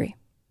this country?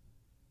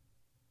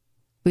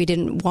 We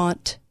didn't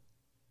want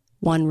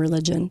one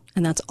religion,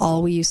 and that's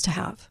all we used to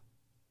have.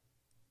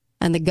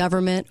 And the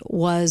government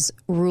was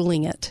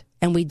ruling it,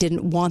 and we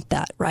didn't want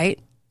that, right?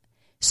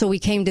 So we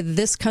came to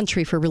this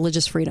country for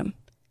religious freedom.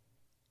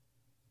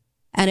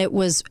 And it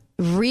was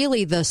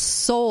really the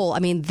soul,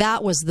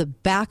 that was the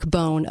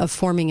backbone of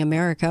forming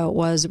America,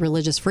 was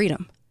religious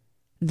freedom.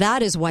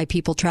 That is why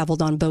people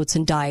traveled on boats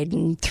and died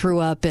and threw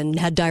up and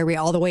had diarrhea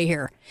all the way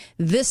here.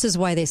 This is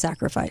why they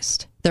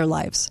sacrificed their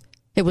lives.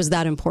 It was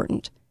that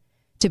important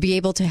to be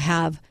able to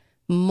have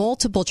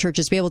multiple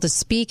churches, be able to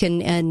speak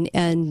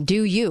and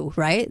do you,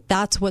 right?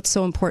 That's what's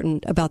so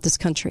important about this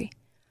country.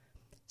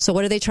 So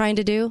what are they trying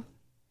to do?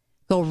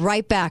 Go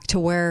right back to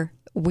where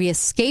we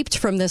escaped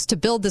from this to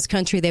build this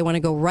country. They want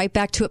to go right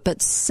back to it,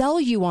 but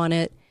sell you on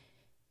it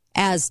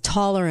as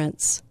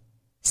tolerance.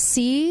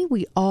 See,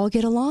 we all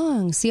get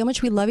along. See how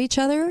much we love each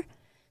other?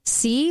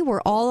 See,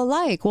 we're all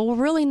alike. Well, we're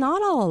really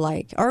not all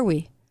alike, are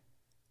we?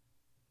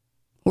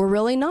 We're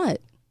really not.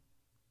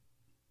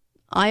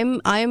 I'm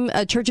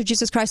a Church of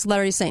Jesus Christ of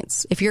Latter-day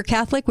Saints. If you're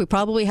Catholic, we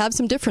probably have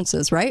some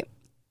differences, right?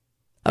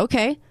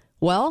 Okay,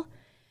 well,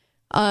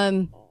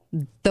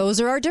 those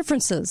are our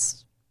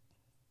differences.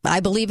 I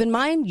believe in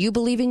mine, you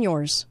believe in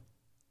yours.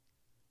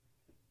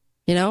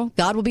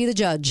 God will be the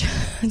judge.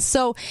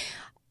 So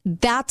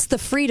that's the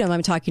freedom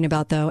I'm talking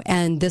about, though,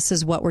 and this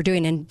is what we're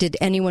doing. And did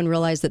anyone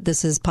realize that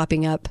this is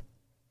popping up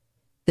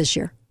this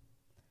year?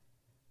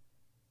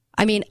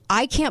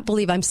 I can't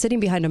believe I'm sitting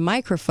behind a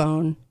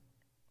microphone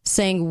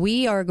saying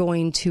we are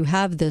going to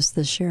have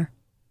this year.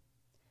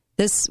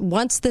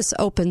 Once this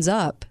opens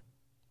up,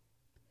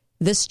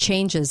 this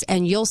changes,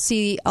 and you'll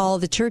see all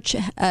the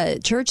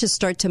churches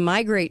start to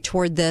migrate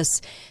toward this.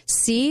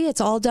 See,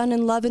 it's all done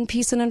in love and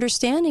peace and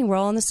understanding. We're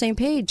all on the same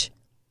page.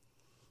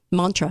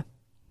 Mantra.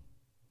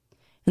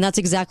 And that's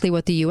exactly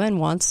what the UN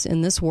wants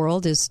in this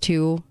world, is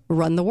to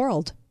run the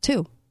world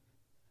too.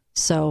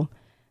 So,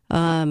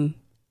 and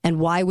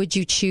why would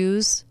you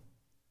choose?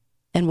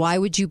 And why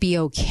would you be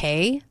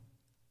okay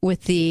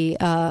with the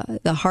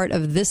heart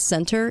of this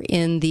center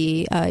in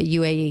the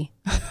UAE,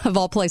 of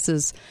all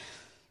places,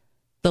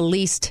 the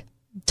least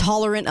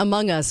tolerant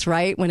among us,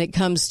 right? When it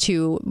comes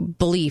to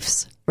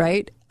beliefs,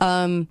 right?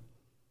 Answer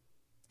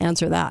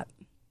that.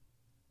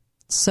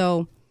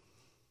 So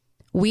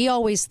we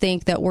always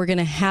think that we're going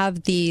to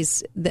have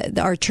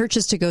our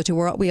churches to go to.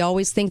 We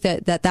always think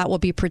that will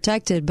be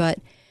protected, but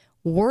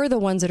we're the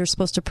ones that are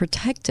supposed to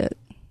protect it.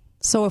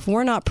 So if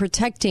we're not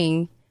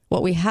protecting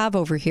what we have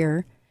over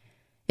here,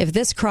 if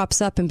this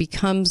crops up and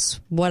becomes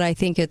what I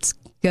think it's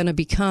going to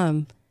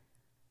become,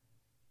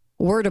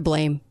 we're to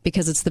blame,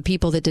 because it's the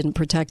people that didn't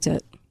protect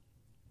it.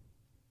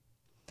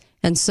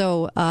 And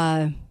so,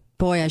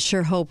 boy, I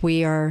sure hope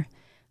we are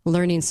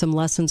learning some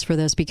lessons for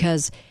this,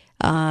 because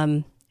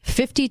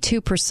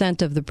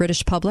 52% of the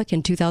British public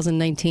in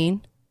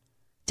 2019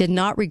 did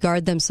not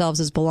regard themselves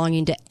as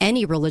belonging to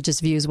any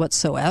religious views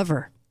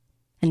whatsoever.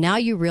 And now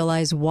you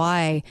realize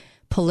why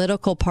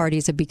political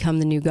parties have become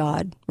the new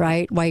god,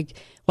 right? Why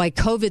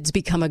COVID's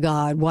become a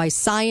god, why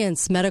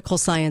medical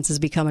science has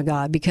become a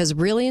god, because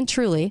really and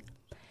truly,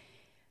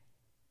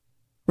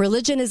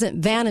 religion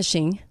isn't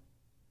vanishing.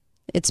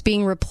 It's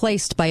being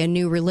replaced by a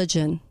new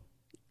religion,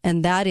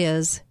 and that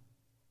is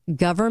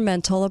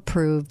governmental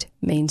approved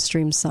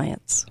mainstream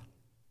science.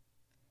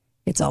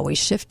 It's always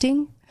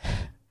shifting.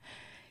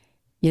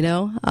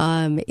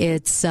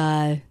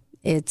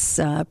 It's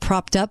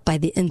propped up by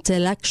the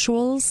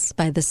intellectuals,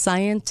 by the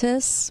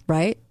scientists,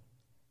 right?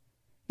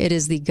 It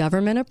is the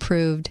government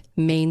approved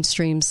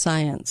mainstream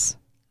science.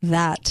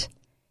 That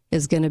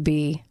is going to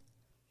be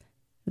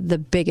the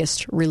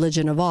biggest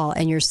religion of all.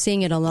 And you're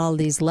seeing it on all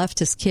these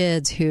leftist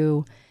kids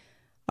who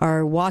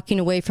are walking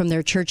away from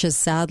their churches,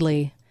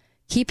 sadly.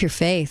 Keep your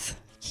faith.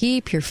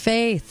 Keep your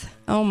faith.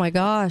 Oh, my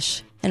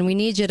gosh. And we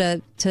need you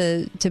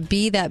to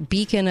be that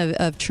beacon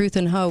of truth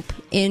and hope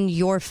in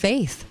your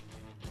faith.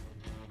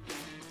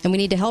 And we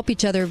need to help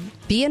each other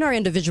be in our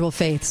individual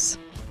faiths.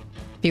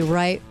 Be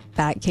right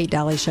back. Kate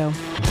Daly Show.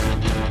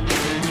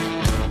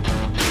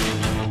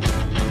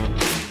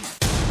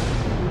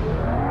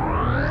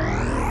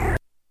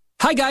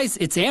 Hi guys,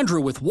 it's Andrew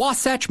with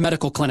Wasatch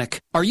Medical Clinic.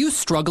 Are you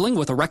struggling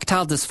with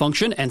erectile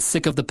dysfunction and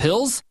sick of the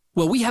pills?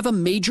 Well, we have a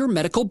major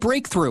medical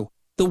breakthrough.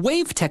 The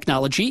WAVE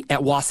technology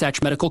at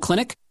Wasatch Medical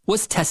Clinic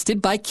was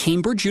tested by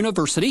Cambridge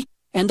University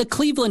and the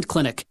Cleveland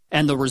Clinic,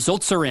 and the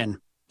results are in.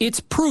 It's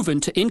proven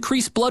to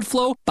increase blood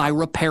flow by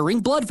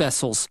repairing blood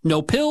vessels.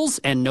 No pills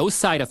and no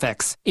side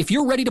effects. If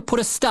you're ready to put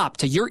a stop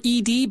to your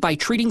ED by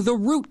treating the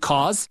root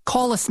cause,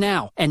 call us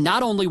now. And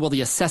not only will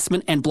the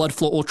assessment and blood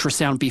flow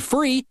ultrasound be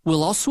free,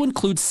 we'll also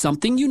include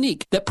something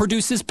unique that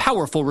produces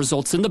powerful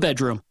results in the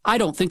bedroom. I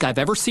don't think I've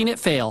ever seen it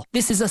fail.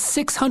 This is a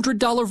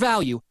 $600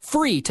 value,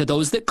 free to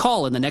those that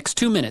call in the next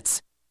 2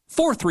 minutes.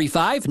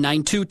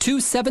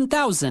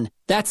 435-922-7000.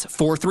 That's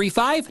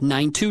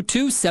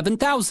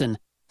 435-922-7000.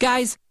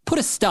 Guys, put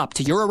a stop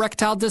to your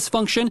erectile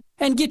dysfunction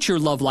and get your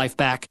love life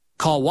back.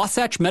 Call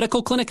Wasatch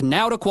Medical Clinic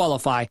now to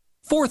qualify.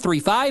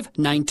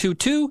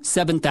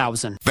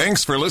 435-922-7000.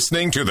 Thanks for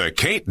listening to The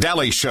Kate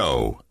Daly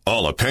Show.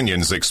 All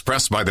opinions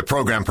expressed by the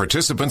program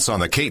participants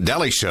on The Kate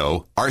Daly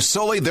Show are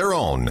solely their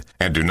own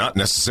and do not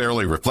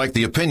necessarily reflect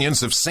the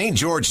opinions of St.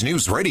 George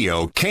News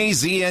Radio,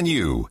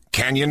 KZNU,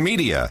 Canyon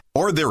Media,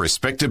 or their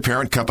respective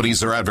parent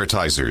companies or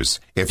advertisers.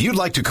 If you'd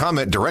like to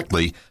comment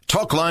directly,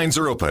 talk lines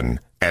are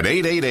open at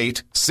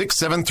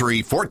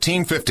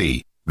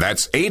 888-673-1450.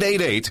 That's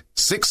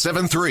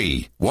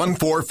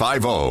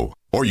 888-673-1450.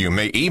 Or you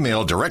may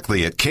email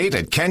directly at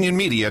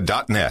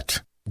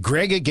kate@canyonmedia.net.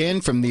 Greg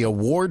again from the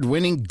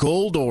award-winning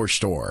Gold Ore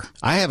Store.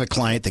 I have a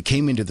client that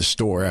came into the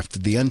store after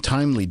the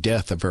untimely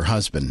death of her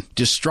husband.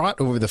 Distraught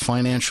over the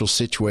financial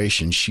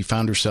situation she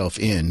found herself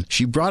in,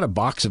 she brought a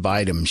box of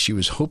items she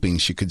was hoping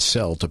she could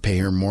sell to pay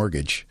her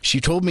mortgage.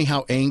 She told me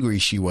how angry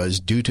she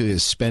was due to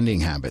his spending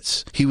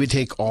habits. He would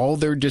take all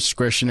their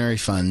discretionary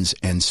funds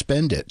and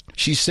spend it.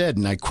 She said,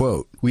 and I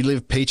quote, "We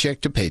lived paycheck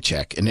to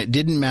paycheck, and it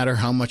didn't matter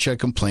how much I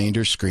complained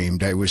or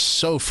screamed. I was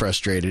so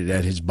frustrated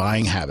at his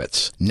buying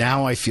habits.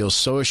 Now I feel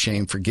so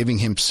ashamed for giving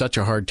him such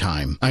a hard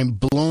time. I'm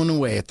blown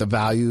away at the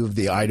value of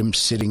the items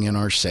sitting in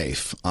our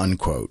safe,"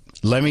 unquote.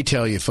 Let me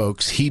tell you,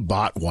 folks, he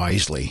bought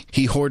wisely.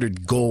 He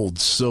hoarded gold,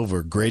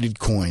 silver, graded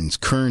coins,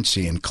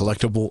 currency, and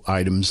collectible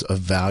items of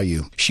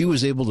value. She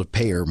was able to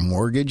pay her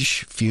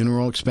mortgage,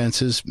 funeral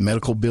expenses,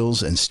 medical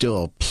bills, and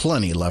still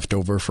plenty left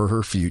over for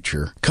her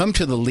future. Come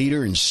to the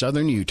leader in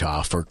southern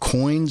Utah for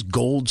coins,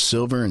 gold,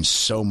 silver, and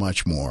so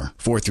much more.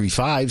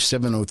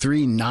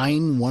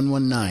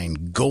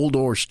 435-703-9119,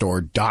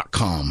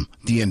 goldorestore.com.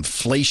 The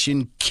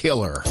inflation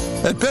killer.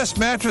 At Best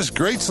Mattress,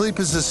 great sleep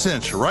is a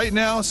cinch. Right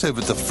now, save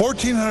up to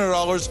 $1,400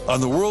 on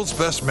the world's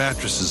best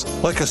mattresses,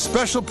 like a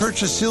special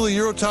purchase Sealy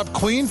Eurotop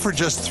Queen for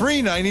just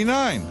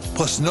 $399.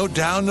 Plus no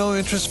down, no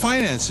interest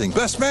financing.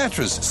 Best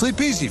Mattress.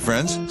 Sleep easy,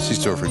 friends. See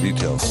store for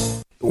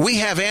details. We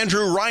have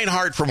Andrew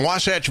Reinhardt from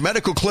Wasatch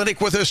Medical Clinic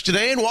with us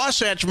today. And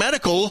Wasatch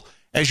Medical,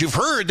 as you've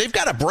heard, they've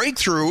got a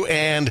breakthrough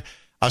and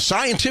a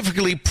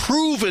scientifically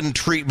proven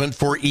treatment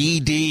for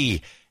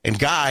ED. And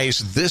guys,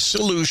 this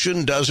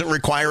solution doesn't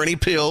require any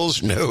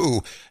pills,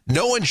 no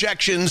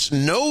injections,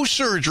 no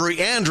surgery.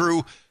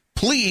 Andrew,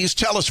 please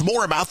tell us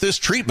more about this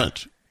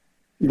treatment.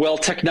 Well,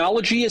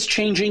 technology is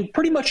changing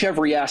pretty much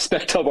every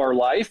aspect of our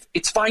life.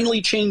 It's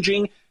finally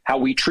changing how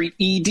we treat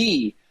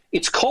ED.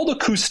 It's called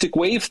acoustic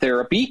wave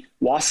therapy.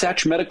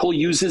 Wasatch Medical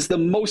uses the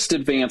most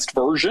advanced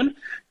version,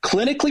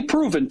 clinically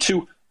proven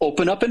to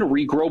open up and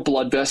regrow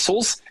blood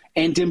vessels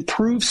and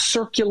improve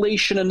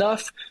circulation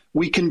enough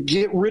we can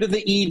get rid of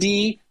the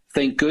ED,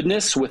 thank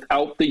goodness,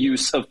 without the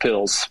use of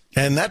pills.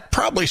 And that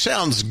probably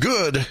sounds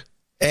good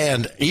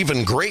and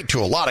even great to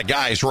a lot of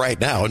guys right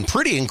now, and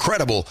pretty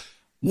incredible.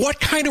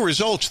 What kind of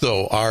results,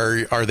 though,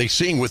 are they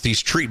seeing with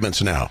these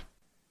treatments now?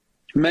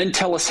 Men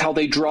tell us how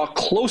they draw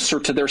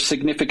closer to their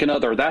significant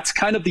other. That's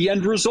kind of the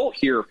end result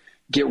here.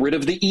 Get rid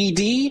of the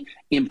ED,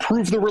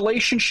 improve the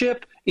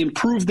relationship,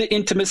 improve the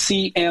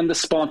intimacy and the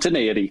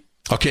spontaneity.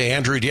 Okay,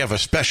 Andrew, do you have a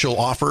special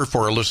offer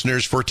for our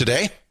listeners for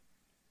today?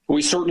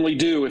 We certainly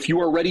do. If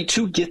you are ready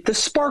to get the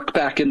spark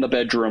back in the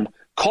bedroom,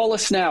 call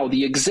us now.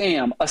 The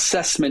exam,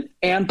 assessment,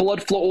 and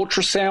blood flow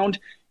ultrasound,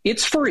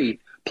 it's free.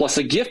 Plus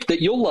a gift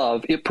that you'll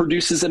love. It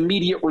produces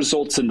immediate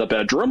results in the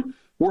bedroom,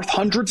 worth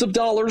hundreds of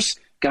dollars.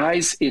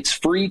 Guys, it's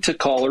free to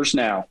callers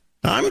now.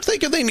 I'm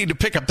thinking they need to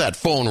pick up that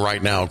phone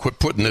right now and quit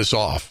putting this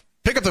off.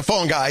 Pick up the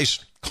phone,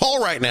 guys.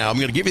 Call right now. I'm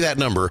going to give you that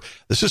number.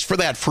 This is for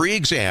that free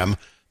exam.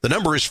 The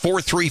number is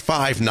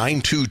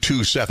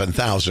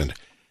 435-922-7000.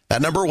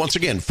 That number, once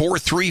again,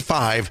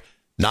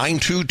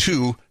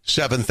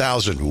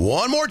 435-922-7000.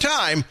 One more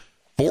time,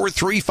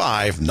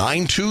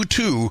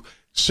 435-922-7000.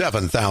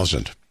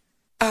 7000.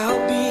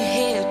 I'll be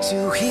here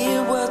to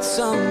hear what's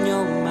on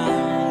your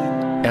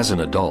mind. As an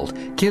adult,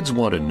 kids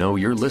want to know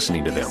you're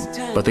listening to them,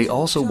 but they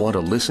also want to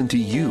listen to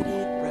you.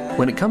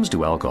 When it comes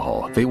to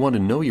alcohol, they want to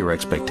know your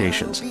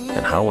expectations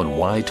and how and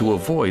why to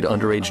avoid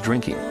underage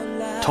drinking.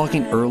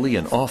 Talking early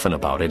and often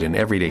about it in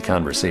everyday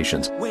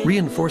conversations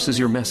reinforces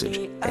your message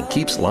and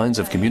keeps lines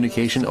of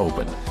communication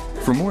open.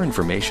 For more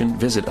information,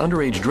 visit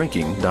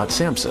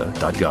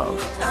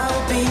underagedrinking.samhsa.gov.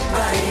 I'll be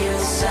by your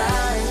side.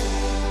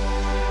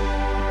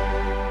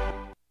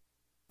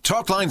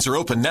 Talk lines are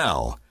open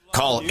now.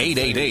 Call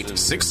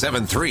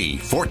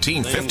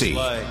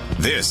 888-673-1450.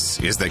 This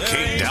is the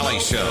Kate Daly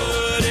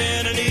Show.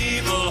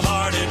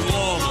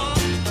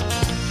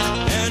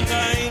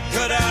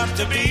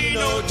 To be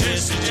no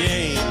Jesse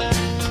Jane,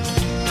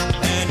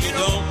 and you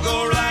don't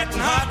go writing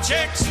hot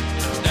checks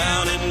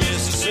down in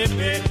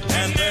Mississippi,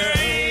 and there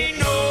ain't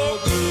no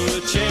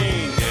good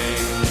chain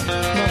gang.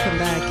 Welcome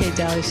back, Kate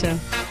Daly Show.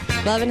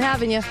 Loving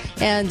having you.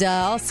 And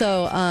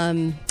also,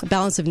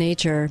 Balance of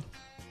Nature.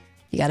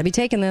 You got to be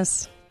taking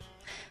this.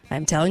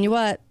 I'm telling you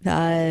what,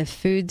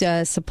 food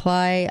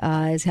supply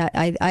is.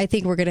 I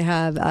think we're going to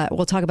have.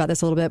 We'll talk about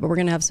this a little bit, but we're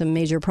going to have some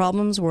major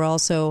problems. We're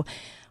also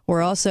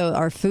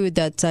our food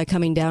that's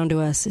coming down to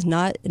us is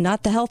not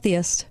the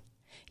healthiest.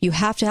 You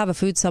have to have a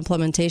food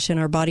supplementation.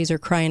 Our bodies are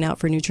crying out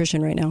for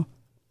nutrition right now.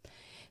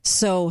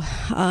 So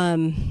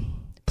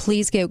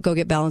please go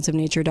get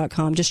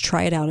balanceofnature.com. Just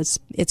try it out.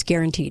 It's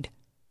guaranteed.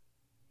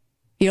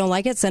 You don't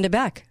like it, send it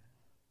back.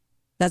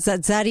 That's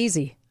that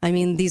easy. I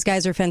mean, these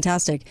guys are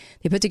fantastic.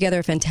 They put together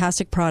a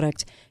fantastic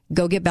product.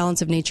 Go get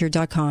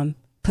balanceofnature.com.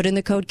 Put in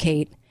the code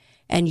Kate.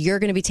 And you're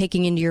going to be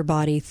taking into your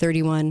body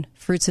 31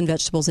 fruits and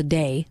vegetables a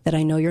day that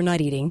I know you're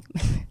not eating.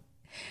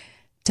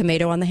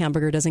 Tomato on the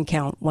hamburger doesn't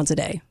count once a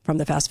day from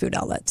the fast food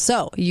outlet.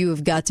 So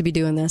you've got to be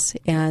doing this.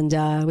 And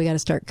we got to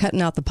start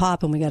cutting out the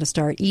pop, and we got to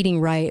start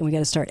eating right, and we got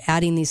to start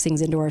adding these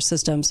things into our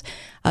systems.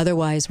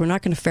 Otherwise, we're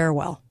not going to fare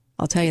well.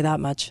 I'll tell you that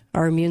much.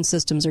 Our immune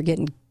systems are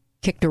getting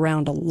kicked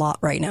around a lot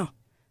right now.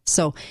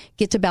 So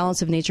get to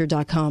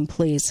balanceofnature.com,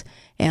 please.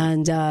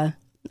 And I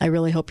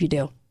really hope you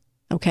do.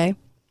 Okay?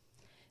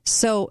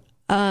 So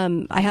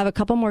I have a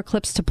couple more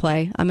clips to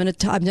play. I'm going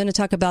to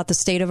talk about the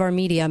state of our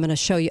media. I'm going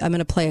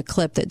to play a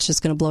clip that's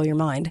just going to blow your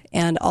mind.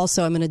 And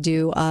also I'm going to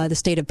do the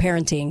state of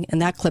parenting,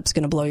 and that clip's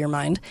going to blow your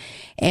mind.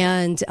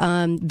 And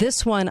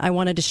this one I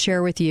wanted to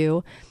share with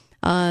you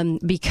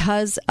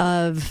because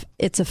of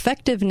its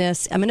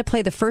effectiveness. I'm going to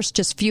play the first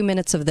just few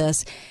minutes of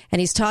this,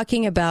 and he's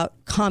talking about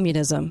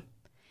communism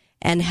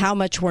and how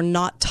much we're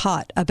not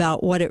taught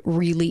about what it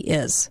really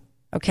is.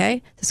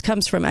 Okay? This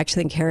comes from,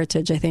 actually, I think,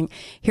 Heritage, I think.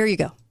 Here you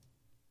go.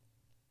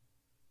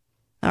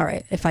 All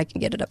right, if I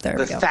can get it up there.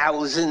 The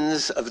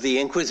thousands of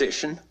the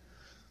Inquisition,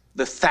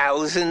 the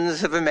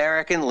thousands of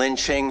American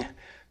lynching,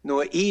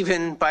 nor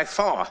even by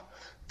far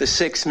the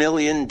 6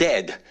 million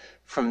dead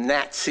from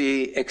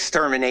Nazi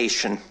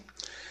extermination.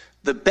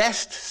 The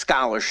best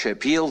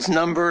scholarship yields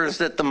numbers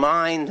that the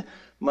mind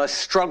must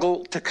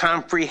struggle to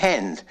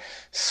comprehend.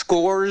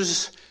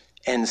 Scores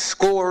and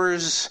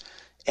scores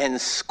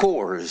and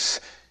scores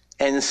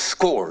and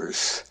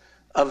scores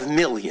of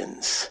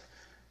millions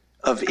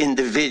of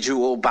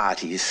individual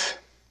bodies.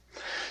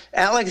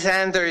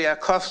 Alexander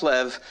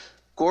Yakovlev,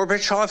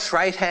 Gorbachev's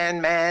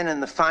right-hand man in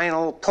the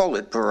final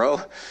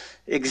Politburo,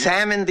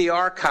 examined the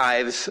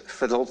archives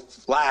for the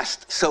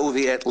last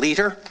Soviet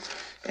leader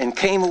and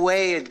came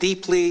away a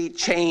deeply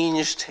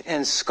changed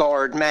and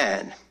scarred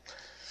man.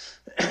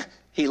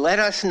 He let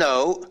us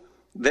know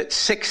that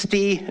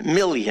 60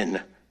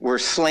 million were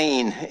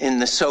slain in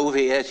the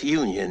Soviet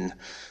Union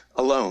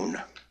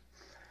alone.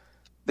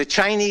 The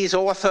Chinese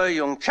author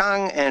Yung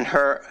Chang and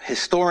her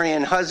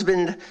historian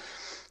husband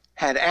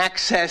had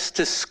access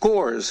to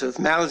scores of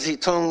Mao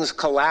Zedong's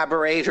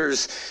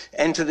collaborators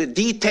and to the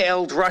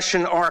detailed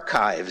Russian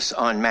archives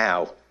on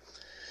Mao.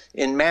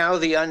 In Mao,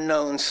 the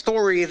Unknown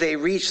Story, they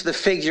reached the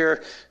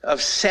figure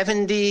of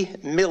 70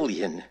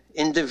 million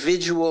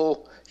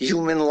individual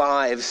human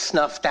lives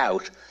snuffed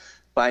out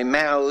by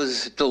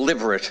Mao's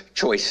deliberate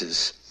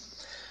choices.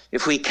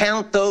 If we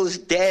count those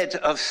dead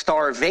of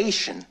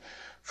starvation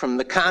from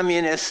the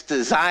communist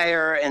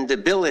desire and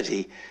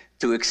ability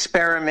to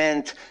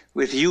experiment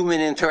with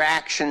human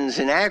interactions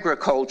in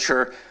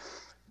agriculture,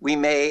 we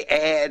may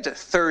add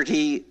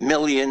 30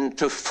 million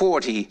to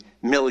 40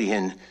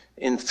 million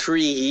in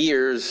 3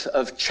 years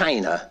of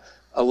China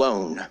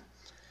alone.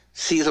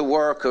 See the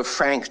work of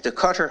Frank de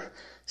Cutter,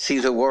 see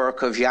the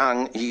work of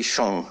Yang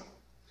Yishong.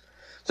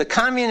 The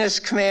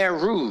Communist Khmer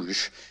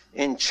Rouge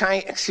in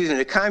China,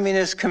 the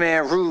Communist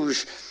Khmer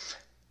Rouge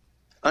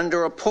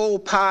under a Pol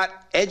Pot,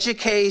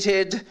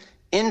 educated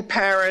in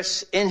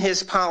Paris in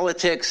his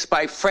politics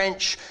by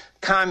French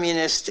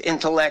communist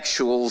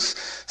intellectuals,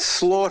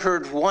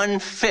 slaughtered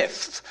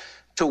 1/5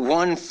 to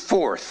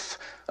 1/4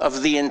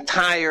 of the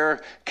entire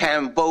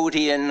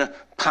Cambodian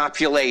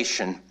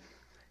population.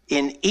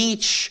 In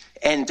each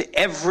and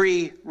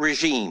every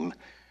regime,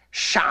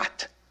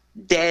 shot,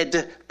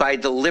 dead by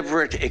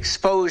deliberate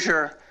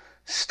exposure,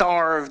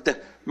 starved,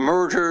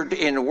 murdered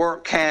in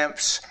work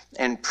camps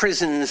and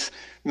prisons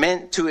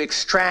meant to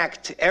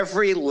extract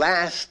every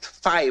last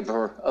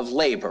fiber of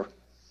labor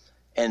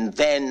and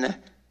then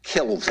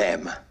kill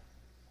them.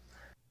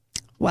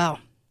 Wow.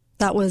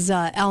 That was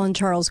Alan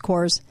Charles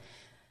Kors.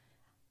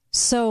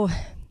 So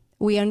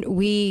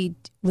the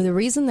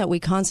reason that we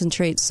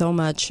concentrate so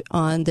much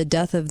on the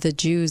death of the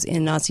Jews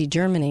in Nazi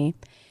Germany,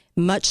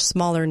 much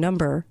smaller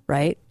number,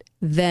 right,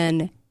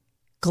 than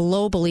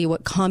globally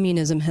what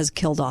communism has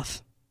killed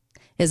off.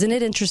 Isn't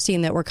it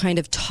interesting that we're kind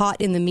of taught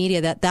in the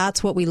media that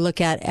that's what we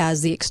look at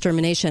as the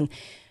extermination?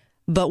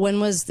 But when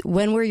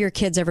were your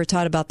kids ever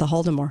taught about the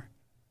Holodomor?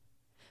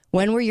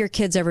 When were your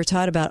kids ever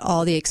taught about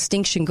all the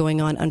extinction going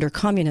on under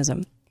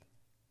communism?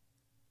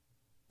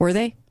 Were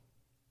they?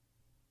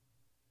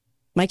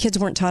 My kids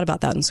weren't taught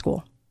about that in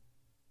school.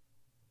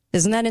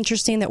 Isn't that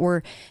interesting that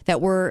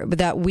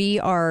we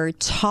are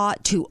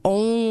taught to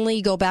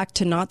only go back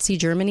to Nazi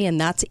Germany and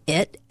that's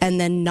it, and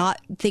then not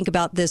think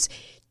about this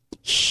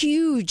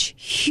huge,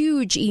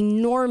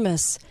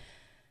 enormous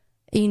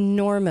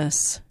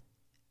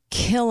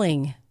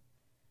killing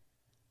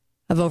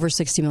of over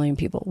 60 million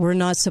people. We're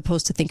not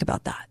supposed to think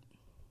about that.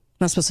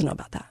 Not supposed to know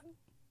about that.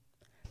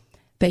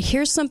 But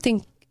here's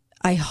something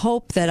I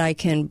hope that I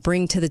can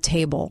bring to the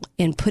table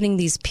in putting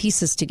these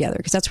pieces together,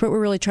 because that's what we're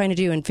really trying to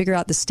do and figure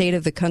out the state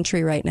of the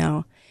country right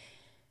now.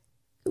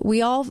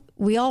 We all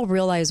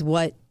realize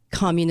what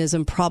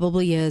communism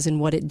probably is and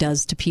what it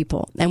does to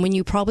people. And when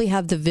you probably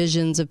have the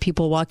visions of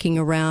people walking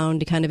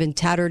around kind of in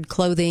tattered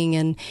clothing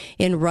and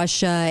in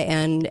Russia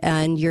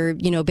and you're,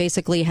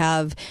 basically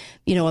have,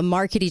 a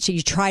market each,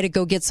 you try to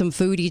go get some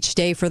food each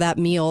day for that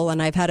meal. And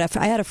I had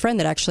a friend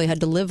that actually had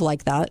to live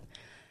like that.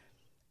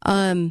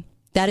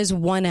 That is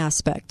one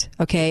aspect,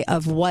 okay,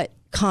 of what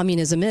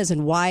communism is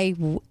and why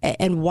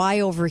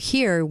over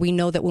here we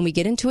know that when we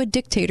get into a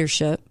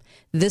dictatorship,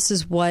 this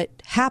is what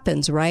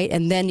happens, right?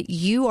 And then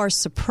you are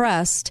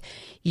suppressed.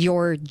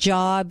 Your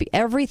job,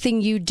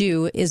 everything you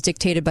do is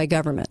dictated by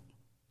government.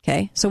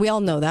 Okay. So we all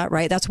know that,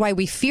 right? That's why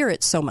we fear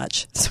it so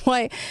much. That's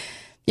why,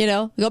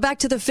 go back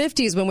to the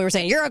 50s when we were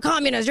saying, you're a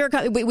communist,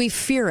 we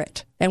fear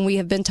it. And we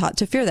have been taught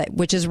to fear that,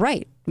 which is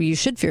right. You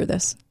should fear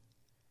this.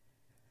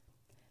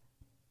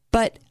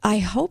 But I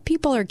hope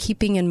people are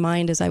keeping in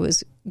mind, as I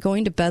was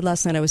going to bed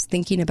last night, I was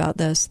thinking about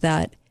this,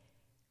 that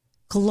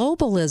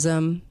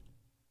globalism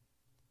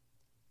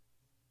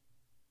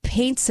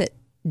paints it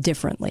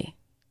differently.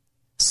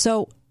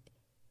 So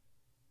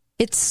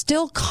it's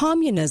still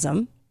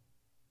communism,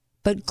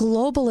 but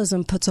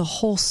globalism puts a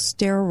whole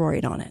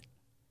steroid on it.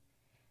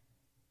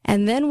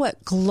 And then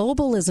what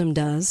globalism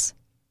does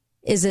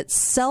is it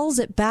sells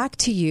it back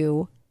to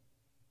you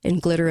in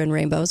glitter and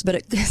rainbows, but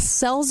it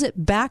sells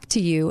it back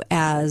to you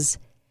as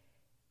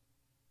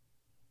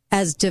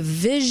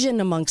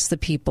division amongst the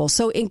people.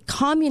 So in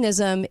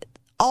communism,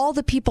 all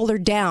the people are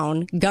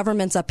down,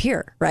 government's up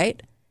here, right?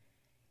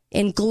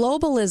 In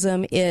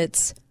globalism,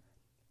 it's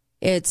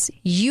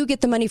you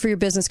get the money for your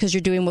business because you're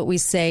doing what we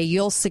say.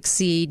 You'll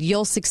succeed.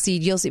 We're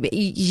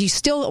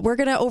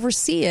going to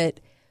oversee it,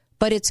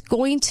 but it's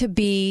going to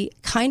be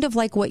kind of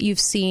like what you've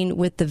seen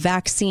with the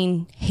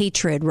vaccine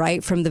hatred,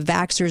 right? From the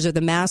vaxxers or the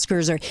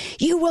maskers, or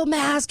you will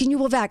mask and you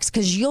will vax,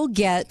 because you'll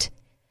get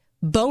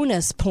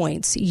bonus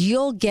points.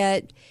 You'll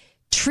get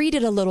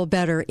treated a little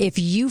better if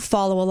you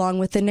follow along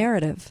with the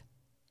narrative.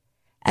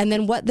 And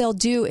then what they'll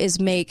do is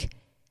make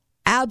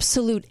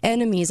absolute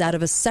enemies out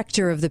of a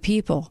sector of the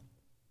people.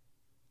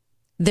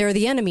 They're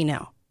the enemy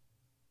now.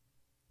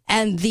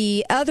 And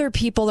the other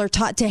people are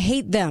taught to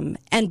hate them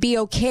and be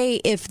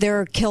okay if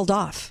they're killed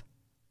off.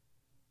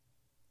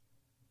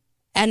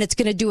 And it's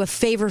going to do a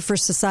favor for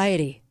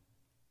society.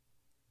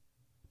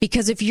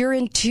 Because if you're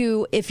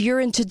into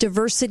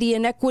diversity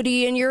and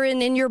equity and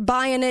you're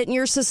buying it and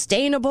you're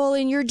sustainable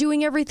and you're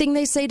doing everything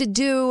they say to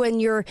do and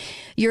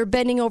you're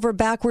bending over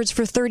backwards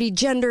for 30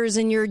 genders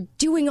and you're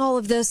doing all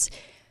of this,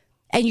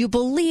 and you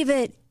believe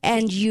it,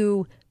 and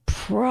you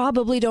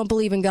probably don't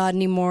believe in God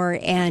anymore,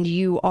 and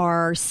you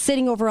are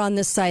sitting over on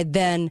this side,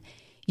 then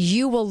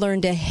you will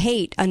learn to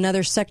hate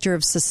another sector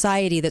of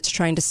society that's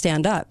trying to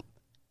stand up.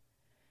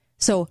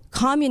 So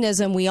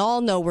communism, we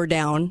all know we're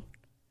down.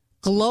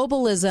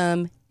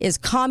 Globalism is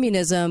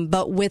communism,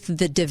 but with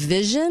the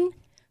division,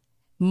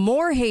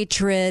 more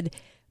hatred,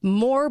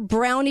 more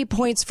brownie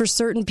points for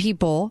certain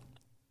people,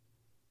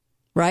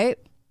 right?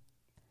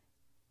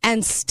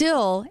 And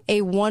still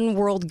a one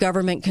world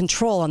government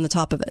control on the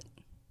top of it.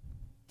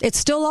 It's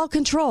still all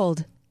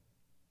controlled,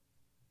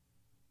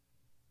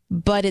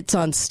 but it's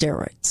on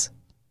steroids.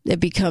 It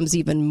becomes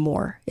even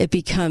more. It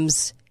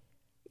becomes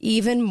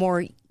even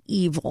more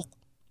evil.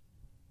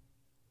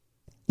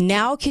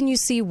 Now can you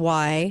see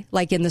why,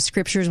 like in the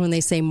scriptures when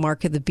they say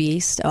mark of the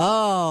beast?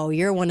 Oh,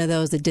 you're one of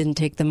those that didn't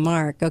take the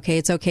mark. Okay,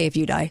 it's okay if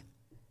you die.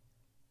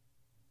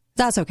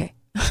 That's okay.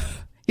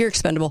 You're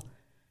expendable.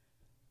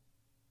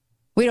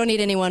 We don't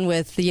need anyone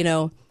with,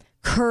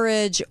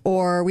 courage,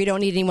 or we don't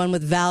need anyone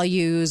with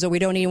values, or we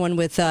don't need anyone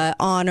with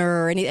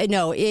honor or any.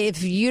 No,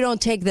 if you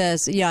don't take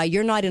this,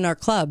 you're not in our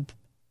club.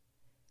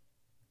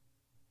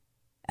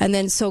 And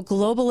then so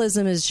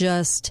globalism is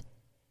just,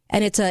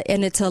 and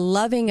it's a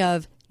loving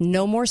of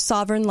no more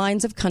sovereign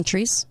lines of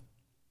countries,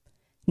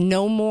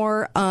 no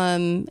more,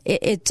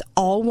 it's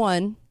all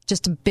one,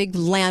 just a big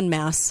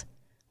landmass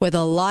with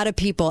a lot of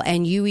people,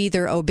 and you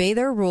either obey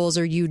their rules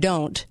or you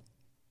don't.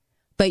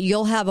 But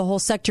you'll have a whole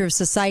sector of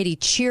society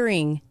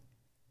cheering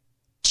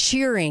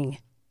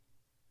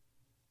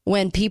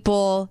when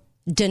people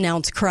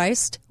denounce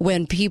Christ,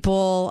 when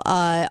people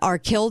are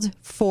killed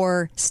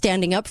for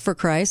standing up for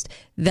Christ,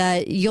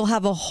 that you'll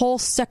have a whole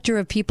sector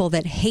of people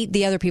that hate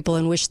the other people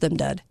and wish them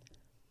dead.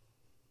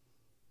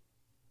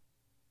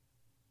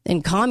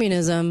 In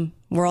communism,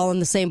 we're all in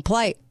the same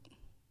plight.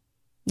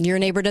 Your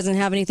neighbor doesn't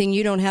have anything,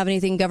 you don't have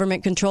anything,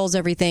 government controls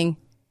everything,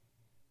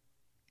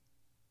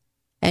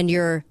 and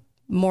you're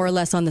more or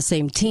less on the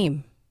same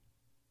team.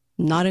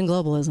 Not in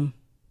globalism.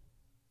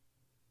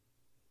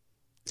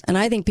 And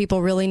I think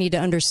people really need to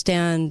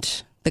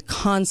understand the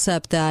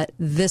concept that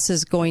this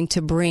is going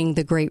to bring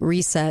the Great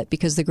Reset,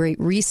 because the Great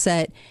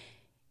Reset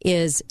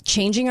is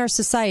changing our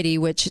society,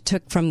 which it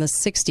took from the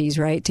 60s,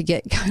 right, to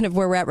get kind of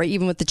where we're at, right,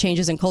 even with the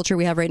changes in culture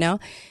we have right now.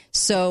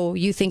 So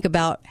you think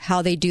about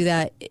how they do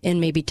that in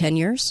maybe 10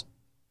 years,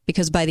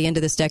 because by the end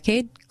of this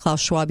decade, Klaus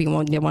Schwab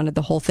wanted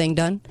the whole thing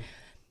done.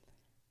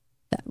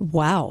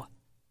 Wow.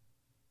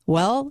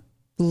 Well,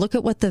 look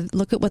at what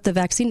the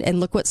vaccine, and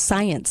look what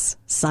science,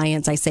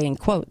 I say in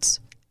quotes.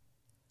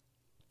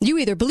 You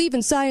either believe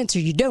in science or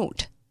you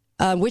don't.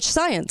 Which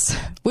science?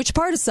 Which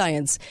part of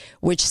science?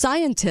 Which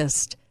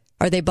scientist?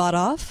 Are they bought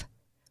off?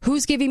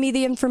 Who's giving me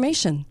the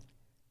information?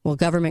 Well,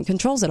 government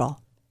controls it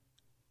all.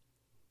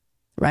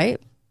 Right?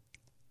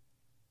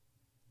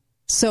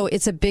 So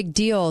it's a big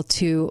deal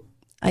to,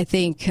 I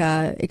think,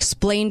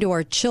 explain to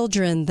our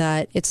children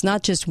that it's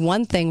not just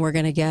one thing we're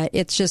going to get.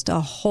 It's just a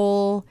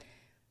whole,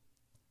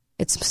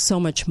 it's so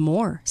much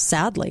more,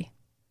 sadly.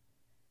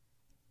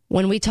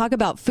 When we talk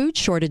about food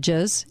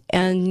shortages,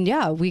 and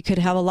yeah, we could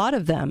have a lot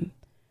of them.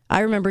 I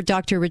remember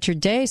Dr. Richard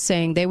Day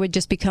saying they would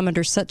just become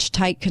under such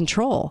tight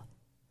control.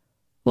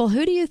 Well,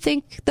 who do you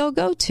think they'll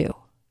go to?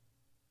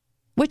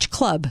 Which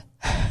club?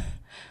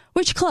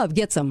 Which club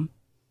gets them,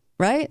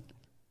 right?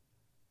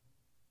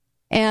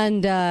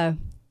 And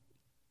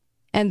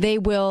they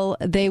will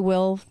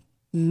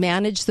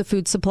manage the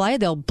food supply.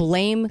 They'll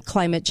blame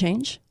climate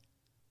change.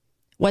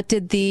 What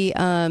did the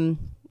admiral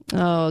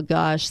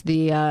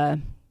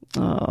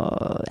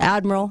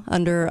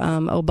under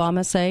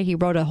Obama say? He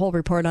wrote a whole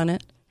report on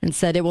it and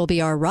said it will be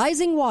our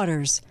rising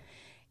waters,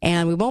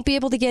 and we won't be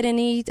able to get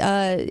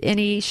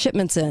any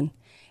shipments in.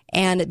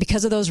 And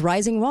because of those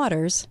rising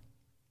waters,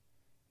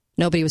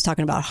 nobody was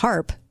talking about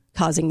HAARP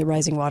causing the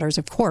rising waters,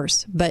 of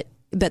course, but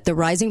the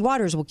rising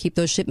waters will keep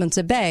those shipments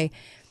at bay.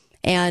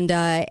 And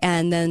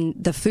then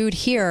the food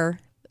here,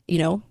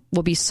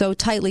 will be so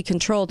tightly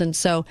controlled. And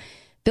so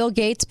Bill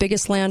Gates,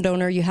 biggest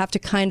landowner, you have to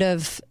kind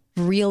of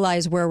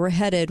realize where we're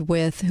headed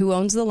with who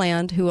owns the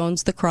land, who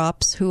owns the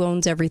crops, who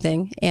owns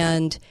everything,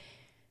 and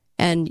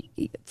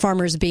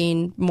farmers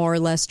being more or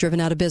less driven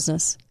out of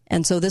business.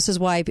 And so this is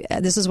why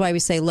we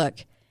say,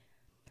 look,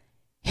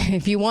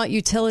 if you want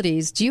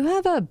utilities, do you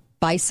have a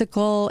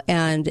bicycle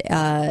and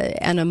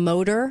a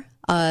motor?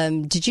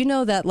 Did you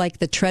know that like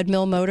the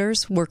treadmill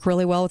motors work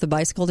really well with a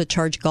bicycle to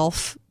charge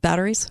golf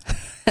batteries?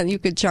 And you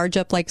could charge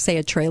up like, say,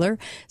 a trailer,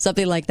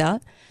 something like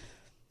that.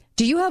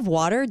 Do you have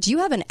water? Do you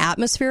have an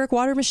atmospheric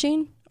water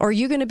machine? Or are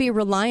you going to be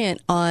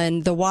reliant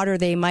on the water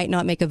they might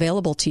not make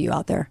available to you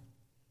out there?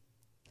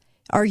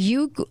 Are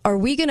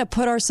we going to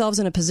put ourselves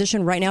in a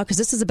position right now? Because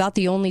this is about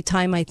the only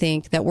time I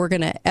think that we're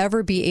going to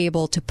ever be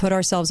able to put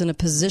ourselves in a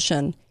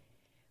position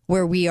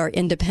where we are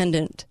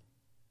independent.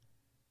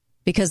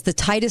 Because the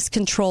tightest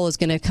control is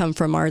going to come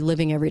from our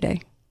living every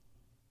day.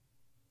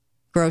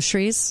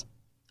 Groceries,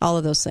 all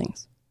of those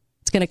things.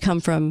 It's going to come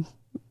from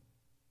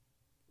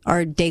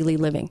our daily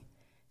living.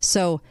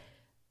 So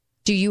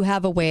do you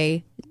have a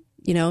way,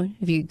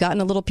 have you gotten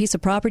a little piece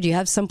of property? Do you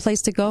have some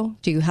place to go?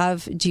 Do you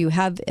have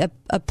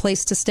a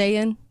place to stay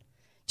in?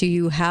 Do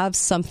you have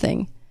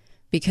something?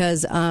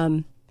 Because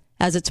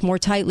as it's more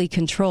tightly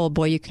controlled,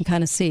 boy, you can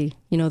kind of see,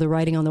 the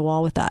writing on the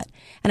wall with that.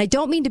 And I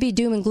don't mean to be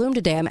doom and gloom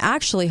today. I'm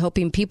actually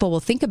hoping people will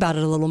think about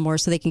it a little more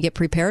so they can get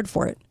prepared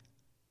for it.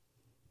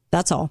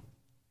 That's all.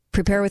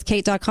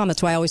 Preparewithkate.com.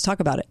 That's why I always talk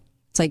about it.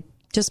 It's like,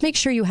 just make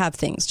sure you have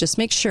things. Just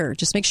make sure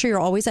you're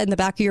always in the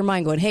back of your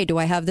mind going, hey, do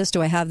I have this?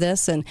 Do I have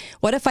this? And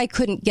what if I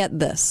couldn't get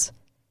this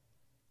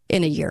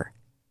in a year?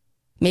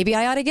 Maybe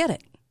I ought to get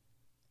it.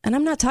 And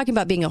I'm not talking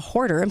about being a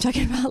hoarder. I'm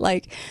talking about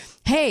like,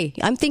 hey,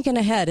 I'm thinking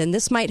ahead and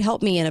this might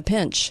help me in a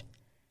pinch.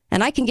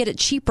 And I can get it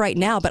cheap right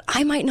now, but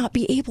I might not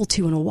be able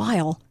to in a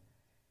while.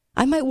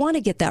 I might want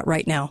to get that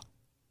right now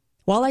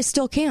while I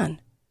still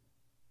can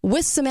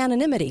with some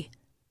anonymity,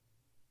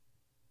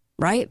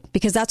 right?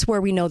 Because that's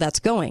where we know that's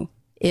going.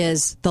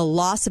 Is the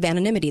loss of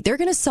anonymity. They're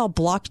going to sell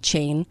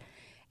blockchain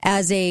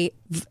as a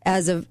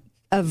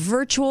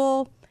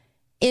virtual,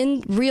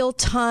 in real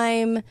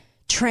time,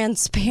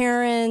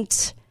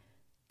 transparent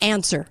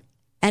answer,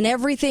 and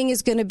everything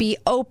is going to be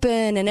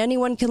open, and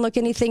anyone can look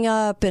anything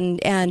up,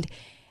 and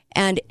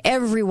and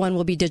everyone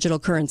will be digital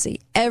currency.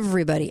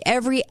 Everybody,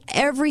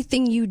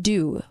 everything you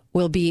do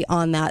will be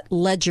on that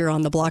ledger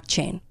on the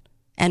blockchain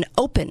and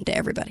open to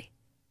everybody.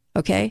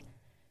 Okay?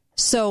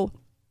 So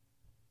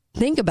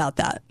think about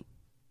that.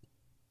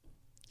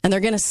 And they're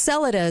going to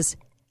sell it as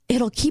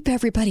it'll keep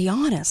everybody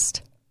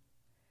honest.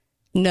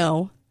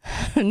 No,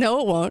 no,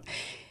 it won't.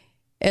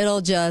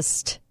 It'll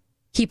just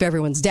keep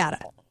everyone's data.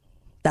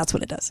 That's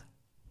what it does.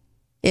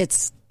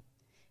 It's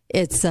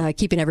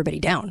keeping everybody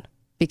down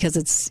because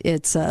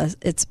it's a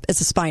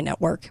spy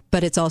network,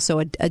 but it's also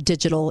a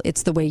digital.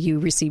 It's the way you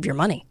receive your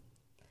money.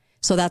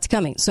 So that's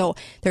coming. So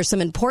there's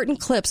some important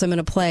clips I'm going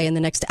to play in the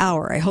next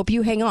hour. I hope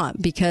you hang on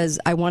because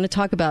I want to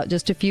talk about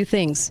just a few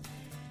things.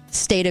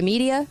 State of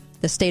media,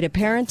 the state of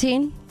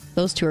parenting.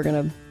 Those two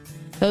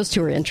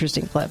are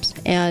interesting clips.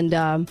 And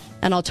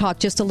I'll talk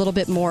just a little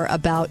bit more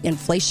about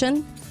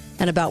inflation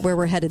and about where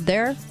we're headed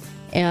there.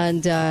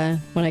 And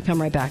when I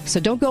come right back. So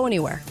don't go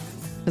anywhere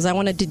because I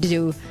wanted to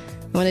do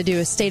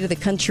a state of the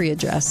country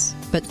address,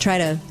 but try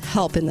to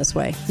help in this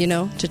way,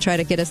 to try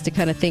to get us to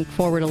kind of think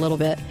forward a little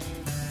bit.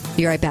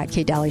 Be right back.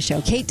 Kate Daly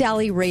Show.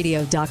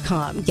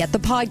 KateDalyRadio.com. Get the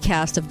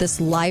podcast of this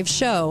live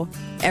show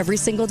every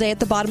single day at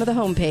the bottom of the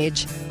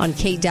homepage on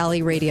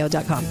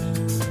KateDalyRadio.com.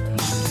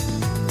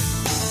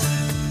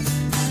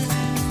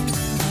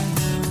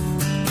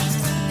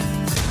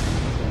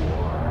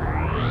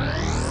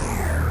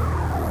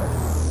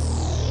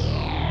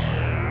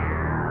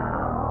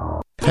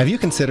 Have you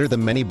considered the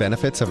many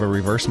benefits of a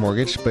reverse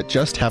mortgage but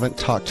just haven't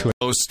talked to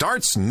a...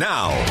 starts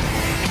now.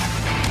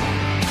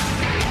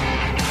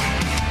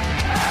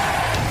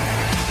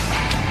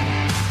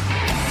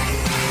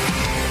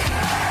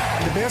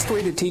 The best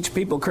way to teach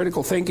people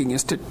critical thinking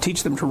is to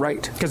teach them to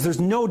write, because there's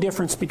no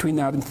difference between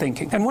that and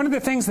thinking. And one of the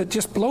things that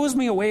just blows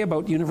me away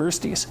about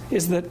universities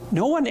is that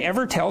no one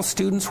ever tells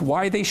students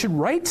why they should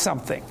write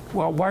something.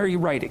 Well, why are you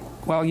writing?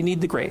 Well, you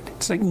need the grade.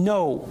 It's like,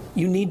 no,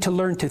 you need to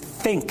learn to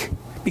think,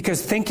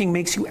 because thinking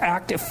makes you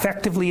act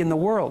effectively in the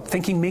world.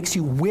 Thinking makes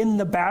you win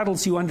the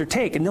battles you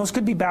undertake, and those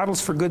could be battles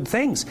for good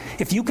things.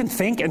 If you can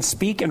think and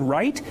speak and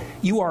write,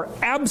 you are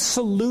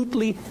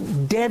absolutely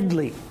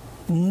deadly.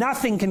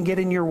 Nothing can get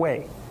in your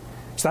way.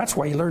 So that's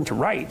why you learn to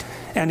write.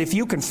 And if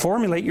you can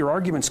formulate your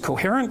arguments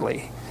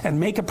coherently and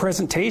make a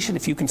presentation,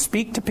 if you can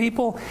speak to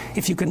people,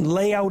 if you can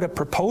lay out a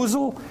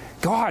proposal,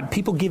 God,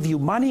 people give you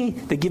money,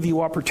 they give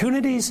you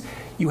opportunities,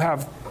 you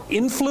have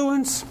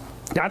influence.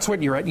 That's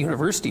what you're at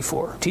university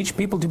for. Teach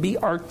people to be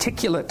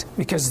articulate,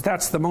 because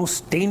that's the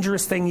most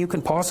dangerous thing you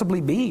can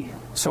possibly be.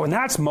 So, and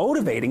that's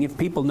motivating if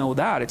people know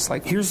that. It's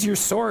like, here's your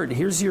sword,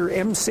 here's your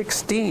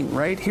M16,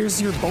 right? Here's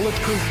your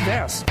bulletproof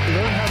vest.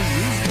 Learn how to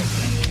use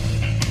it.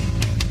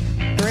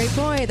 Great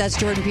point. That's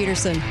Jordan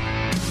Peterson.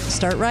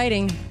 Start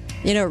writing.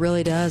 It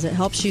really does. It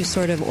helps you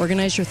sort of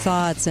organize your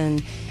thoughts,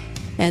 and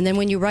then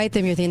when you write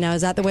them, you're thinking, now,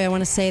 is that the way I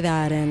want to say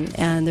that?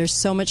 And there's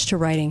so much to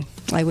writing.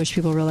 I wish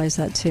people realized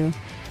that too.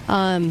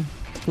 A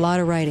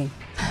lot of writing.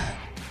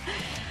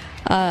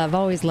 I've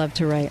always loved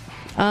to write.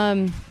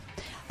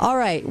 All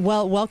right.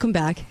 Well, welcome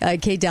back.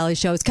 Kate Daly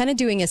Show. It's kind of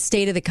doing a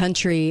state of the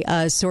country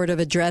sort of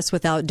address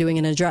without doing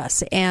an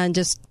address, and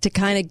just to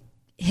kind of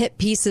hit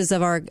pieces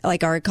of our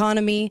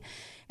economy,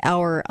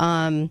 our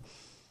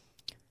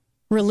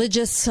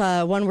religious,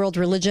 one world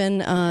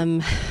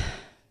religion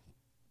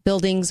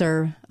buildings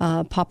are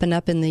popping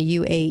up in the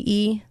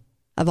UAE,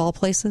 of all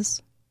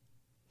places,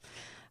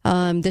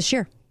 this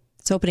year.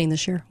 It's opening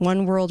this year.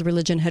 One World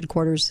Religion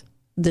headquarters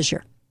this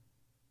year.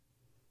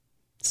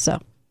 So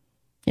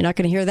you're not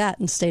going to hear that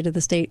in state of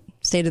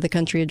the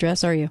country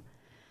address, are you?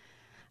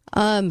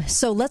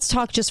 So let's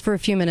talk just for a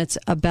few minutes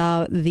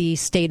about the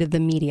state of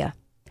the media.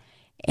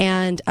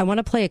 And I want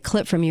to play a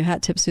clip from you.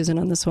 Hat tip, Susan,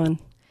 on this one.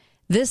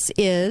 This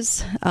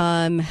is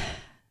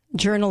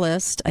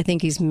journalist, I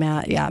think he's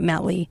Matt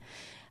Lee.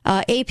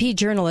 AP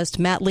journalist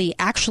Matt Lee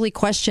actually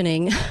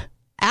questioning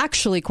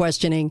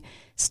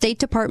State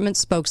Department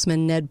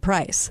spokesman Ned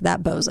Price,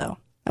 that bozo.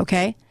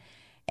 Okay.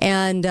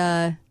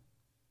 And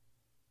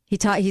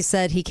he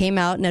said he came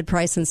out, Ned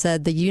Price, and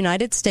said the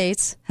United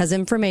States has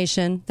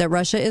information that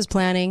Russia is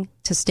planning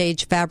to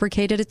stage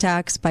fabricated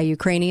attacks by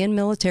Ukrainian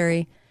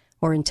military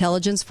or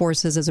intelligence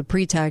forces as a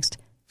pretext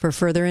for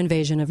further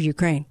invasion of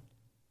Ukraine.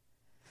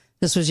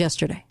 This was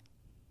yesterday.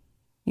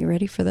 You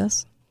ready for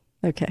this?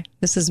 Okay.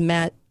 This is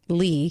Matt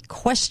Lee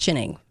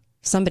questioning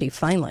somebody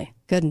finally.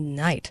 Good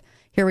night.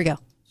 Here we go.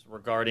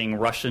 Regarding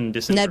Russian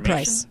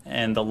disinformation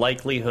and the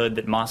likelihood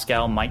that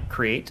Moscow might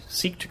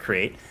seek to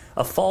create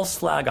a false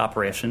flag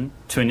operation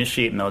to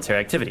initiate military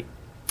activity.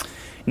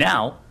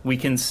 Now, we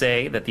can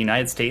say that the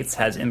United States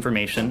has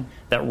information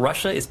that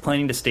Russia is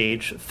planning to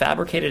stage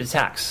fabricated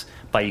attacks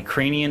by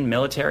Ukrainian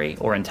military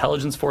or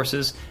intelligence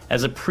forces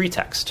as a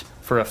pretext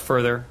for a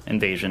further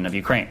invasion of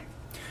Ukraine.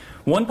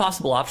 One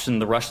possible option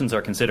the Russians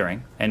are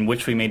considering, and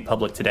which we made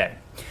public today,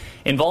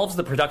 involves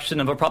the production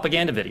of a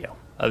propaganda video,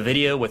 a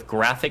video with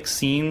graphic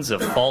scenes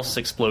of false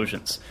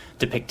explosions,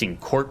 depicting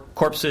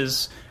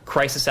corpses,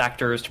 crisis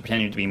actors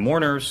pretending to be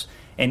mourners,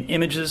 and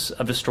images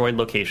of destroyed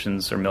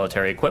locations or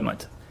military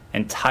equipment,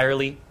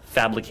 entirely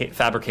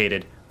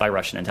fabricated by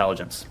Russian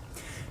intelligence.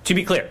 To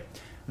be clear,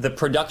 the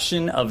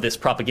production of this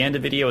propaganda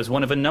video is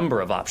one of a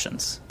number of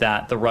options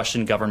that the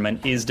Russian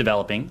government is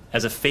developing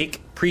as a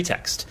fake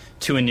pretext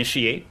to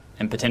initiate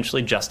and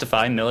potentially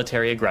justify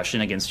military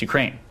aggression against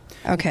Ukraine.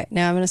 Okay,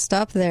 now I'm going to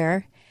stop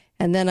there,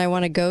 and then I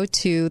want to go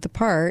to the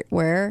part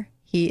where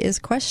he is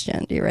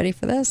questioned. Are you ready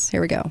for this?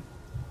 Here we go.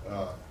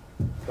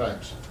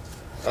 Thanks.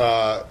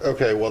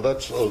 Okay, well,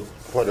 that's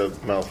quite a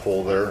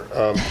mouthful there.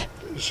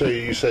 So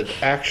you said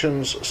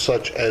actions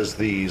such as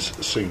these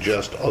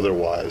suggest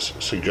otherwise.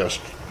 Suggest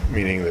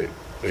meaning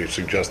they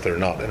suggest they're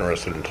not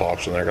interested in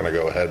talks and they're going to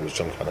go ahead with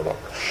some kind of a...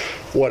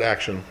 What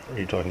action are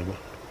you talking about?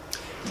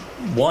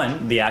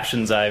 One, the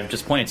actions I've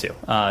just pointed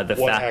to.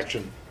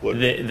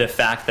 The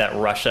fact that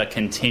Russia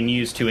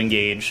continues to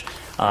engage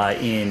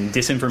in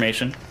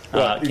disinformation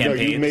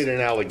campaigns. You made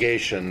an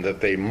allegation that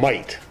they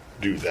might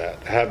do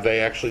that. Have they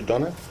actually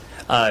done it?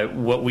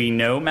 What we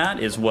know, Matt,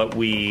 is what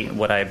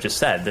I've just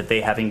said, that they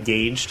have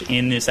engaged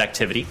in this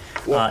activity,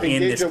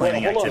 in this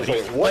planning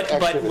activity.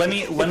 But let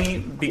me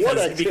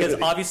because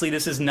obviously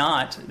this is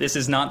not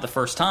the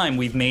first time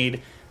we've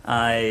made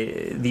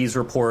these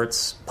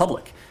reports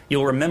public.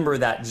 You'll remember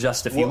that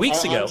just a few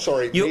weeks ago. I'm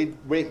sorry,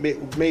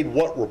 made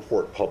what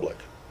report public?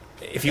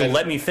 If you'll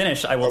let me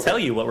finish, I will tell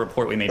you what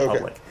report we made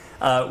public.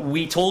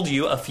 We told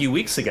you a few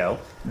weeks ago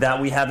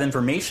that we have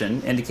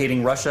information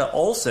indicating Russia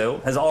also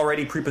has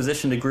already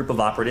prepositioned a group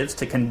of operatives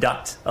to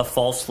conduct a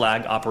false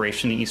flag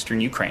operation in eastern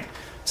Ukraine.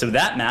 So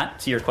that, Matt,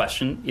 to your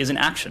question, is an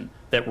action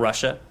that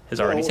Russia has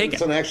already taken.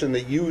 It's an action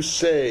that you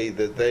say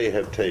that they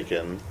have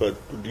taken, but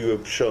you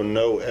have shown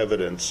no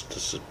evidence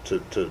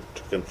to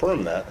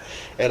confirm that.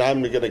 And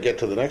I'm going to get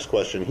to the next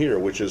question here,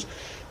 which is,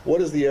 what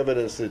is the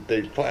evidence that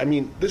they... I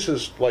mean, this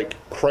is like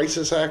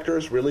crisis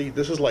actors, really?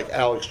 This is like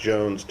Alex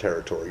Jones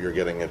territory you're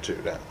getting into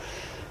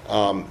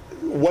now.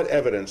 What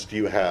evidence do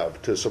you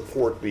have to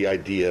support the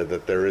idea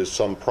that there is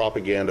some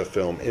propaganda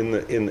film in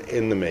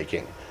the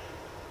making?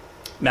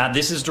 Matt,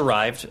 this is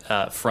derived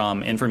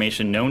from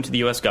information known to the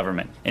U.S.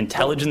 government,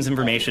 intelligence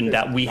information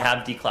that we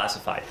have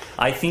declassified.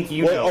 I think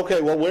you know...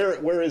 Okay, well,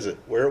 where is it?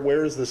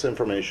 Where is this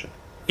information?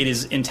 It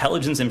is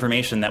intelligence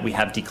information that we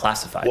have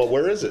declassified. Well,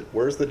 where is it?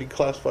 Where's the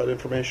declassified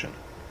information?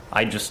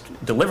 I just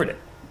delivered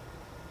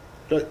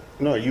it.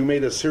 No, you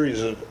made a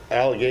series of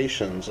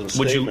allegations and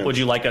statements. Would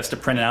you like us to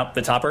print out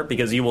the topper?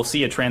 Because you will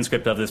see a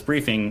transcript of this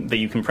briefing that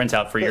you can print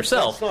out for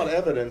yourself. That's not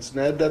evidence,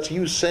 Ned. That's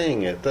you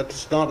saying it.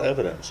 That's not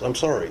evidence. I'm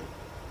sorry.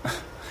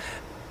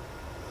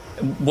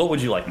 What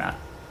would you like, Matt?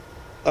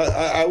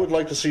 I would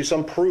like to see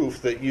some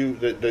proof that you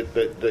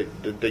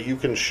that you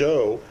can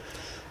show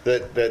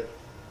that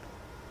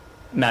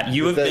Matt,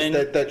 you have been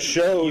that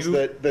shows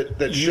that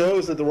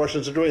the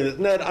Russians are doing this.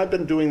 Ned, I've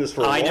been doing this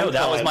for a long time. I know,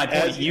 that was my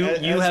point.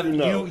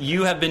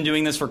 You have been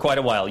doing this for quite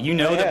a while. You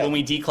know that when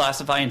we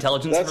declassify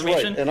intelligence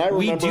information,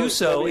 we do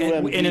so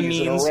in a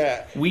means.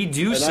 We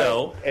do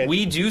so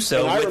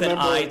with an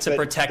eye to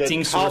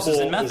protecting sources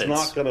and methods. Is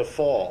not going to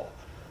fall.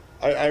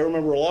 I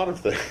remember a lot of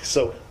things.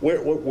 So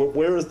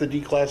where is the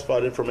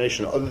declassified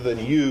information other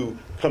than you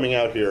coming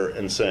out here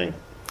and saying?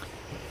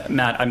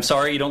 Matt, I'm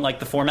sorry you don't like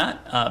the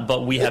format,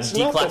 but we have declassified.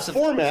 It's not the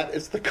format;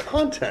 it's the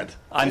content.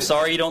 I'm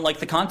sorry you don't like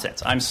the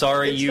content. I'm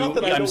sorry you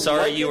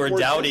are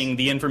doubting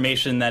the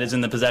information that is in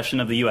the possession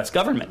of the U.S.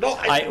 government. No,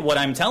 what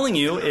I'm telling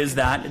you is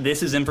that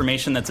this is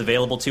information that's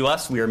available to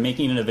us. We are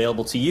making it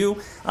available to you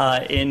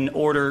in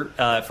order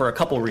for a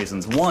couple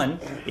reasons. One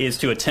is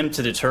to attempt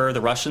to deter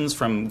the Russians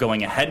from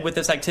going ahead with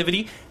this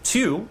activity.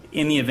 Two,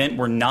 in the event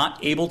we're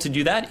not able to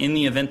do that, in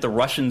the event the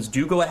Russians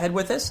do go ahead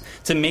with this,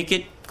 to make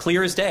it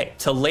clear as day,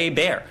 to lay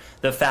bare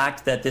the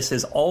fact that this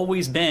has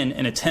always been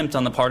an attempt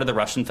on the part of the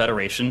Russian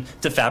Federation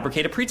to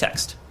fabricate a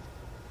pretext.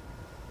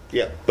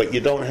 Yeah, but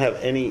you don't have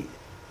any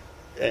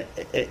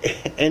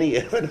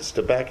evidence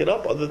to back it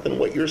up other than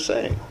what you're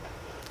saying.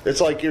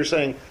 It's like you're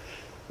saying,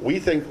 we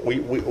think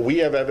we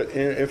have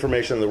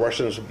information the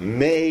Russians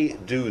may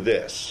do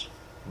this,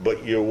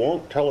 but you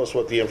won't tell us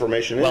what the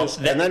information is.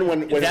 And then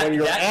when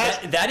you're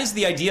asked... That is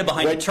the idea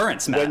behind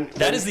deterrence, Matt.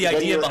 That is the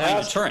idea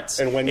behind deterrence.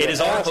 It is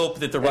our hope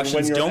that the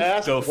Russians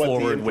don't go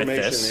forward with this. What the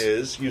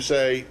information is, you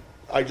say,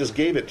 I just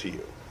gave it to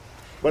you.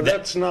 But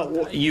that's not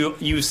what...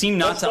 You seem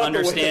not to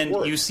understand.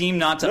 You seem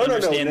not to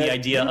understand the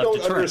idea of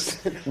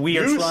deterrence. We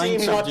are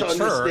trying to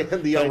deter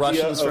the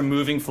Russians from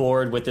moving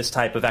forward with this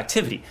type of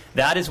activity.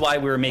 That is why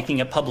we're making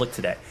it public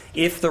today.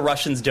 If the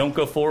Russians don't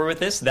go forward with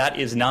this, that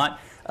is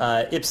not...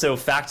 ipso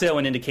facto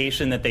an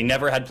indication that they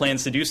never had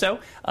plans to do so.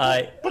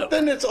 But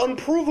then it's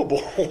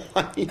unprovable.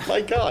 I mean,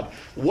 my God.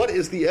 What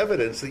is the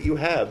evidence that you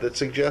have that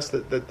suggests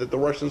that the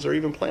Russians are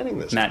even planning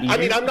this? Matt,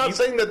 I'm not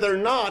saying that they're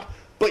not,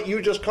 but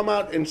you just come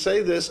out and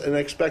say this and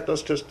expect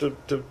us just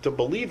to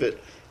believe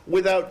it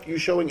without you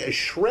showing a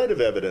shred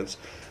of evidence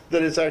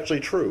that it's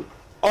actually true.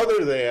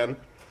 Other than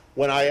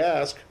when I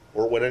ask,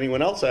 or when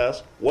anyone else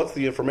asks, what's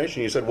the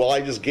information? You said, well,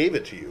 I just gave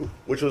it to you,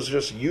 which was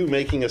just you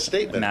making a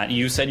statement. Matt,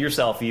 you said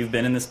yourself, you've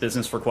been in this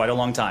business for quite a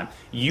long time.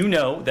 You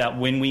know that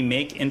when we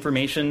make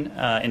information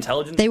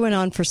intelligence... They went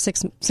on for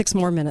six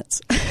more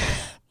minutes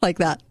like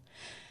that.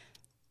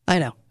 I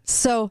know.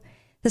 So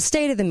The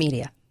state of the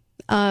media.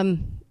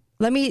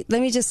 Let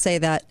me just say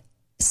that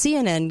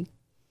CNN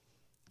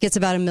gets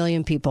about 1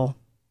 million people.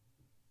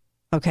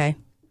 Okay.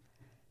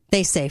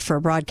 They say for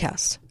a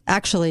broadcast.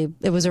 Actually,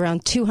 it was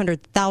around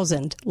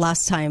 200,000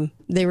 last time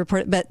they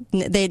reported, but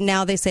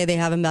they say they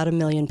have about 1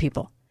 million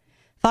people.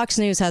 Fox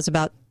News has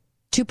about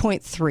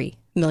 2.3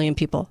 million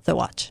people that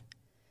watch.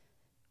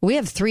 We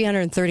have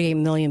 338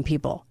 million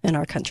people in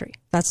our country.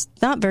 That's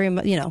not very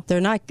much,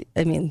 they're not,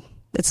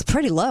 it's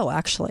pretty low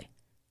actually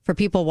for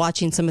people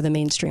watching some of the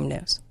mainstream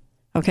news.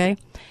 Okay.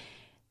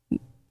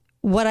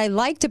 What I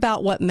liked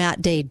about what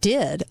Matt Day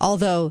did,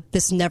 although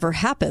this never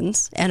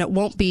happens and it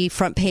won't be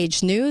front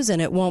page news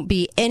and it won't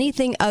be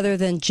anything other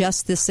than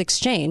just this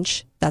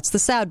exchange, that's the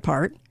sad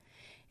part,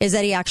 is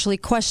that he actually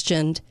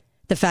questioned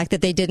the fact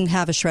that they didn't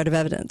have a shred of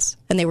evidence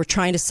and they were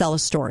trying to sell a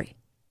story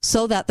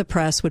so that the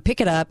press would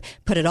pick it up,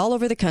 put it all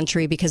over the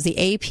country, because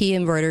the AP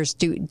and Reuters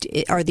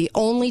are the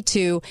only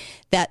two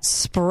that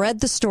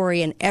spread the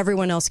story and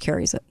everyone else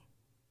carries it.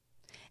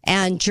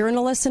 And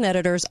journalists and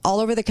editors all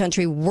over the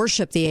country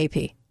worship the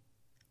AP.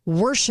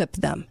 Worship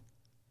them.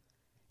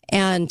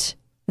 And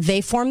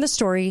they form the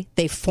story,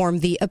 they form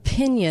the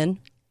opinion,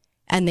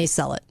 and they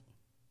sell it.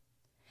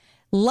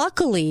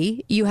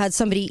 Luckily, you had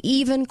somebody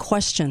even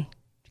question,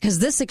 because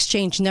this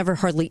exchange never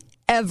hardly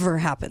ever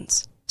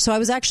happens. So I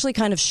was actually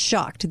kind of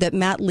shocked that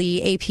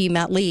AP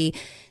Matt Lee,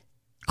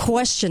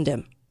 questioned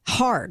him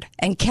hard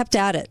and kept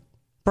at it.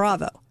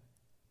 Bravo.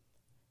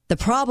 The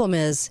problem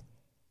is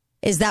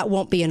that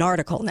won't be an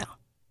article now.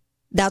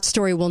 That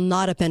story will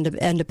not end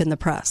up in the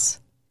press.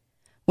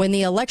 When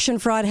the election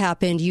fraud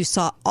happened, you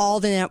saw all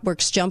the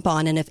networks jump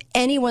on, and if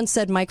anyone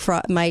said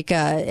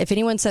if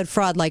anyone said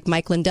fraud like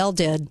Mike Lindell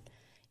did,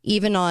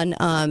 even on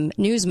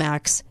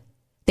Newsmax,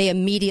 they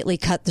immediately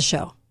cut the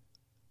show.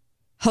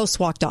 Host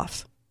walked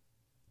off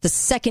the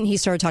second he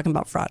started talking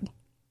about fraud.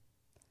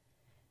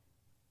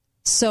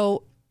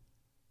 So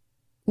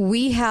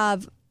we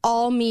have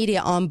all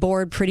media on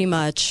board pretty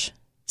much,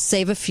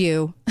 save a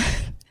few,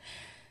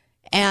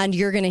 and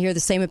you're going to hear the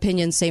same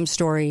opinion, same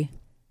story.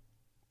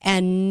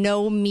 And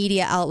no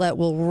media outlet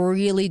will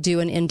really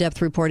do an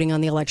in-depth reporting on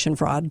the election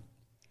fraud.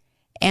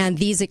 And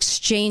these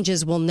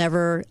exchanges will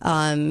never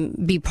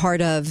be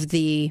part of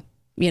the,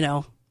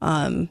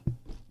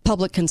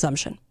 public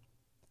consumption.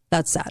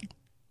 That's sad.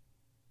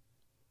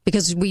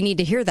 Because we need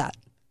to hear that.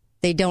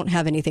 They don't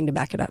have anything to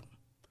back it up.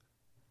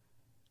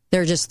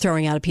 They're just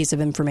throwing out a piece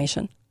of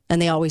information.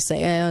 And they always say,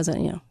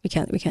 we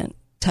can't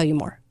tell you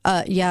more.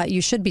 Yeah,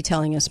 you should be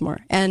telling us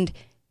more. And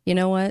you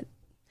know what?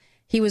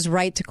 He was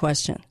right to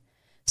question.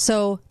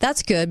 So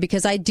that's good,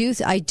 because I do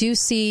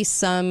see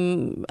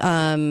some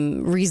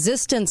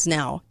resistance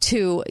now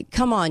to,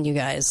 come on, you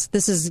guys.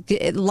 This is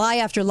lie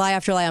after lie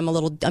after lie.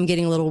 I'm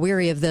getting a little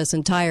weary of this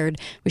and tired.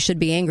 We should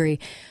be angry.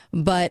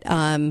 But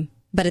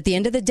at the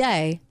end of the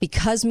day,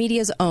 because media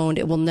is owned,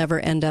 it will never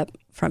end up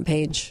front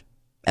page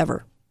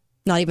ever.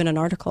 Not even an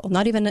article,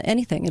 not even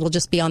anything. It'll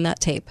just be on that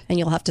tape, and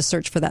you'll have to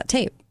search for that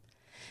tape.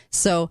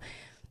 So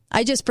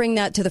I just bring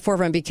that to the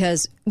forefront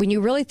because when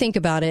you really think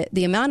about it,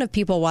 the amount of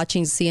people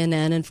watching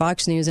CNN and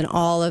Fox News and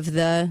all of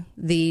the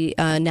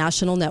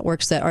national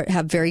networks that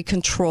have very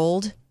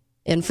controlled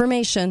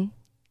information,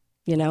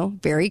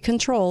 very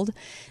controlled,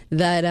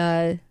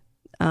 that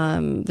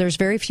there's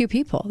very few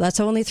people. That's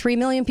only 3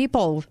 million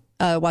people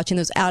watching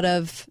those out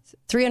of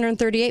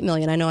 338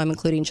 million. I know I'm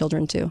including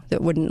children too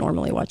that wouldn't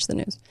normally watch the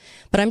news,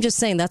 but I'm just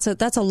saying that's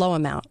a low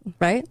amount,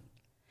 right?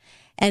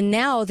 And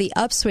now the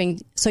upswing.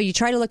 So you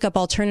try to look up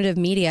alternative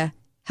media,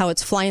 how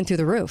it's flying through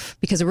the roof,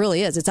 because it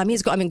really is. It's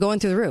going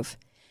through the roof.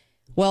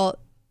 Well,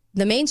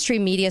 the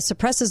mainstream media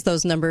suppresses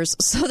those numbers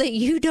so that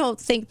you don't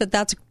think that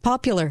that's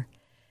popular.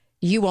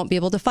 You won't be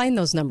able to find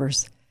those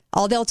numbers.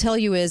 All they'll tell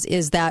you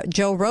is that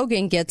Joe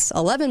Rogan gets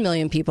 11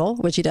 million people,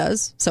 which he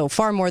does, so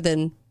far more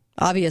than,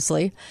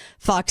 obviously,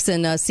 Fox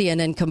and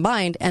CNN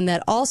combined, and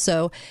that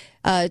also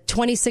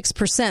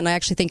 26%, I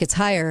actually think it's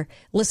higher,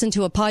 listen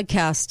to a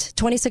podcast.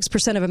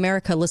 26% of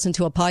America listened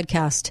to a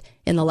podcast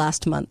in the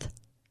last month,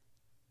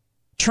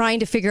 trying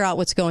to figure out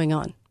what's going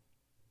on,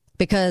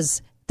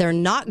 because they're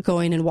not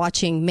going and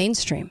watching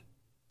mainstream.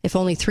 If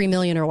only 3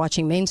 million are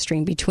watching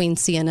mainstream between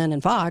CNN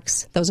and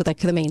Fox, those are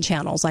the main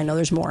channels. I know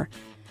there's more.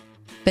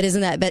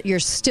 But you're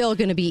still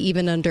going to be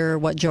even under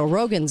what Joe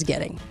Rogan's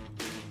getting,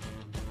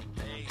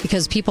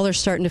 because people are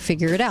starting to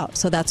figure it out.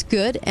 So that's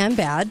good and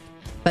bad,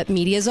 but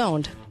media's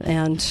owned,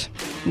 and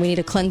we need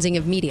a cleansing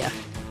of media.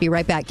 Be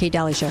right back. Kate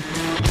Daly Show.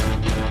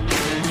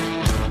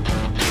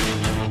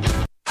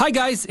 Hi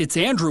guys, it's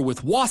Andrew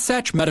with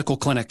Wasatch Medical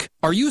Clinic.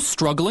 Are you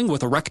struggling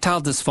with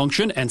erectile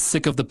dysfunction and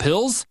sick of the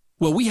pills?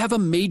 Well, we have a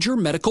major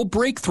medical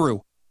breakthrough.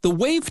 The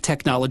Wave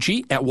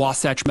technology at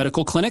Wasatch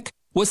Medical Clinic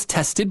was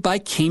tested by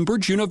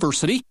Cambridge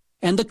University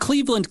and the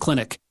Cleveland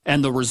Clinic,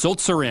 and the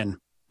results are in.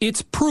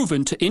 It's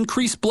proven to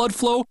increase blood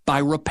flow by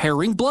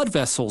repairing blood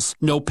vessels.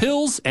 No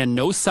pills and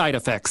no side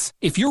effects.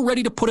 If you're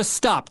ready to put a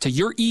stop to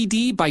your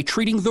ED by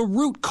treating the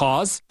root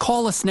cause,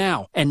 call us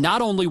now. And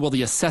not only will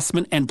the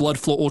assessment and blood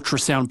flow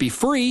ultrasound be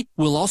free,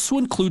 we'll also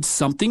include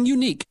something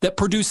unique that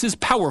produces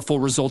powerful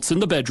results in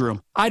the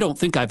bedroom. I don't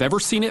think I've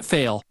ever seen it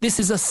fail. This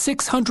is a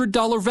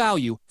 $600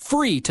 value,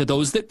 free to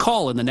those that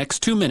call in the next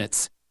 2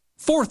 minutes.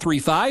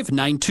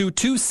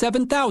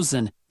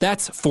 435-922-7000.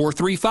 That's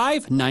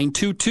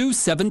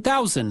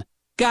 435-922-7000.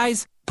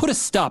 Guys, put a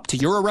stop to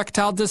your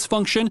erectile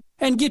dysfunction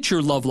and get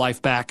your love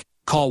life back.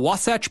 Call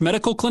Wasatch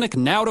Medical Clinic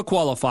now to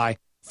qualify.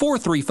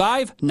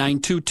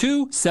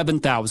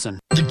 435-922-7000.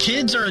 The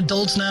kids are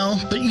adults now,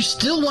 but you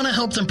still want to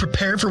help them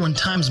prepare for when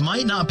times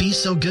might not be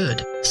so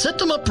good. Set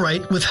them up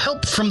right with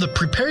help from the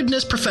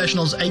preparedness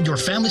professionals at Your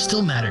Family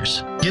Still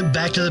Matters. Get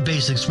back to the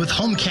basics with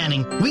home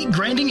canning, wheat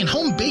grinding, and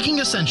home baking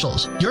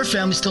essentials. Your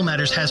Family Still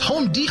Matters has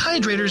home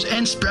dehydrators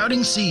and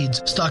sprouting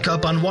seeds. Stock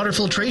up on water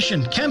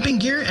filtration, camping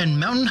gear, and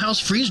Mountain House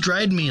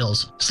freeze-dried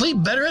meals.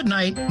 Sleep better at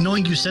night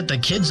knowing you set the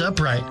kids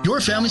up right.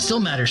 Your Family Still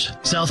Matters.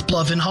 South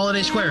Bluff in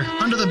Holiday Square,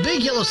 under the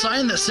big yellow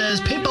sign that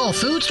says paintball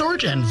food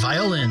storage and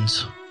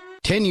violins.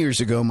 10 years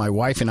ago, my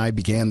wife and I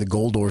began the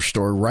Gold Ore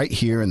Store right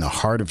here in the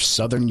heart of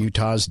southern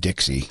Utah's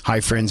Dixie.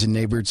 Hi, friends and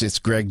neighbors, it's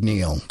Greg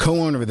Neal,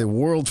 co-owner of the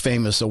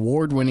world-famous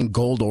award-winning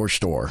Gold Ore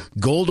Store.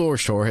 Gold Ore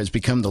Store has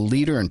become the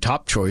leader and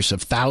top choice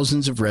of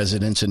thousands of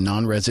residents and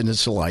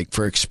non-residents alike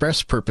for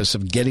express purpose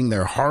of getting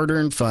their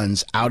hard-earned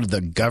funds out of the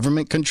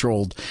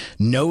government-controlled,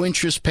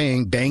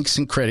 no-interest-paying banks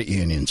and credit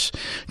unions,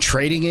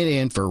 trading it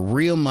in for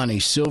real money,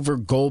 silver,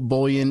 gold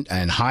bullion,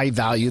 and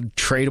high-valued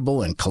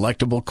tradable and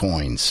collectible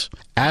coins.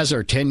 As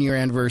our 10-year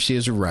anniversary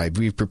has arrived,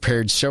 we've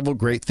prepared several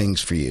great things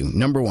for you.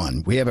 Number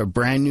one, we have a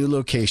brand new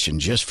location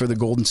just for the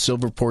gold and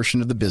silver portion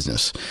of the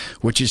business,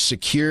 which is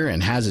secure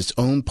and has its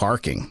own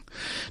parking.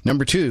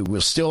 Number two,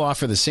 we'll still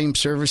offer the same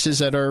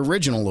services at our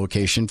original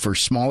location for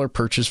smaller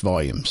purchase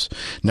volumes.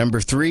 Number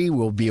three,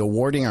 we'll be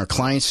awarding our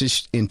clients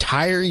this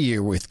entire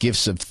year with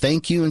gifts of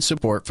thank you and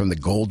support from the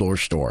Gold Ore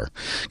Store.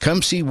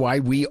 Come see why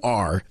we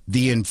are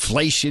the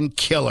inflation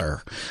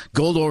killer.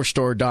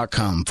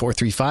 GoldOreStore.com,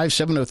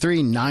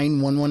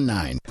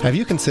 435-703-9119. Have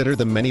you considered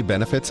the many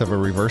benefits of a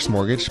reverse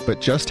mortgage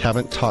but just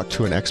haven't talked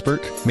to an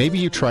expert? Maybe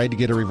you tried to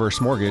get a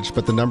reverse mortgage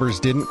but the numbers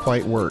didn't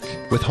quite work.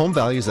 With home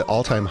values at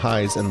all-time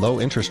highs and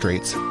low interest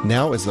rates,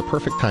 now is the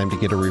perfect time to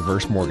get a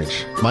reverse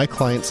mortgage. My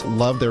clients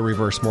love their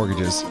reverse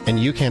mortgages, and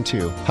you can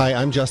too. Hi,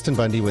 I'm Justin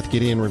Bundy with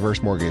Gideon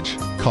Reverse Mortgage.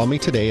 Call me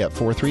today at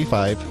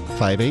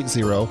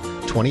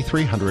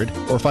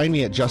 435-580-2300 or find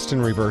me at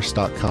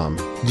justinreverse.com.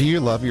 Do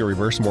you love your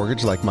reverse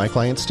mortgage like my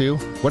clients do?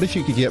 What if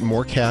you could get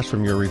more cash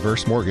from your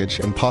reverse mortgage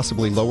and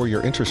possibly lower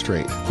your interest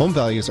rate? Home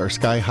values are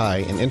sky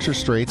high and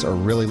interest rates are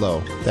really low.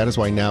 That is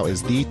why now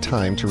is the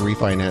time to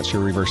refinance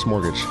your reverse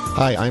mortgage.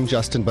 Hi, I'm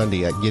Justin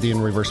Bundy at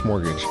Gideon Reverse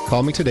Mortgage.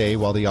 Call me today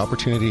while the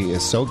opportunity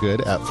is so good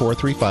at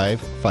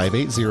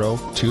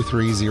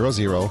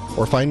 435-580-2300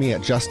 or find me at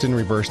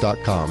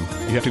justinreverse.com.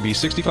 You have to be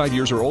 65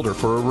 years or older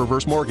for a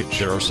reverse mortgage.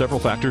 There are several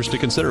factors to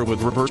consider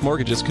with reverse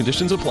mortgages.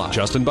 Conditions apply.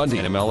 Justin Bundy,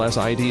 NMLS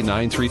ID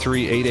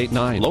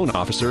 933889. Loan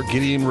Officer,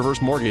 Gideon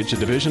Reverse Mortgage, a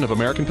division of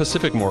American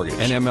Pacific Mortgage.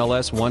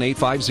 NMLS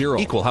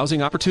 1850. Equal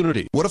housing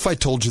opportunity. What if I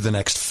told you the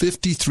next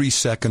 53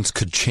 seconds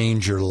could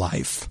change your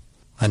life?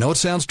 I know it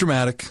sounds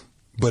dramatic,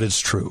 but it's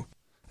true.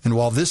 And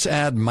while this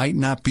ad might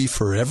not be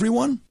for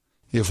everyone,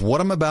 if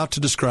what I'm about to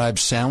describe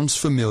sounds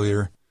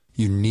familiar,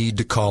 you need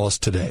to call us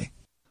today.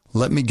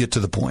 Let me get to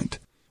the point.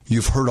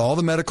 You've heard all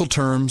the medical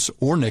terms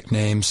or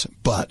nicknames,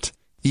 but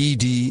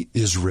ED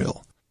is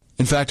real.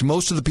 In fact,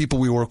 most of the people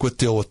we work with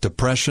deal with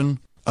depression,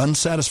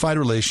 unsatisfied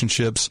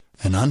relationships,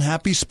 an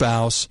unhappy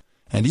spouse,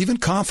 and even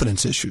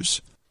confidence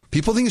issues.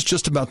 People think it's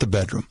just about the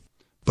bedroom.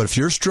 But if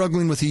you're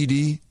struggling with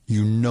ED,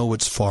 you know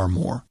it's far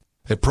more.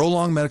 At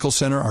Prolong Medical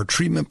Center, our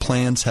treatment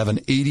plans have an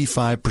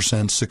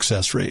 85%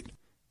 success rate.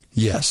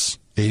 Yes,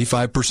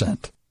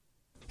 85%.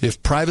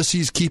 If privacy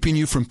is keeping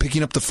you from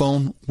picking up the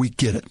phone, we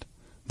get it.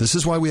 This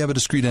is why we have a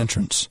discreet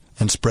entrance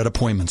and spread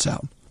appointments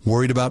out.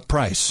 Worried about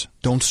price?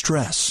 Don't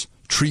stress.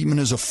 Treatment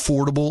is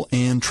affordable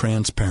and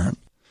transparent.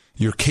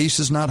 Your case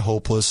is not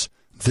hopeless.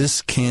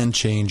 This can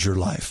change your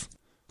life.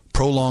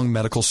 Prolong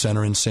Medical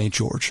Center in St.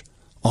 George.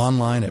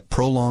 Online at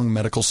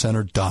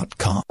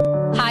prolongmedicalcenter.com.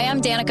 Hi,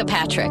 I'm Danica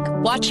Patrick.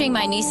 Watching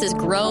my nieces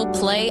grow,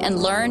 play, and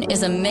learn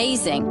is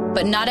amazing,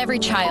 but not every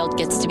child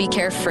gets to be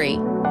carefree.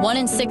 1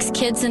 in 6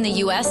 kids in the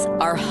U.S.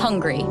 are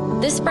hungry.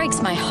 This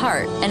breaks my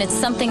heart, and it's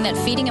something that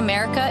Feeding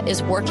America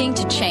is working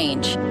to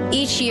change.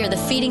 Each year, the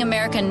Feeding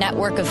America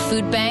network of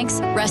food banks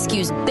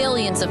rescues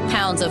billions of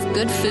pounds of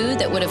good food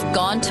that would have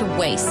gone to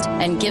waste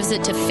and gives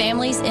it to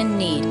families in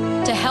need.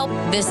 To help,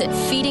 visit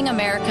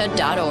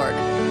feedingamerica.org.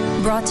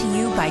 Brought to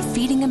you by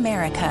Feeding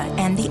America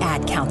and the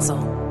Ad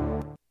Council.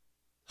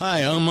 Hi,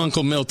 I'm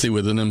Uncle Milty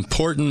with an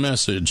important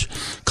message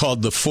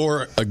called the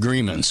 4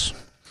 Agreements.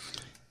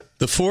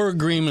 The 4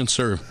 agreements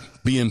are: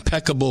 be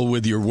impeccable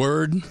with your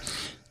word,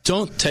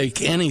 don't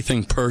take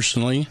anything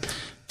personally,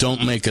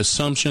 don't make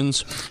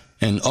assumptions,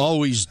 and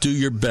always do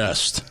your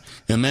best.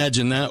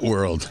 Imagine that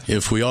world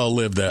if we all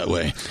lived that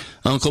way.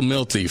 Uncle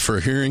Milty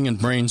for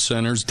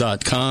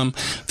hearingandbraincenters.com,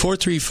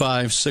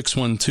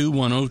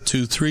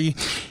 435-612-1023,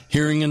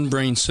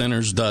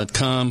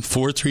 hearingandbraincenters.com,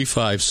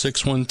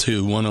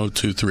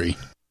 435-612-1023.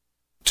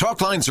 Talk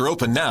lines are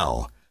open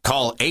now.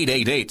 Call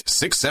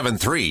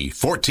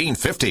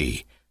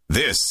 888-673-1450.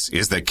 This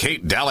is the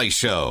Kate Daly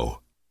Show.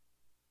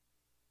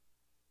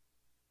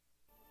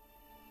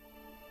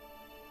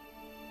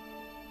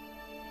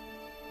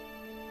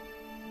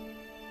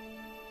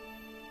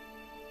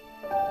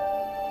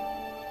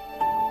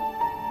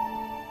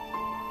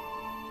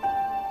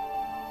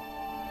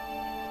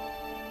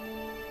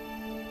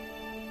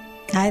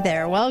 Hi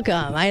there.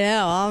 Welcome. I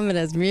know,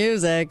 ominous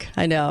music.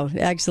 I know. It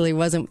actually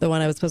wasn't the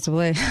one I was supposed to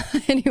play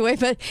anyway,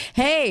 but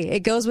hey, it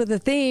goes with the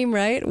theme,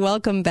 right?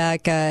 Welcome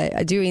back.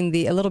 Doing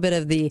a little bit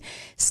of the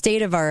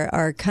state of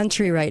our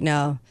country right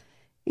now.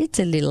 It's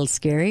a little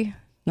scary,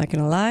 not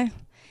going to lie.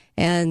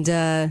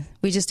 And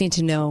we just need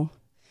to know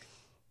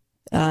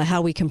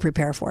how we can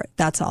prepare for it.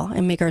 That's all.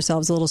 And make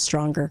ourselves a little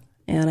stronger.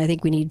 And I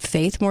think we need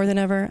faith more than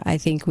ever. I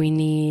think we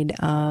need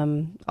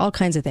all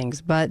kinds of things.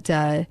 But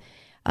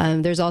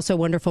there's also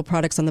wonderful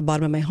products on the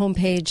bottom of my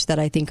homepage that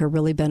I think are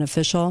really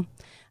beneficial.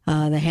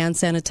 The hand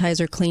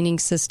sanitizer cleaning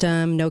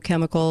system, no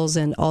chemicals,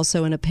 and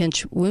also in a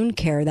pinch wound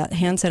care, that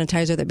hand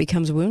sanitizer that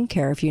becomes wound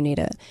care if you need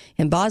it.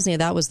 In Bosnia,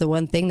 that was the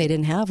one thing they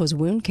didn't have was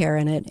wound care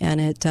in it, and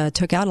it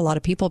took out a lot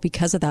of people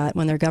because of that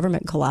when their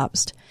government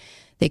collapsed.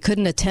 They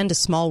couldn't attend to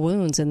small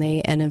wounds and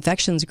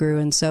infections grew,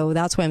 and so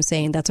that's why I'm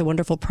saying that's a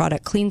wonderful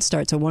product. Clean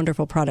Start's a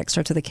wonderful product,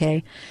 starts with a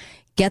K.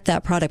 Get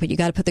that product, but you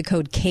got to put the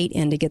code KATE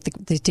in to get the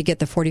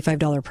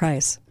 $45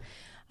 price.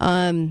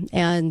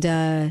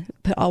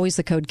 Put always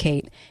the code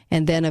KATE.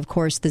 And then, of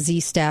course, the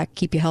Z-Stack,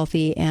 keep you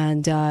healthy,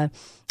 and Dr.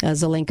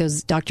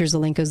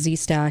 Zelenko's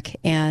Z-Stack,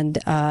 and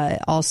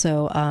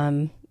also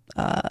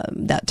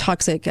that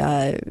toxic,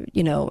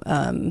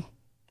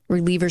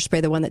 reliever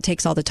spray, the one that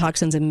takes all the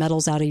toxins and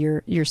metals out of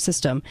your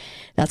system.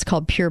 That's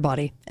called Pure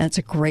Body, and it's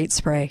a great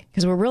spray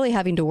because we're really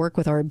having to work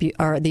with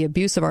the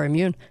abuse of our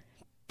immune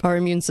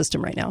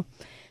system right now.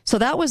 So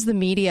that was the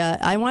media.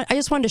 I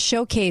just wanted to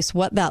showcase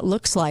what that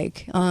looks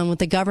like with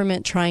the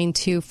government trying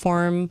to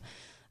form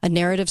a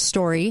narrative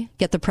story,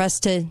 get the press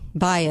to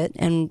buy it,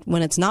 and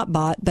when it's not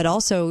bought, but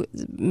also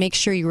make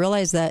sure you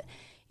realize that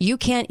you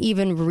can't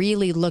even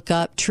really look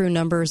up true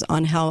numbers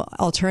on how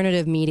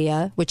alternative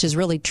media, which is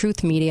really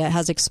truth media,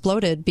 has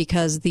exploded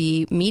because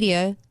the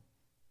media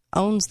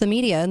owns the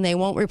media and they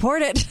won't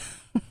report it.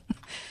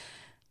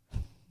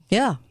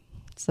 Yeah.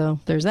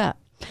 So there's that.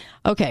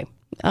 Okay.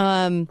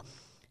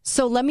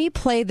 So let me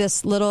play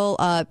this little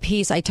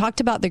piece. I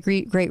talked about the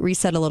Great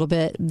Reset a little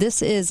bit.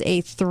 This is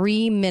a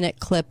 3-minute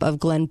clip of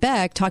Glenn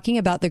Beck talking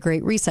about the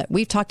Great Reset.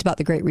 We've talked about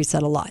the Great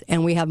Reset a lot,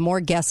 and we have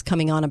more guests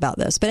coming on about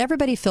this. But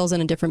everybody fills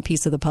in a different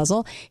piece of the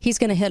puzzle. He's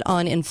going to hit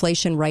on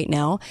inflation right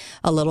now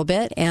a little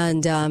bit,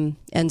 and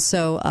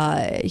so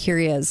here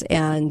he is.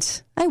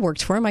 And I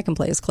worked for him. I can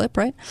play his clip,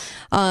 right?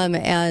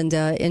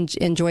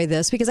 Enjoy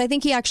this because I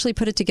think he actually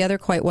put it together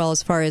quite well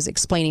as far as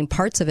explaining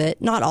parts of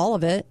it, not all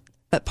of it,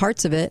 but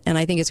parts of it, and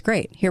I think it's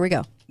great. Here we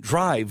go.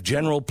 Drive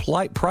general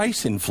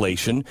price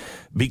inflation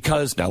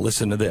because, now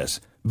listen to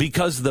this,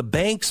 because the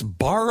banks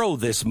borrow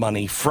this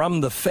money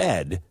from the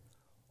Fed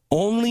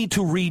only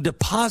to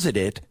redeposit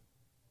it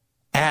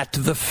at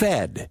the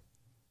Fed.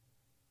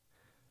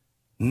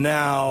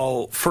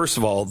 Now, first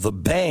of all, the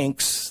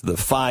banks, the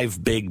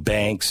 5 big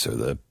banks,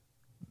 or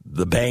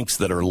the banks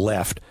that are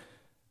left,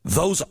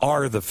 those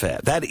are the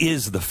Fed. That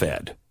is the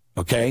Fed,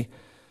 okay?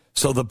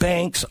 So the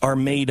banks are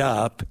made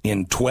up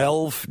in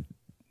 12,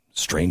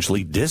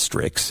 strangely,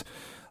 districts.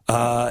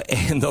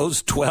 And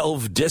those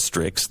 12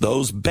 districts,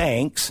 those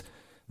banks,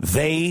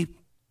 they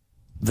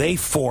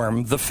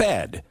form the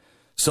Fed.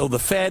 So the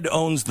Fed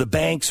owns the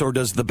banks, or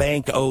does the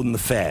bank own the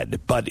Fed?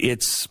 But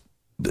it's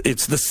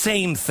the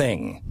same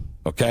thing,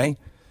 okay?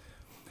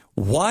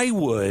 Why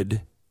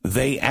would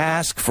they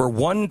ask for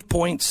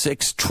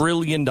 $1.6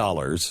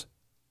 trillion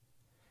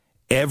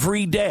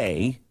every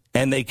day,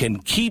 and they can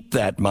keep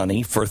that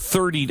money for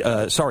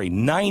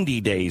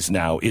 90 days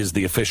now is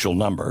the official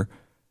number.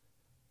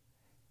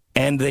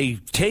 And they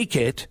take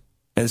it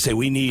and say,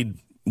 we need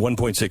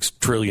 $1.6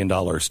 trillion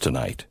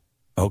tonight.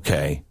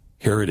 Okay,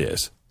 here it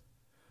is.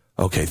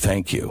 Okay,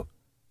 thank you.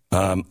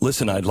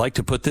 Listen, I'd like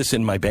to put this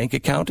in my bank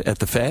account at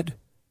the Fed.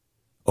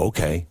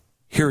 Okay,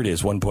 here it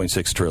is,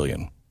 $1.6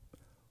 trillion.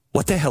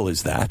 What the hell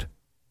is that?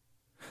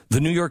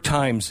 The New York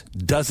Times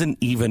doesn't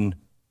even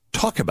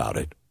talk about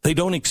it. They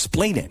don't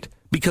explain it.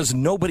 Because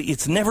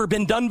it's never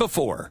been done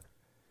before.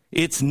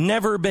 It's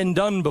never been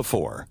done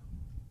before.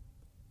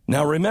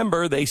 Now,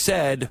 remember, they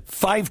said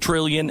 $5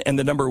 trillion and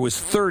the number was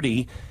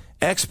 30.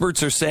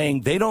 Experts are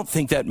saying they don't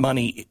think that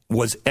money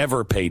was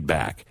ever paid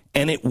back.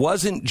 And it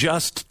wasn't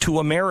just to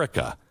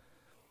America.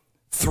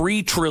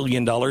 $3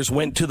 trillion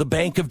went to the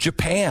Bank of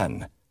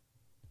Japan.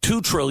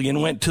 $2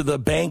 trillion went to the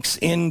banks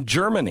in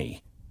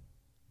Germany.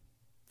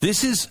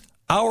 This is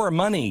our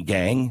money,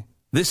 gang.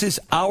 This is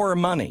our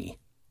money.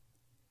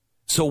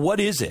 So what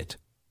is it?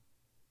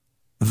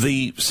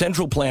 the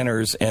central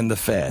planners and the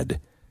Fed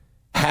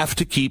have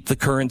to keep the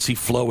currency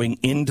flowing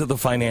into the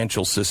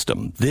financial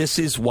system. This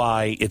is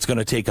why it's going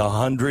to take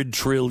 $100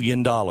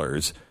 trillion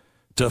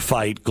to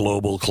fight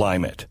global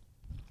climate.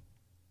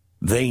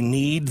 They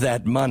need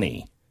that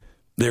money.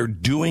 They're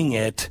doing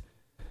it,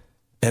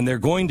 and they're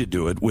going to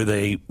do it with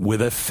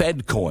a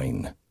Fed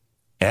coin.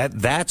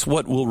 That's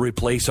what will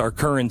replace our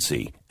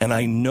currency. And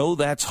I know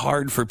that's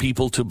hard for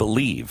people to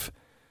believe,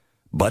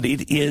 but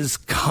it is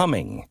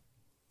coming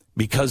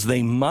because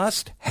they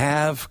must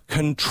have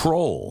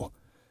control.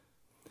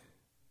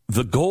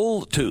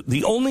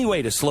 The only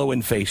way to slow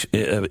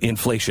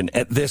inflation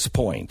at this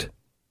point,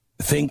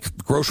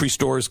 think grocery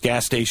stores,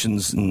 gas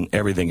stations, and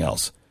everything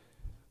else,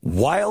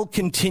 while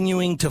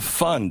continuing to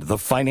fund the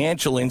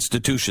financial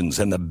institutions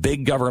and the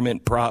big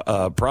government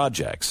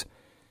projects.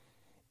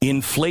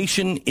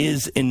 Inflation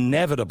is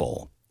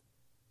inevitable,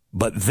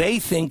 but they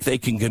think they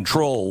can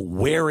control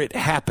where it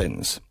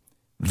happens.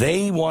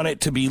 They want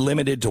it to be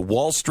limited to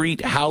Wall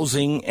Street,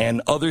 housing,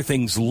 and other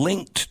things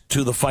linked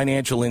to the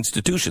financial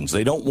institutions.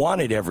 They don't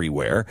want it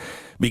everywhere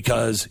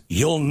because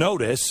you'll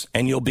notice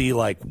and you'll be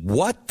like,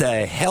 what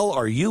the hell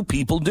are you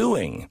people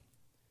doing?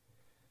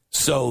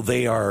 So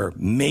they are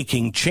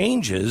making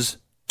changes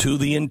to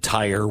the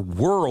entire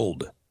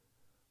world,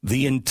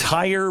 the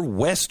entire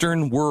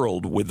Western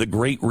world with the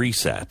Great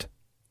Reset.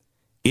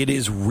 It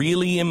is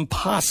really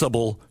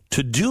impossible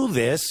to do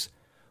this,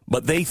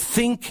 but they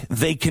think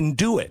they can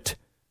do it.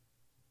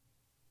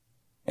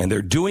 And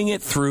they're doing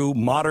it through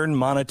modern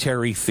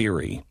monetary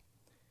theory.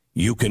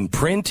 You can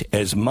print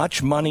as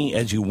much money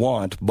as you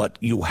want, but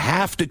you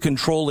have to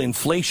control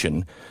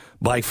inflation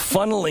by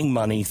funneling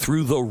money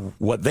through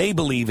what they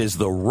believe is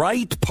the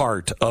right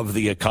part of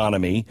the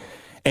economy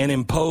and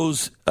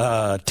impose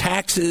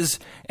taxes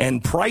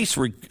and price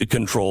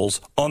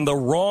controls on the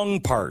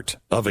wrong part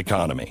of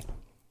economy.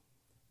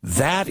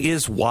 That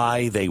is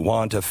why they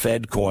want a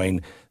Fed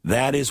coin.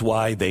 That is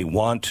why they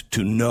want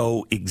to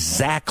know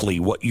exactly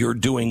what you're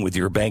doing with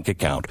your bank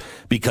account,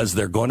 because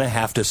they're going to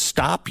have to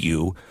stop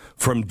you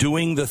from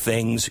doing the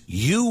things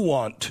you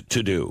want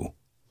to do.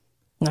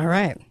 All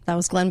right. That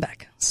was Glenn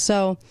Beck.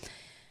 So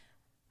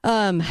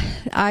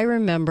I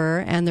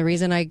remember, and the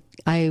reason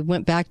I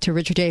went back to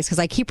Richard Day is because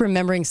I keep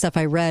remembering stuff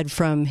I read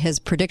from his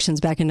predictions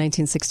back in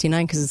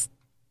 1969, because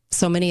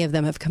so many of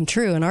them have come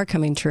true and are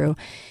coming true,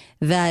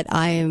 that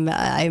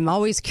I'm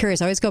always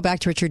curious. I always go back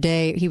to Richard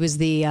Day. He was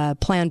the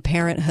Planned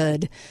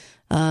Parenthood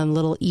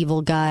little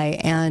evil guy,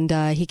 and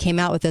he came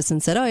out with this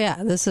and said, oh,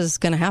 yeah, this is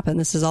going to happen.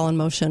 This is all in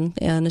motion,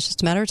 and it's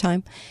just a matter of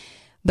time.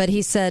 But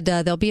he said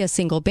there'll be a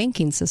single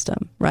banking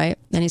system, right?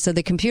 And he said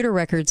the computer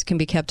records can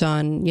be kept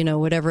on,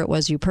 whatever it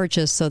was you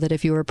purchased, so that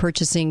if you were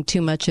purchasing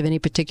too much of any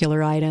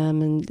particular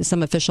item and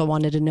some official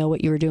wanted to know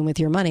what you were doing with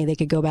your money, they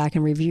could go back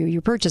and review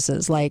your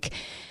purchases, like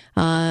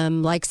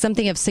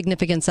something of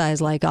significant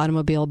size, like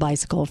automobile,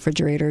 bicycle,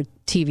 refrigerator,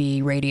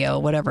 TV, radio,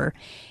 whatever.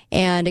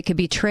 And it could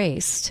be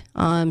traced,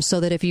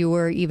 so that if you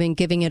were even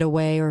giving it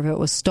away or if it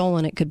was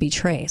stolen, it could be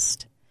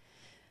traced.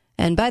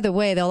 And by the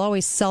way, they'll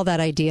always sell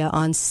that idea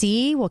on,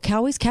 see, we'll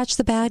always catch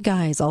the bad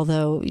guys,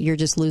 although you're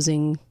just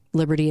losing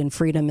liberty and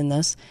freedom in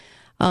this.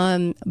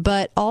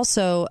 But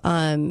also,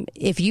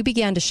 if you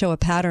began to show a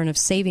pattern of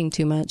saving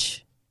too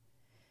much,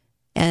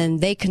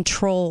 and they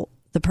control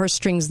the purse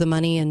strings, the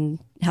money, and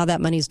how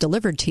that money is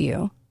delivered to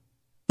you,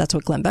 that's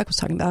what Glenn Beck was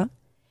talking about,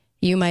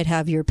 you might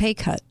have your pay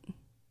cut.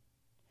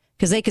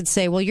 Because they could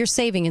say, well, you're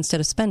saving instead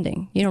of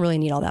spending. You don't really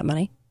need all that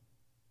money.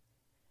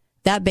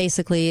 That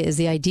basically is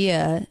the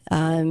idea,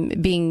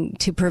 being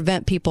to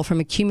prevent people from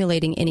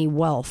accumulating any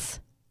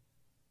wealth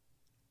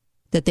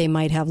that they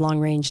might have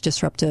long-range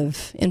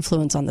disruptive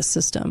influence on the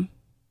system.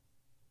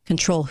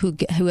 Control who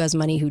has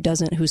money, who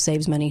doesn't, who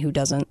saves money, who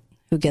doesn't,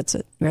 who gets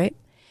it, right?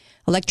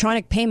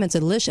 Electronic payments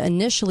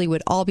initially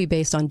would all be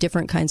based on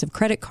different kinds of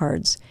credit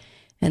cards.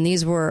 And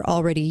these were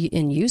already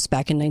in use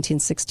back in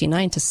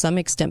 1969 to some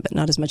extent, but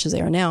not as much as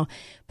they are now.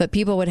 But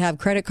people would have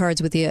credit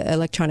cards with the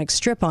electronic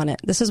strip on it.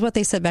 This is what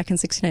they said back in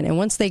 69. And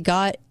once they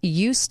got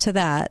used to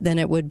that, then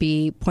it would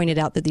be pointed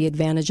out that the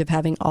advantage of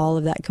having all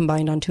of that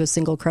combined onto a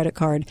single credit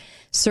card,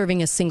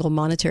 serving a single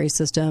monetary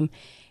system,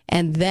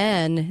 and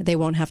then they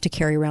won't have to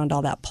carry around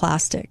all that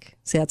plastic.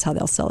 See, that's how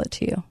they'll sell it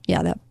to you.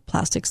 Yeah, that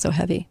plastic's so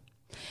heavy.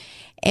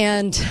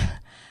 And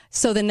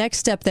so the next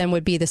step then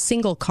would be the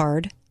single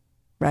card,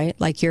 right?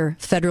 Like your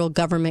federal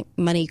government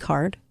money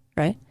card,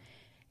 right?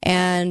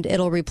 And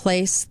they'll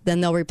replace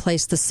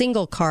the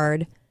single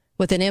card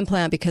with an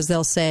implant, because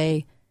they'll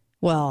say,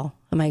 well,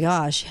 oh my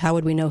gosh, how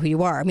would we know who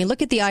you are? I mean,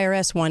 look at the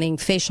IRS wanting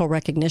facial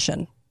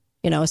recognition.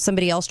 Is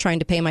somebody else trying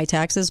to pay my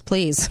taxes?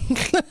 Please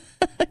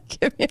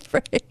give me a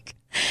break.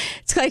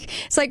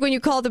 It's like when you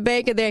call the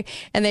bank and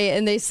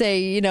they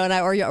say,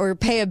 or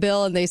pay a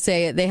bill, and they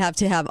say they have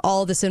to have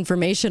all this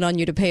information on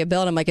you to pay a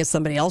bill. And I'm like, is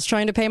somebody else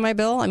trying to pay my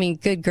bill? I mean,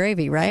 good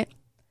gravy, right?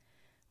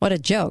 What a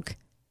joke.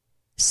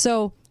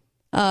 So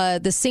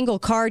The single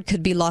card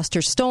could be lost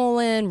or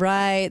stolen,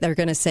 right? They're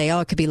going to say,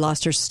 it could be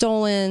lost or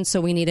stolen,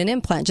 so we need an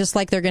implant. Just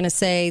like they're going to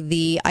say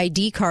the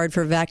ID card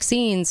for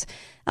vaccines,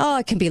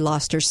 it can be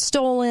lost or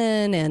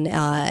stolen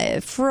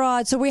and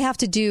fraud. So we have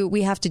to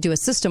do a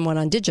system one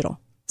on digital.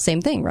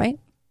 Same thing, right?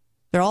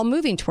 They're all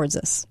moving towards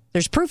this.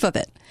 There's proof of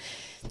it.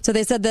 So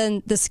they said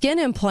then the skin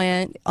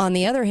implant, on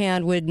the other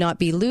hand, would not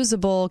be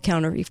losable,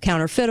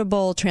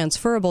 counterfeitable,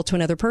 transferable to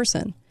another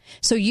person.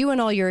 So you and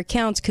all your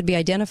accounts could be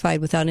identified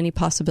without any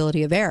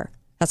possibility of error.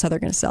 That's how they're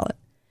going to sell it.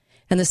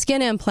 And the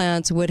skin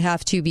implants would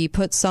have to be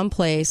put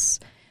someplace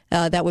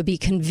that would be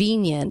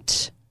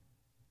convenient.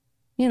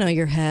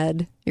 Your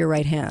head, your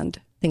right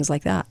hand, things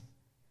like that.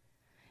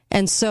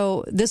 And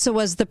so this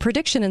was the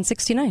prediction in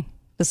 1969.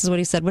 This is what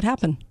he said would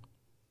happen.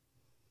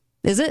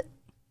 Is it?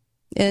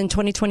 In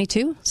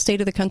 2022,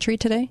 state of the country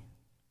today?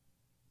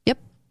 Yep.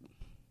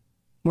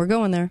 We're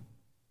going there.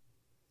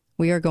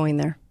 We are going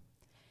there.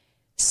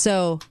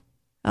 So,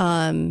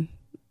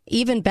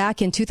 even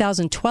back in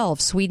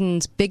 2012,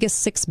 Sweden's biggest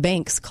 6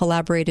 banks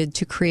collaborated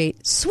to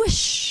create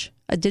Swish,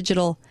 a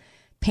digital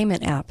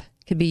payment app.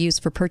 It could be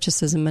used for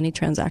purchases and money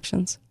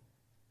transactions.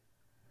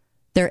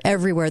 They're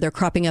everywhere. They're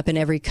cropping up in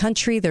every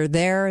country. They're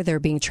there. They're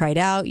being tried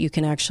out. You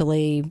can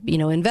actually,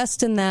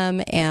 invest in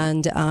them.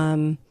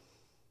 And,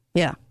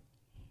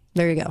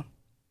 there you go.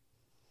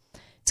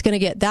 It's going to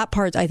get, that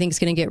part I think is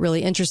going to get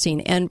really interesting.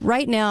 And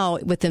right now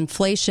with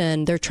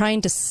inflation,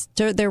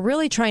 they're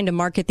really trying to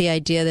market the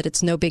idea that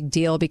it's no big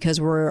deal because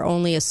we're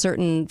only a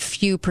certain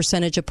few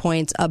percentage of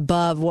points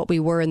above what we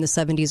were in the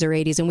 70s or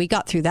 80s. And we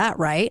got through that,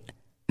 right?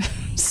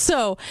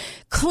 So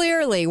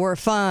clearly we're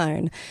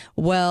fine.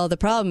 Well, the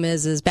problem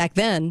is back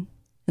then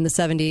in the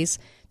 70s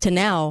to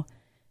now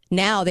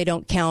they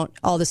don't count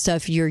all the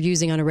stuff you're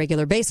using on a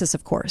regular basis,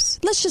 of course.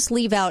 Let's just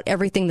leave out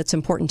everything that's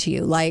important to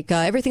you, like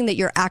everything that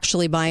you're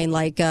actually buying,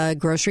 like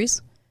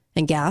groceries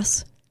and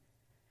gas.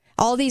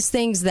 All these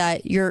things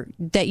that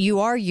you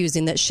are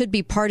using that should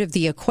be part of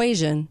the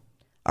equation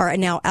are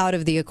now out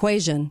of the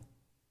equation.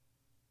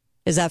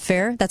 Is that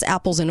fair? That's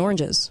apples and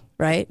oranges,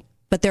 right?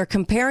 But they're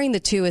comparing the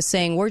two as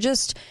saying we're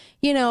just,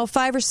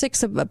 5 or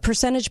 6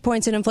 percentage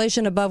points in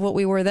inflation above what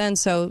we were then,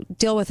 so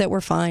deal with it,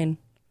 we're fine.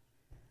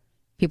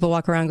 People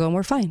walk around going,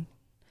 we're fine.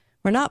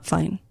 We're not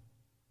fine.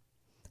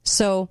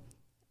 So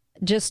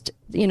just,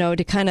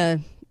 to kind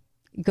of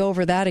go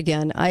over that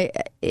again,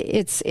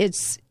 it's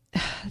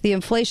the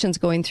inflation's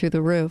going through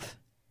the roof.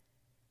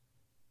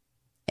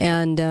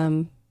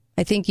 And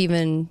I think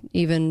even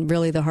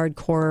really the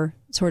hardcore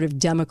sort of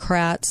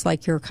Democrats,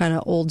 like your kind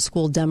of old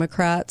school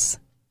Democrats,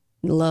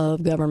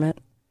 love government,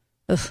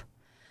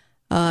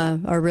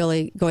 are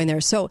really going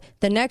there. So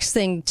the next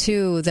thing,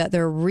 too, that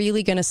they're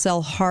really going to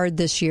sell hard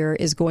this year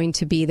is going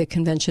to be the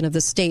Convention of the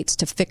States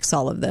to fix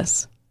all of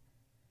this.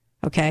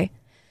 Okay?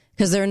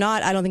 Because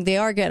I don't think they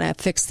are going to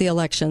fix the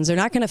elections. They're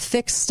not going to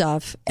fix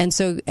stuff. And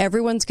so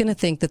everyone's going to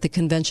think that the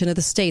Convention of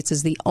the States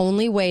is the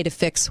only way to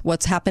fix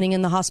what's happening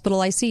in the hospital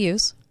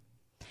ICUs,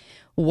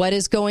 what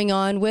is going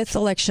on with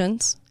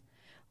elections,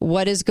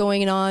 what is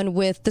going on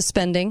with the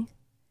spending,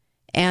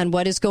 and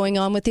what is going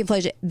on with the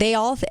inflation.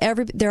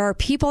 There are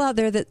people out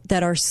there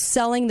that are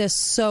selling this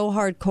so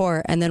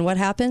hardcore. And then what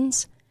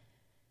happens?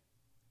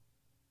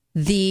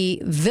 The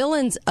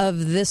villains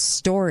of this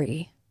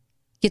story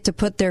get to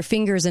put their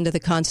fingers into the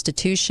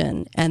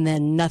Constitution, and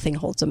then nothing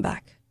holds them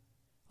back.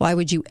 Why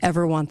would you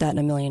ever want that in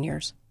a million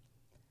years?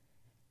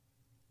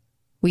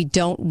 We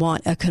don't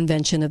want a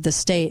convention of the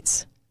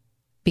states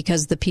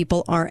because the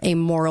people are a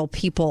moral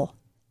people.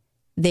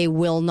 They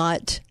will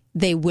not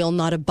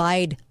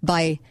abide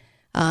by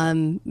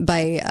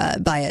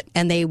it,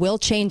 and they will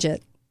change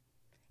it,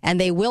 and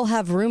they will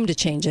have room to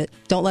change it.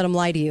 Don't let them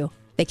lie to you.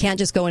 They can't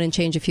just go in and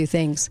change a few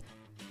things.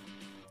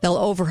 They'll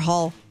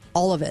overhaul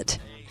all of it,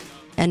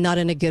 and not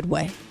in a good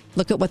way.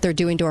 Look at what they're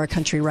doing to our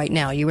country right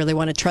now. You really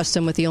want to trust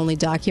them with the only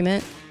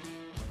document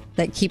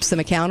that keeps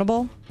them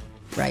accountable?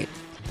 Right.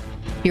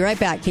 Be right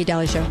back. Kate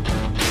Daly Show.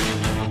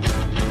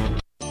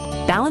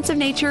 Balance of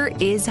Nature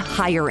is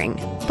hiring.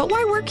 But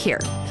why work here?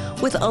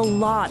 With a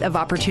lot of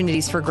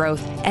opportunities for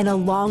growth and a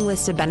long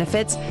list of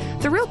benefits,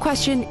 the real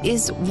question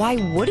is, why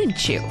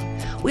wouldn't you?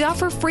 We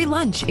offer free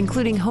lunch,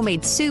 including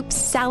homemade soups,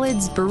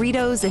 salads,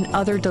 burritos, and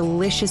other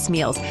delicious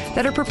meals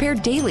that are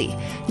prepared daily.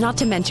 Not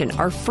to mention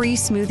our free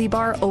smoothie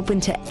bar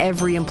open to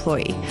every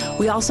employee.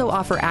 We also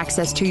offer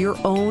access to your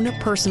own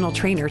personal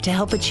trainer to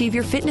help achieve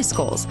your fitness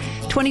goals,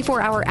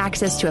 24-hour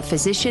access to a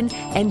physician,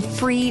 and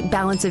free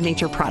Balance of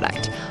Nature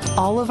product.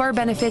 All of our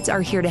benefits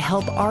are here to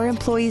help our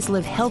employees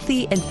live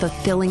healthy and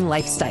fulfilling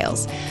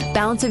lifestyles.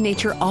 Balance of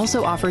Nature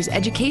also offers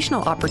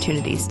educational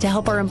opportunities to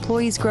help our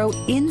employees grow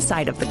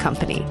inside of the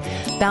company.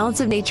 Balance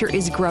of Nature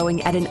is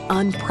growing at an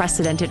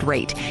unprecedented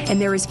rate, and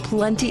there is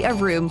plenty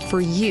of room for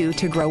you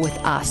to grow with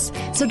us.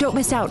 So don't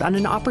miss out on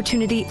an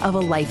opportunity of a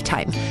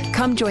lifetime.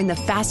 Come join the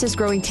fastest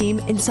growing team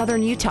in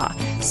Southern Utah.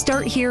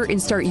 Start here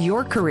and start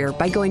your career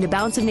by going to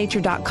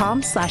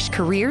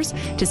balanceofnature.com/careers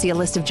to see a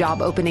list of job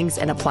openings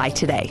and apply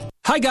today.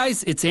 Hi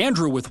guys, it's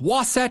Andrew with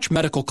Wasatch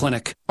Medical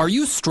Clinic. Are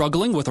you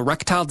struggling with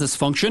erectile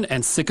dysfunction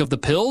and sick of the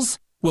pills?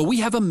 Well, we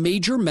have a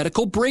major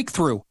medical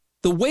breakthrough.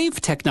 The Wave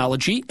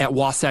technology at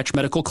Wasatch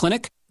Medical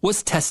Clinic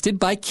was tested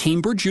by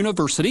Cambridge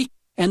University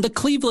and the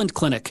Cleveland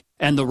Clinic,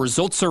 and the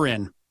results are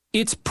in.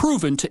 It's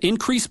proven to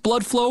increase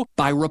blood flow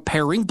by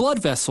repairing blood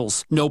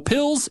vessels. No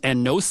pills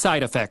and no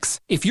side effects.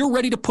 If you're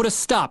ready to put a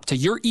stop to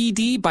your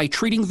ED by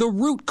treating the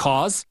root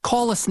cause,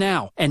 call us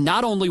now. And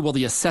not only will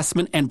the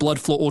assessment and blood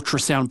flow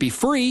ultrasound be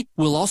free,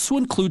 we'll also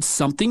include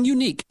something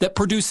unique that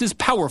produces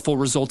powerful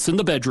results in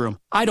the bedroom.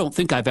 I don't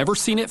think I've ever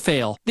seen it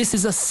fail. This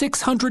is a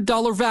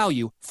 $600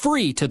 value,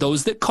 free to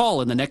those that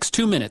call in the next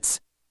 2 minutes.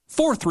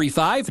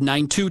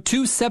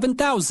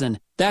 435-922-7000.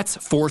 That's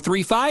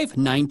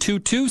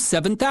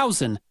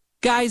 435-922-7000.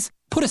 Guys,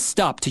 put a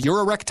stop to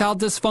your erectile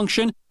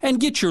dysfunction and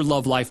get your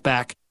love life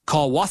back.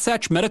 Call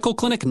Wasatch Medical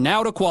Clinic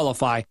now to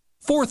qualify.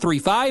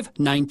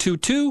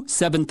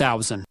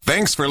 435-922-7000.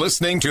 Thanks for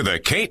listening to The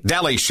Kate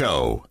Daly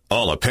Show.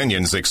 All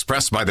opinions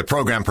expressed by the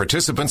program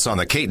participants on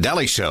The Kate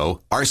Daly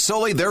Show are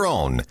solely their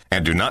own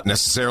and do not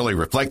necessarily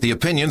reflect the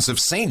opinions of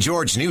St.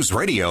 George News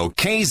Radio,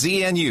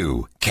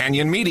 KZNU,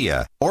 Canyon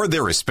Media, or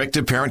their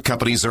respective parent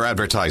companies or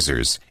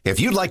advertisers. If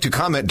you'd like to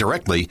comment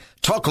directly,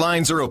 talk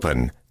lines are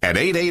open at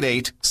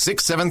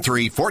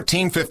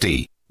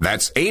 888-673-1450.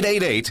 That's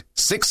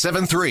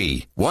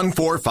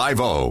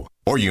 888-673-1450.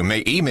 Or you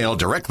may email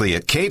directly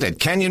at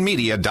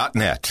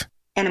kate@canyonmedia.net.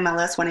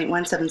 NMLS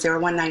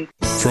 1817019.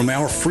 From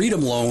our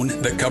Freedom Loan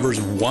that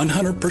covers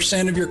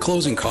 100% of your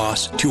closing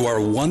costs to our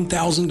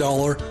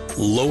 $1,000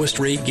 lowest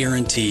rate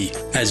guarantee.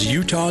 As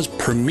Utah's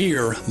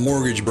premier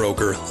mortgage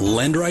broker,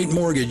 LendRight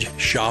Mortgage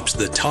shops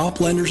the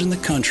top lenders in the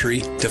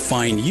country to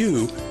find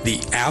you the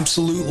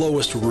absolute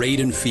lowest rate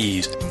and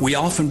fees. We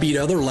often beat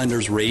other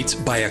lenders' rates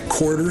by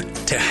 1/4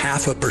 to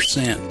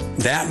 0.5%.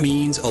 That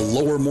means a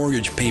lower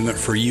mortgage payment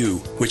for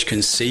you, which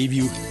can save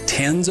you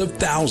tens of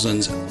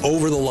thousands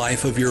over the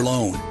life of your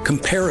loan.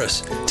 Compare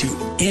us to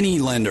any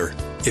lender.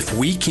 If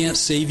we can't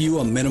save you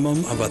a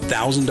minimum of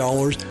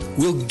 $1,000,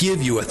 we'll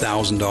give you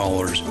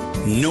 $1,000.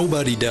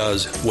 Nobody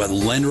does what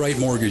LendRight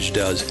Mortgage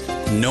does.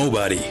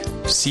 Nobody.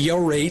 See our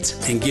rates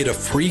and get a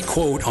free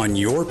quote on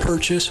your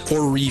purchase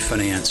or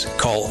refinance.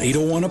 Call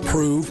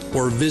 801-APPROVE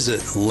or visit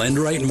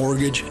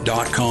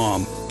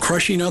LendRightMortgage.com.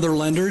 Crushing other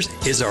lenders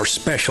is our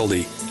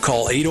specialty.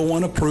 Call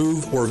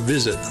 801-APPROVE or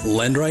visit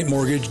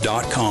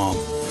LendRightMortgage.com.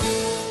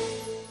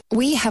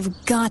 We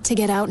have got to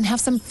get out and have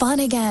some fun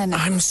again.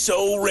 I'm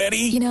so ready.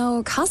 You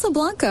know,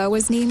 Casablanca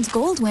was named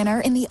gold winner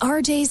in the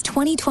RJ's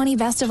 2020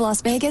 Best of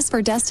Las Vegas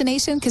for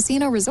Destination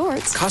Casino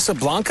Resorts.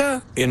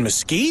 Casablanca? In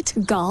Mesquite?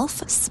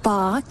 Golf,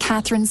 spa,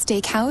 Catherine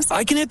Steakhouse.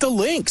 I can hit the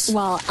links.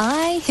 While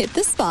I hit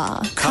the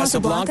spa.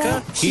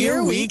 Casablanca,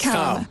 here we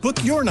come.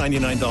 Book your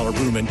 $99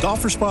 room and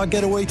golf or spa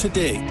getaway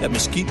today at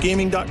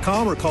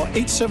mesquitegaming.com or call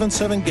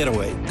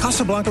 877-GETAWAY.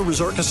 Casablanca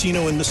Resort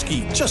Casino in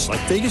Mesquite, just like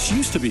Vegas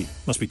used to be.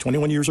 Must be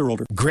 21 years or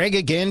older. Greg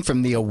again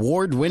from the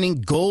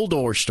award-winning Gold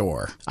Ore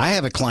Store. I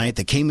have a client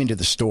that came into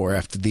the store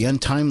after the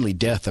untimely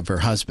death of her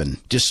husband.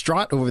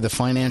 Distraught over the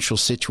financial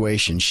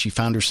situation she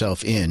found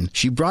herself in,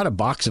 she brought a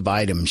box of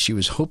items she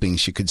was hoping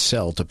she could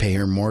sell to pay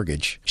her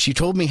mortgage. She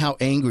told me how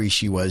angry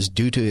she was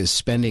due to his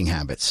spending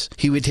habits.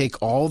 He would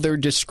take all their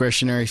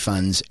discretionary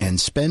funds and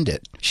spend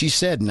it. She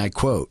said, and I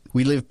quote,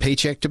 "We lived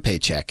paycheck to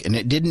paycheck, and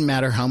it didn't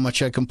matter how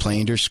much I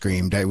complained or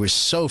screamed. I was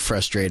so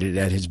frustrated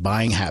at his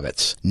buying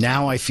habits.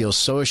 Now I feel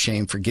so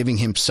ashamed for giving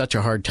him such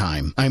a hard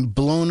time. I'm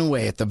blown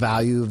away at the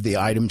value of the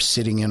items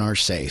sitting in our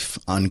safe,"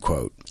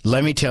 unquote.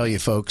 Let me tell you,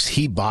 folks,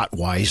 he bought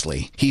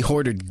wisely. He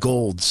hoarded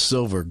gold,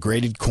 silver,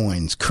 graded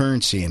coins,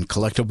 currency, and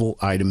collectible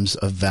items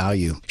of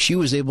value. She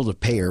was able to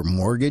pay her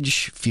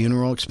mortgage,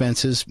 funeral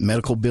expenses,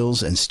 medical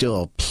bills, and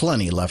still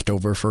plenty left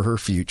over for her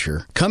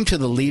future. Come to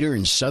the leader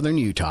in southern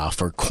Utah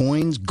for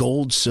coins,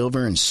 gold,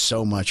 silver, and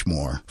so much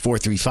more.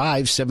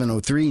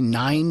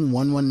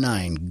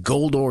 435-703-9119,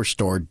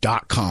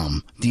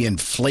 goldorestore.com. The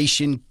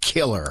inflation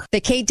killer.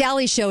 The Kate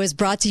Daly Show is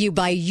brought to you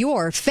by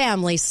Your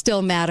Family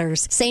Still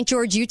Matters, St.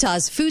 George,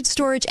 Utah's food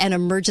storage and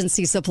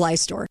emergency supply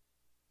store.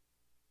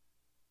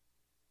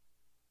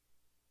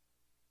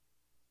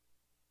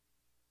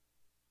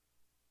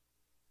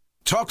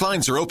 Talk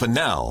lines are open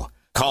now.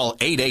 Call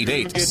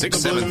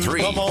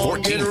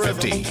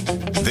 888-673-1450.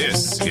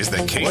 This is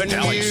the Kate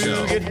Daly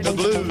Show. Get the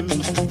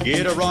blues,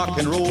 get a rock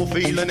and roll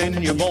feeling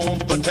in your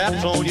bones, put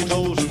taps on your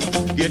toes,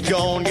 get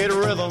gone, get a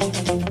rhythm.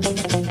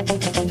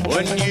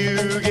 When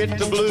you get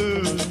the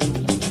blues,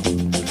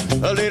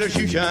 a little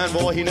shoe shine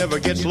boy, he never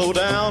gets low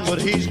down,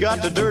 but he's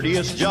got the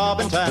dirtiest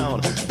job in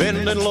town,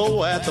 bending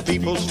low at the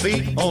people's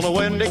feet on a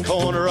windy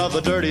corner of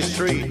the dirty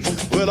street.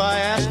 Will I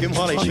ask him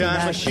while he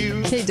shine my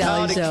shoes? Kate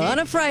Daly Show on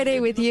a Friday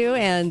with you,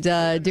 and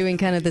doing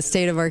kind of the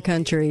state of our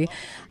country,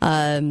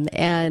 and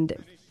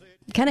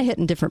kind of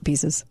hitting different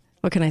pieces.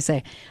 What can I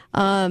say?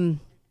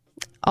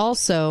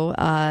 Also,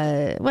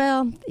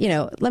 well, you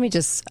know, I'm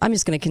just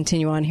going to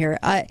continue on here.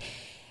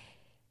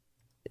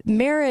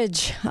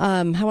 marriage,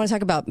 I want to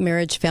talk about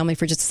marriage, family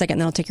for just a second,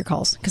 and then I'll take your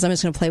calls, because I'm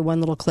just going to play one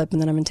little clip,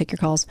 and then I'm going to take your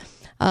calls.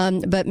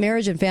 But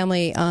marriage and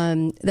family,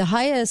 the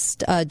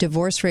highest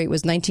divorce rate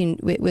was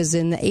it was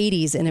in the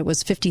 80s, and it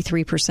was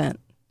 53%.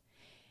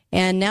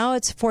 And now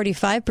it's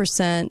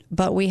 45%,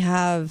 but we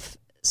have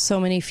so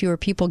many fewer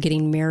people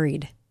getting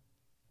married.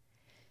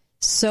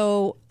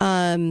 So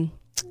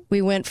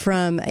we went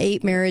from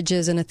 8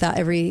 marriages in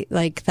every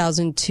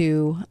 1,000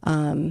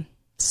 to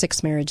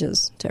 6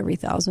 marriages to every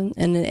 1,000,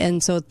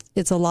 and so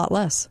it's a lot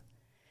less.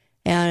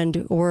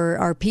 And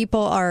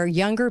our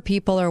younger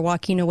people are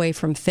walking away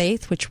from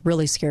faith, which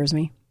really scares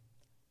me.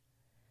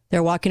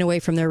 They're walking away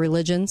from their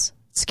religions.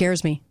 It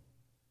scares me,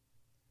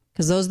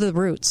 because those are the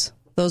roots.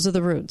 Those are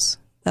the roots.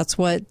 That's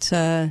what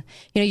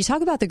you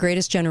talk about the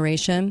greatest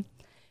generation.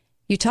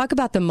 You talk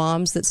about the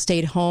moms that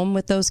stayed home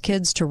with those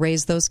kids to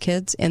raise those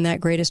kids in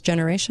that greatest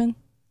generation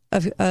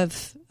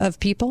of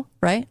people,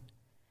 right?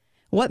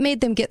 What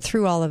made them get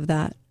through all of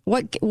that?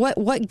 What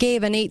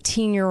gave an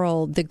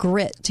 18-year-old the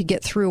grit to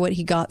get through what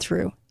he got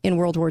through in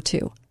World War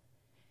II?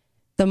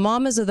 The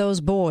mamas of those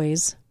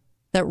boys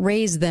that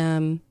raised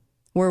them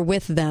were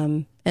with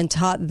them and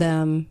taught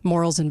them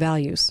morals and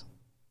values.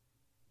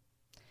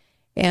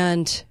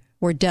 And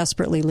we're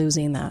desperately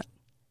losing that.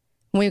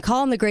 When we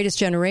call them the greatest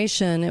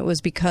generation, it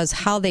was because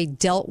how they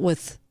dealt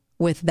with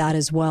that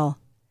as well.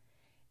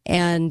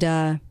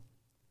 And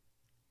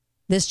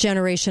this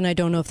generation, I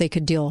don't know if they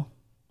could deal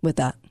with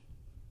that,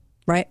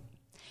 right?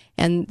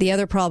 And the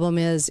other problem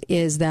is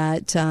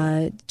that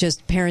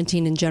just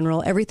parenting in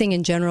general, everything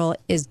in general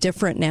is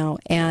different now.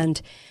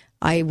 And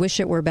I wish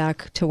it were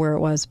back to where it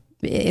was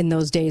in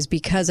those days,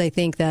 because I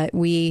think that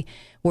we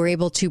were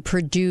able to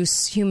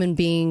produce human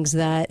beings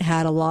that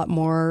had a lot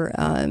more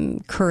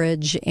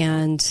courage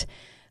and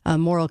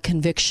moral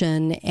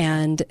conviction,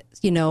 and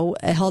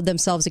held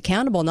themselves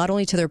accountable not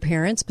only to their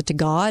parents but to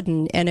God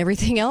and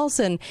everything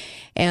else. And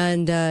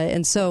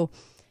so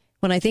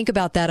when I think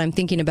about that, I'm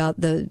thinking about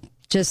and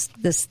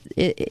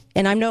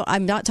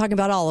I'm not talking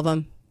about all of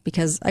them,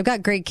 because I've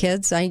got great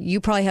kids. You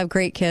probably have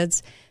great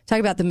kids. Talk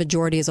about the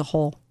majority as a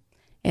whole.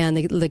 And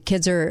the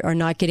kids are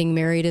not getting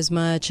married as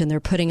much, and they're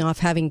putting off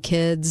having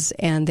kids,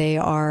 and they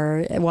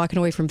are walking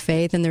away from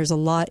faith, and there's a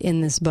lot in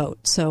this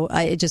boat. So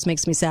it just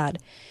makes me sad.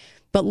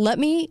 But let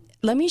me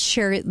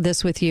share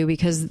this with you,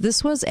 because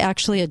this was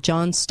actually a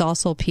John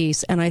Stossel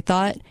piece, and I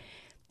thought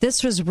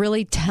this was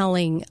really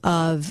telling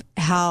of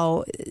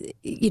how,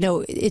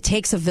 it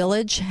takes a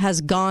village has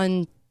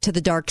gone to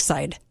the dark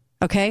side,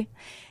 okay?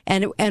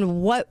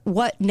 And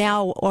what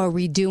now are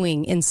we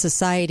doing in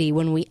society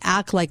when we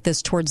act like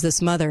this towards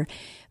this mother?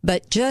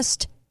 But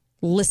just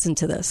listen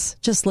to this.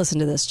 Just listen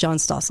to this, John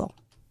Stossel.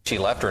 She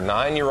left her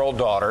 9-year-old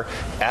daughter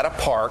at a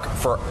park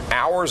for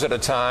hours at a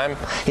time.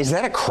 Is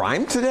that a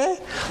crime today?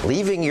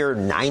 Leaving your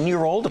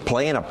 9-year-old to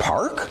play in a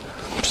park?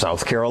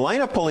 South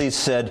Carolina police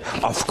said,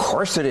 of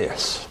course it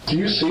is. Do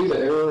you see the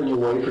error in your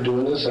way for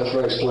doing this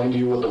after I explained to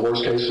you what the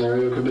worst case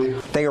scenario could be?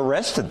 They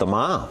arrested the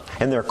mom,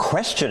 and their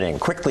questioning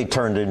quickly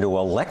turned into a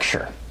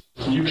lecture.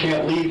 You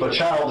can't leave a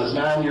child that's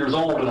 9 years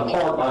old in a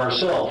park by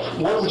herself.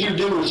 What would you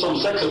do if some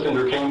sex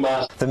offender came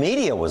by? The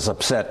media was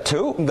upset,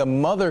 too. The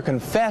mother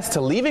confessed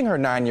to leaving her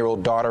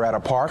 9-year-old daughter at a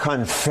park.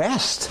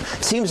 Confessed?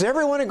 Seems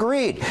everyone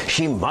agreed.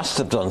 She must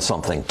have done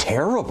something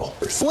terrible.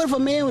 What if a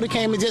man would have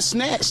came and just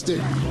snatched her?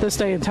 This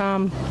day and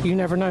time, you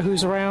never know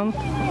who's around,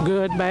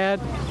 good, bad.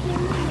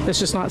 It's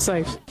just not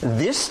safe.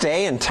 This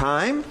day and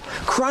time,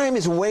 crime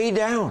is way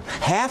down,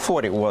 half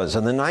what it was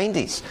in the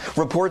 90s.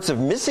 Reports of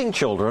missing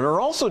children are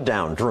also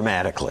down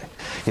dramatically.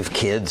 If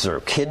kids are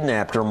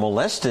kidnapped or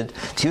molested,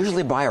 it's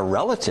usually by a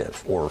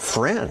relative or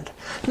friend,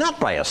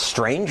 not by a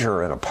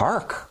stranger in a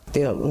park.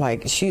 They'll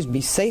she'd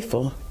be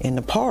safer in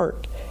the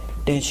park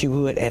than she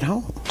would at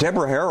home.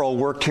 Deborah Harrell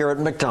worked here at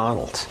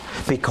McDonald's.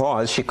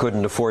 Because she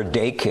couldn't afford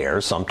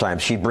daycare,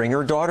 sometimes she'd bring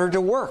her daughter to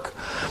work.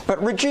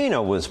 But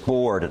Regina was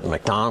bored at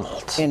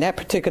McDonald's. And that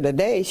particular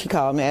day, she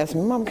called me and asked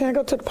me, Mom, can I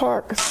go to the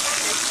park?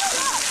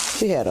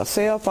 She had a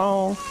cell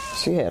phone.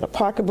 She had a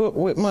pocketbook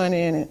with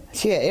money in it.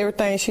 She had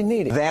everything she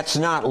needed. That's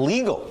not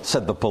legal,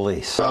 said the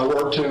police. I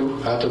work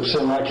too. I have to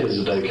send my kids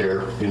to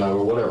daycare,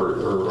 or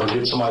whatever, or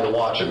get somebody to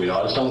watch them. I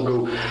just don't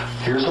go,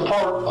 here's the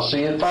park, I'll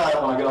see you at 5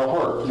 when I get off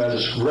work. That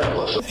is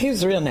reckless. He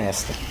was real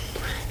nasty.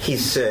 He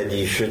said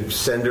you should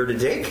send her to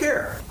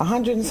daycare.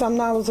 $100 and some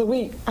a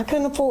week. I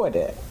couldn't afford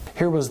that.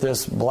 Here was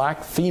this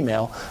black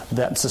female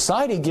that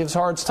society gives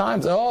hard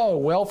times. Oh,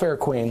 welfare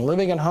queen,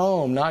 living at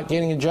home, not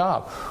getting a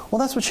job. Well,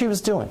 that's what she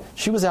was doing.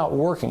 She was out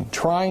working,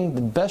 trying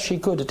the best she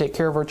could to take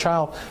care of her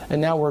child,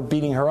 and now we're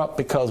beating her up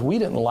because we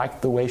didn't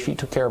like the way she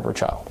took care of her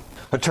child.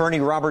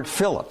 Attorney Robert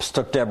Phillips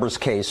took Deborah's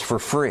case for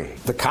free.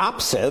 The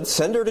cops said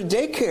send her to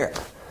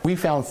daycare. We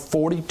found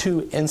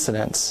 42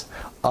 incidents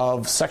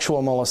of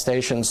sexual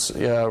molestations,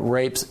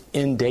 rapes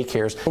in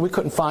daycares. We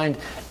couldn't find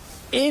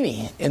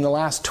any in the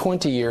last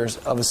 20 years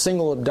of a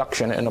single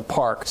abduction in a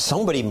park.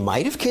 Somebody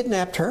might have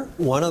kidnapped her.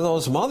 One of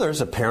those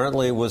mothers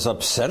apparently was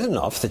upset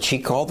enough that she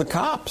called the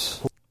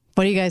cops.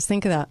 What do you guys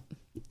think of that?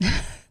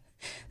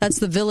 That's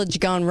the village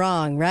gone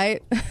wrong,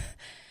 right?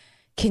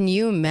 Can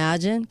you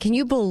imagine? Can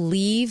you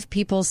believe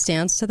people's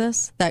stance to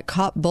this? That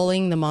cop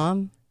bullying the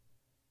mom?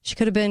 She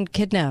could have been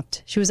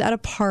kidnapped. She was at a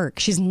park.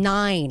 She's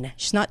 9.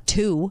 She's not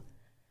 2.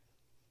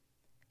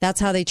 That's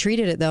how they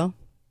treated it, though.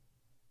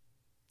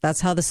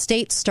 That's how the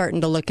state's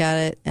starting to look at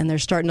it, and they're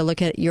starting to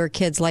look at your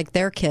kids like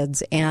their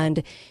kids.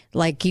 And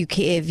like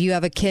if you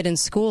have a kid in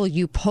school,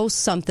 you post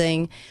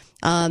something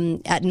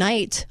at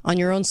night on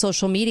your own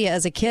social media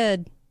as a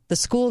kid, the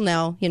school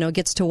now,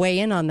 gets to weigh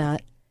in on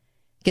that,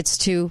 gets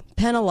to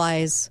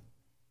penalize,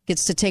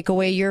 gets to take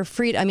away your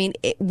freedom. I mean,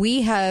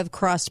 we have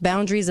crossed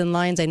boundaries and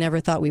lines I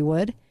never thought we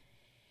would.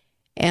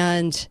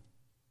 And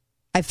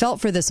I felt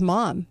for this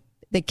mom.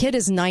 The kid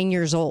is 9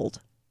 years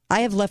old. I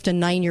have left a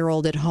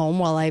 9-year-old at home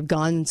while I've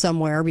gone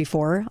somewhere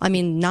before. I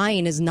mean,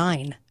 9 is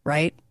 9,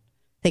 right?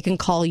 They can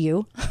call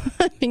you.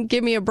 I mean,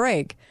 give me a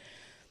break.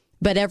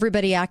 But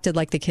everybody acted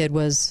like the kid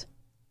was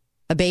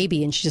a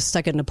baby, and she just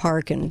stuck it in a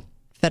park and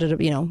fed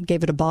it,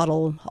 gave it a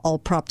bottle all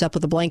propped up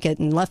with a blanket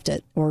and left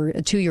it, or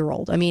a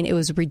 2-year-old. I mean, it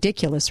was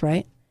ridiculous,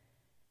 right?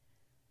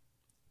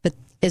 But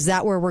is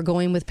that where we're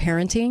going with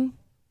parenting?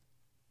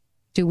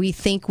 Do we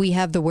think we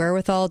have the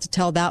wherewithal to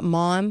tell that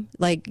mom,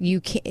 like,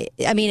 you can't?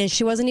 I mean, and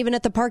she wasn't even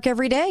at the park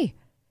every day.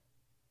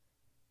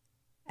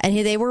 And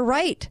they were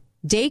right.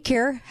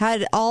 Daycare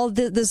had all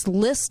this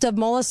list of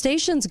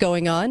molestations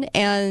going on,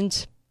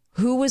 and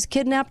who was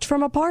kidnapped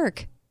from a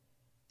park?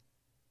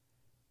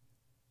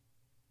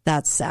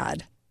 That's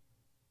sad.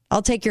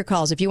 I'll take your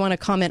calls. If you want to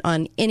comment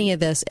on any of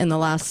this in the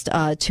last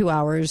 2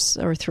 hours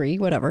or 3,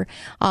 whatever,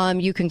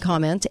 you can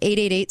comment.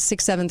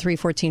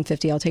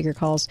 888-673-1450. I'll take your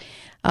calls.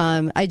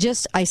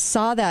 I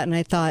saw that and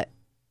I thought,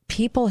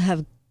 people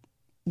have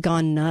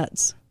gone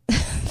nuts.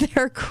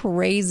 They're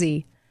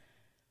crazy.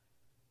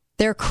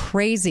 They're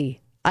crazy.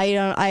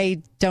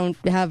 I don't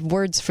have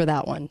words for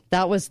that one.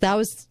 That was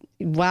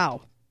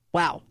wow.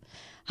 Wow.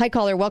 Hi,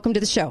 caller. Welcome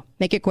to the show.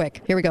 Make it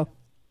quick. Here we go.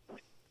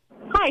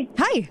 Hi.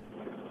 Hi.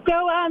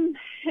 So,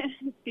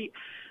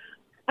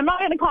 I'm not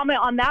going to comment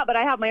on that, but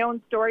I have my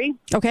own story.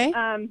 Okay.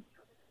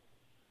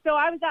 So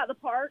I was at the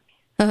park,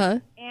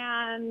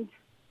 and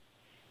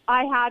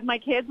I had my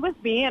kids with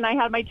me, and I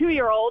had my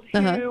 2-year-old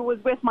who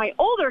was with my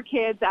older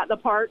kids at the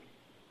park,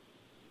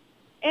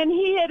 and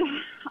he had,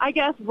 I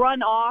guess,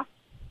 run off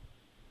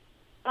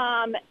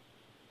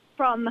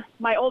from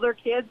my older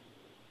kids,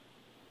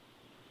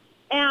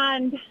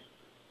 and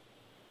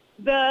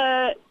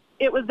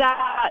it was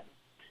that.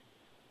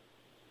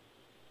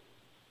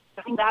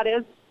 I think that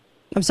is.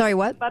 I'm sorry,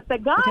 what? But the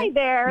guy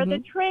there, the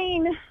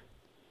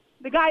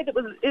guy that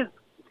is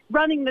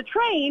running the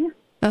train,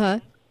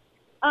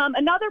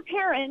 another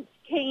parent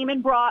came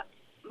and brought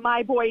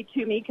my boy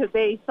to me because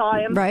they saw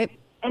him. Right.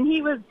 And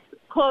he was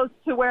close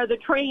to where the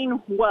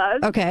train was.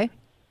 Okay.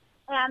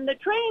 And the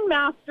train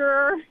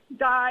master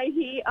guy,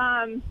 he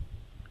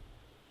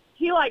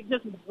like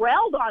just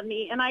railed on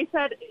me. And I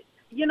said,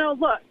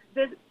 look,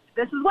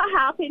 this is what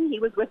happened. He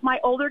was with my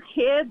older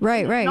kids.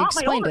 Right. It's not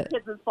Explained my older it.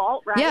 kids'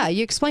 fault, right? Yeah,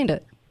 you explained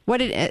it. What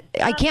did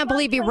I can't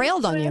believe he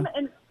railed on you.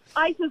 And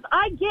I says,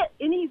 I get,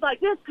 and he's like,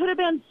 this could have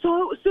been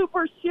so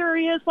super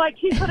serious. Like,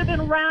 he could have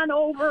been ran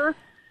over.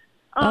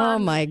 Oh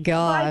my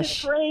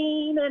gosh. By the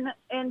train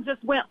and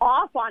just went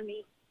off on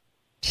me.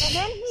 And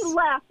then he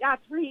left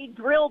after he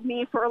drilled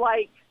me for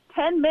like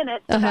 10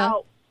 minutes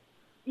about,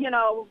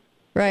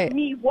 right.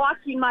 me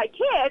watching my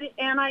kid.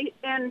 And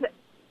then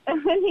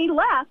he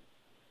left.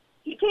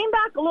 He came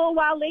back a little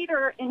while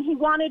later, and he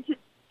wanted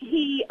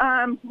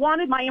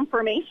my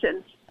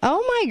information.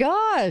 Oh my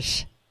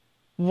gosh!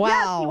 Wow.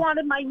 Yes, he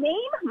wanted my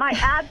name, my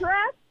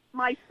address,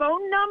 my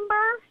phone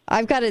number.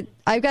 I've got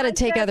to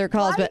take other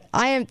calls, but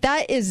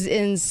that is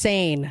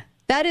insane.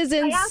 That is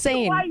insane. I asked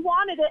him why he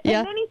wanted it,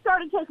 and then he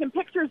started taking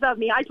pictures of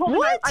me. I told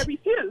him I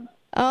refused.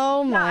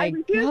 Oh my I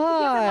refused to give him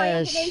my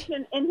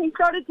information, and he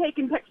started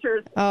taking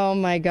pictures. Oh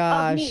my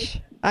gosh!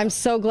 I'm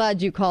so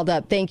glad you called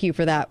up. Thank you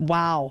for that.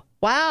 Wow.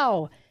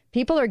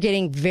 People are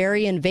getting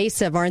very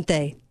invasive, aren't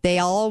they? They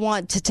all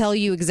want to tell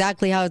you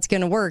exactly how it's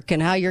going to work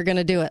and how you're going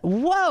to do it.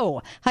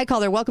 Whoa. Hi,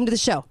 caller. Welcome to the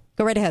show.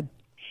 Go right ahead.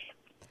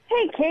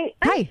 Hey, Kate.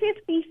 I'm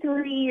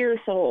 53 years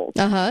old.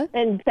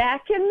 And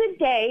back in the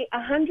day,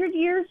 100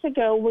 years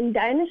ago, when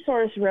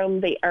dinosaurs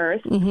roamed the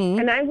earth,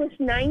 and I was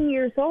 9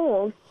 years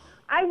old,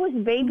 I was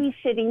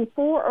babysitting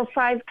 4 or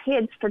 5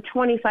 kids for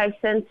 25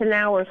 cents an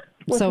hour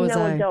with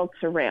no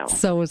adults around.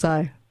 So was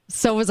I.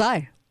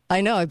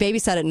 I know. I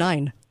babysat at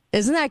 9.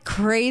 Isn't that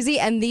crazy?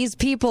 And these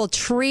people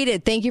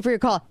thank you for your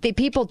call.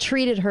 People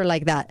treated her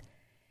like that.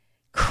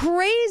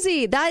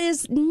 Crazy. That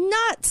is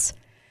nuts.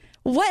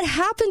 What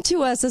happened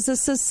to us as a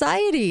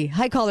society?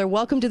 Hi, caller.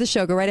 Welcome to the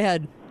show. Go right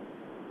ahead.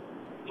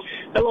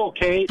 Hello,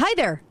 Kate. Hi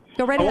there.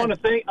 Go right ahead.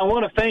 I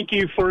want to thank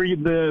you for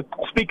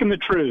speaking the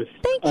truth.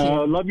 Thank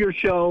you. Love your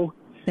show.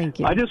 Thank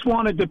you. I just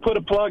wanted to put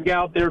a plug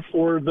out there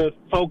for the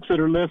folks that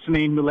are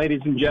listening, the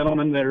ladies and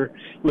gentlemen that are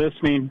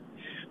listening.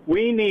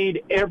 we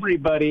need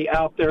everybody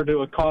out there to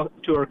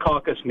our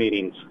caucus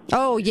meetings.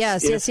 Oh,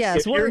 yes.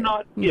 If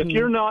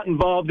you're not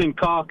involved in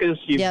caucus,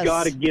 you've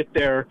got to get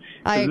there.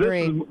 I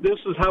agree. This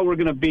is how we're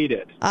going to beat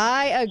it.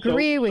 I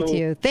agree with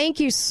you.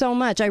 Thank you so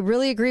much. I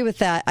really agree with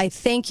that. I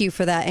thank you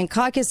for that. And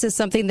caucus is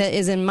something that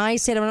is in my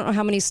state. I don't know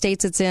how many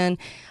states it's in.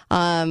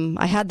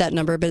 I had that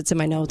number, but it's in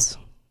my notes.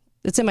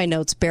 It's in my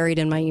notes, buried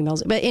in my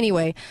emails. But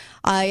anyway,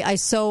 I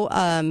so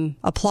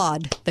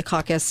applaud the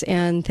caucus,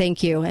 and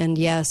thank you. And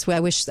yes, I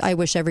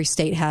wish every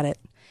state had it.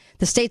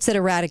 The states that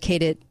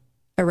eradicated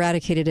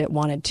it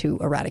wanted to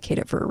eradicate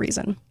it for a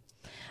reason.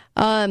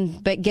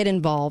 But get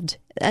involved,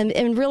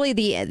 and really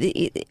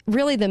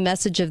the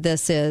message of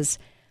this is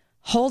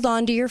hold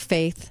on to your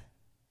faith,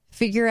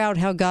 figure out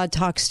how God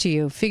talks to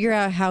you, figure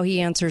out how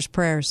He answers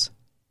prayers,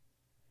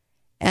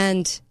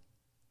 and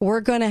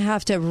we're going to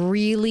have to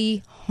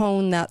really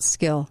hone that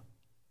skill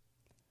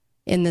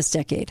in this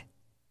decade.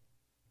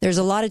 There's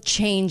a lot of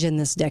change in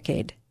this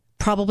decade,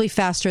 probably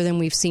faster than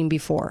we've seen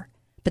before,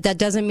 but that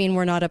doesn't mean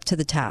we're not up to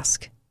the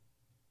task.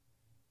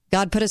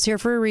 God put us here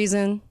for a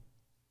reason.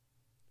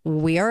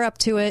 We are up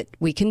to it.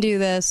 We can do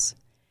this.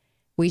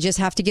 We just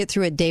have to get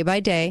through it day by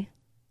day.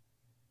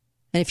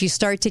 And if you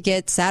start to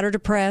get sad or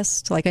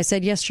depressed, like I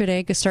said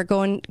yesterday, start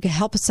going,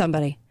 help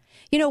somebody.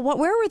 You know, where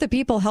were the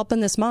people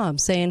helping this mom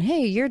saying,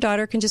 hey, your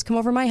daughter can just come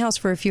over to my house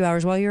for a few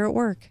hours while you're at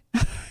work?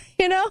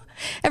 You know,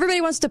 everybody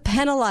wants to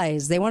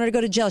penalize. They want her to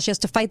go to jail. She has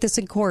to fight this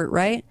in court,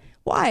 right?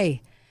 Why?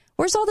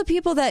 Where's all the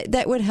people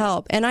that would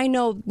help? And I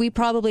know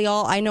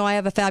I know I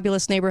have a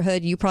fabulous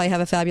neighborhood. You probably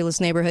have a fabulous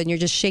neighborhood, and you're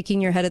just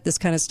shaking your head at this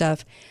kind of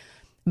stuff.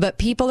 But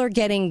people are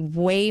getting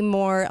way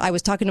more. I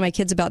was talking to my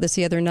kids about this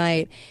the other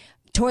night.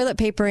 Toilet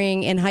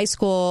papering in high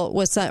school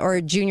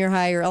or junior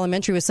high or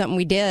elementary was something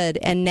we did,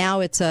 and now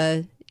it's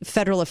a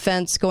federal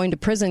offense, going to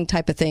prison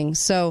type of thing.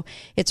 So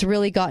it's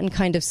really gotten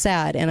kind of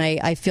sad. And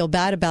I feel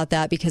bad about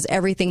that because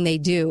everything they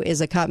do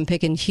is a cotton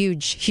picking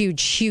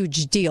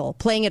huge deal.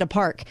 Playing at a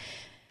park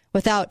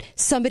without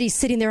somebody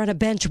sitting there on a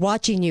bench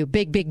watching you.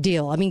 Big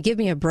deal. I mean, give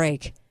me a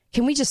break.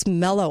 Can we just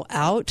mellow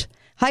out?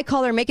 Hi,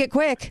 caller. Make it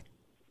quick.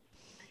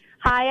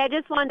 Hi, I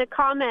just wanted to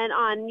comment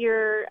on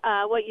your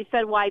what you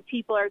said, why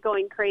people are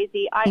going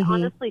crazy. I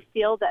honestly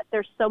feel that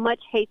there's so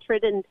much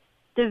hatred and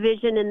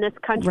division in this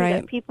country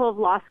that people have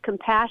lost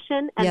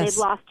compassion and they've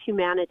lost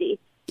humanity.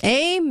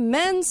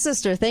 Amen,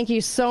 sister. Thank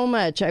you so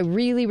much. I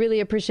really,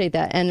 really appreciate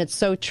that. And it's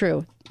so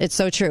true. It's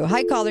so true.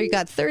 Hi, caller. You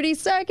got 30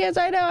 seconds.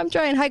 I know. I'm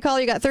trying. Hi, caller.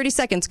 You got 30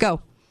 seconds.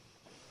 Go.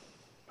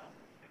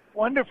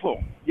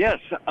 Wonderful. Yes.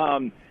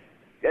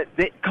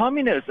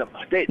 Communism.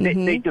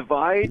 They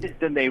divide,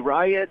 then they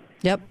riot.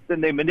 Yep.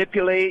 Then they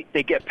manipulate.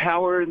 They get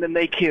power, and then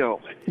they kill.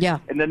 Yeah.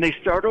 And then they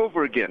start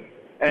over again.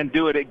 And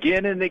do it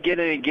again and again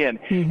and again.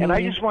 And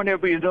I just want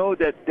everybody to know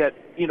that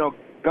you know,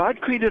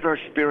 God created our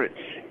spirits.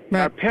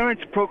 Right. Our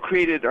parents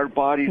procreated our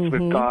bodies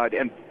with God,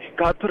 and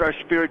God put our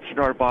spirits in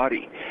our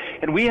body.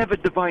 And we have a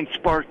divine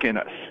spark in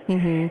us.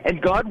 And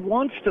God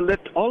wants to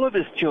lift all of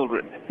His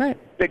children. Right.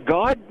 But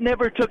God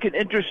never took an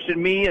interest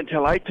in me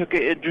until I took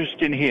an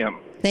interest in Him.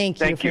 Thank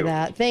you for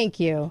that. Thank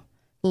you.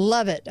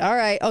 Love it. All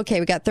right. Okay,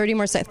 we got 30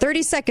 more seconds.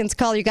 30 seconds,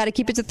 caller. You got to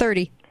keep it to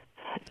 30.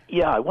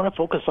 Yeah, I want to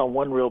focus on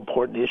one real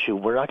important issue.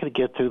 We're not going to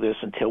get through this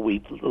until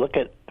we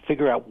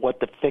figure out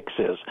what the fix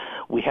is.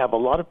 We have a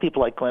lot of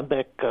people like Glenn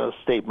Beck's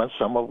statements.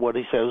 Some of what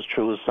he says is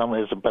true, some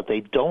isn't, but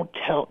they don't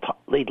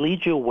they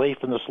lead you away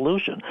from the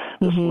solution.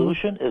 The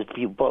solution is if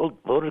you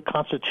voted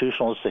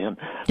constitutionalists in,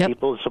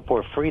 people who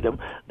support freedom,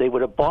 they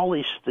would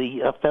abolish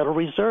the Federal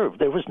Reserve.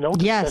 There was no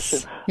discussion.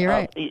 Yes, you're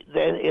right.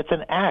 It's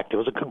an act. It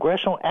was a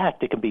congressional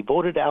act. It can be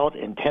voted out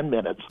in 10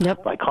 minutes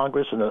by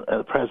Congress and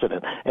the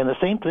president. And the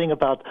same thing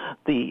about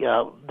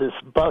this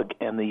bug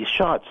and the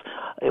shots.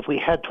 If we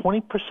had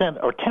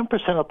 20% or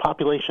 10% of the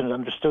population that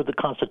understood the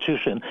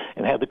Constitution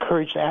and had the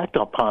courage to act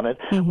upon it,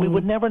 we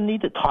would never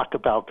need to talk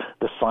about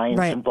the science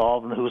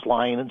involved and who's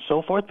lying and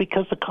so forth,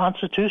 because the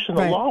Constitution,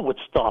 the law would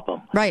stop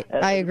them. Right.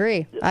 I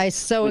agree. I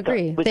so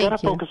agree. We've got to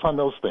focus on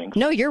those things.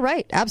 No, you're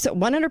right.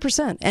 Absolutely.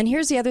 100%. And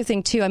here's the other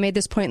thing, too. I made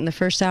this point in the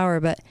first hour,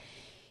 but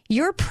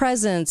your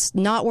presence,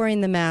 not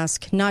wearing the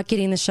mask, not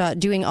getting the shot,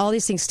 doing all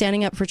these things,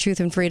 standing up for truth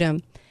and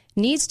freedom,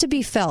 needs to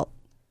be felt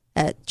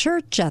at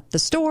church, at the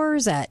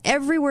stores, at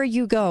everywhere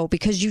you go,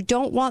 because you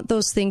don't want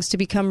those things to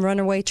become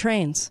runaway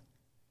trains.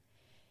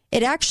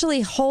 It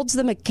actually holds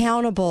them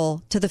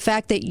accountable to the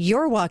fact that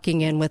you're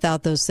walking in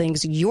without those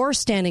things. You're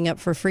standing up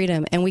for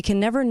freedom, and we can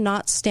never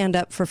not stand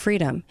up for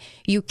freedom.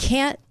 You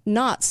can't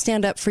not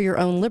stand up for your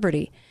own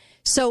liberty.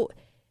 So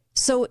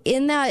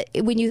in that,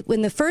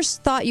 when the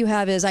first thought you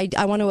have is,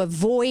 I want to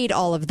avoid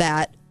all of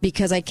that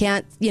because I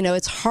can't,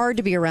 it's hard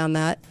to be around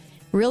that.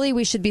 Really,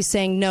 we should be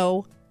saying,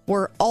 no,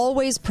 we're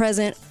always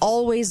present,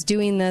 always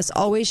doing this,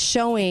 always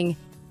showing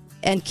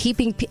and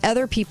keeping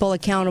other people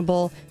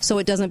accountable so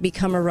it doesn't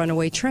become a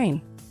runaway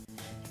train.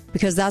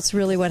 Because that's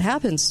really what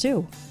happens,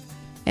 too.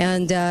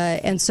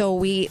 And so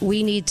we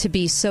need to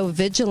be so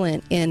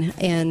vigilant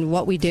in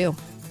what we do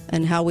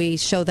and how we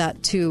show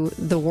that to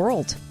the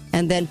world.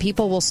 And then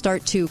people will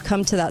start to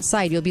come to that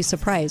side. You'll be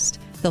surprised.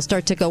 They'll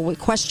start to go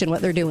question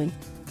what they're doing.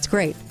 It's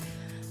great.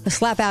 A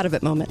slap out of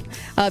it moment.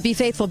 Be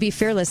faithful, be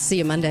fearless. See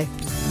you Monday.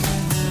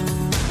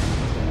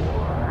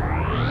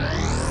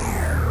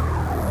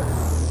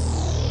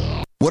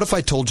 What if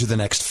I told you the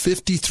next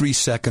 53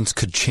 seconds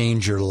could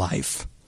change your life?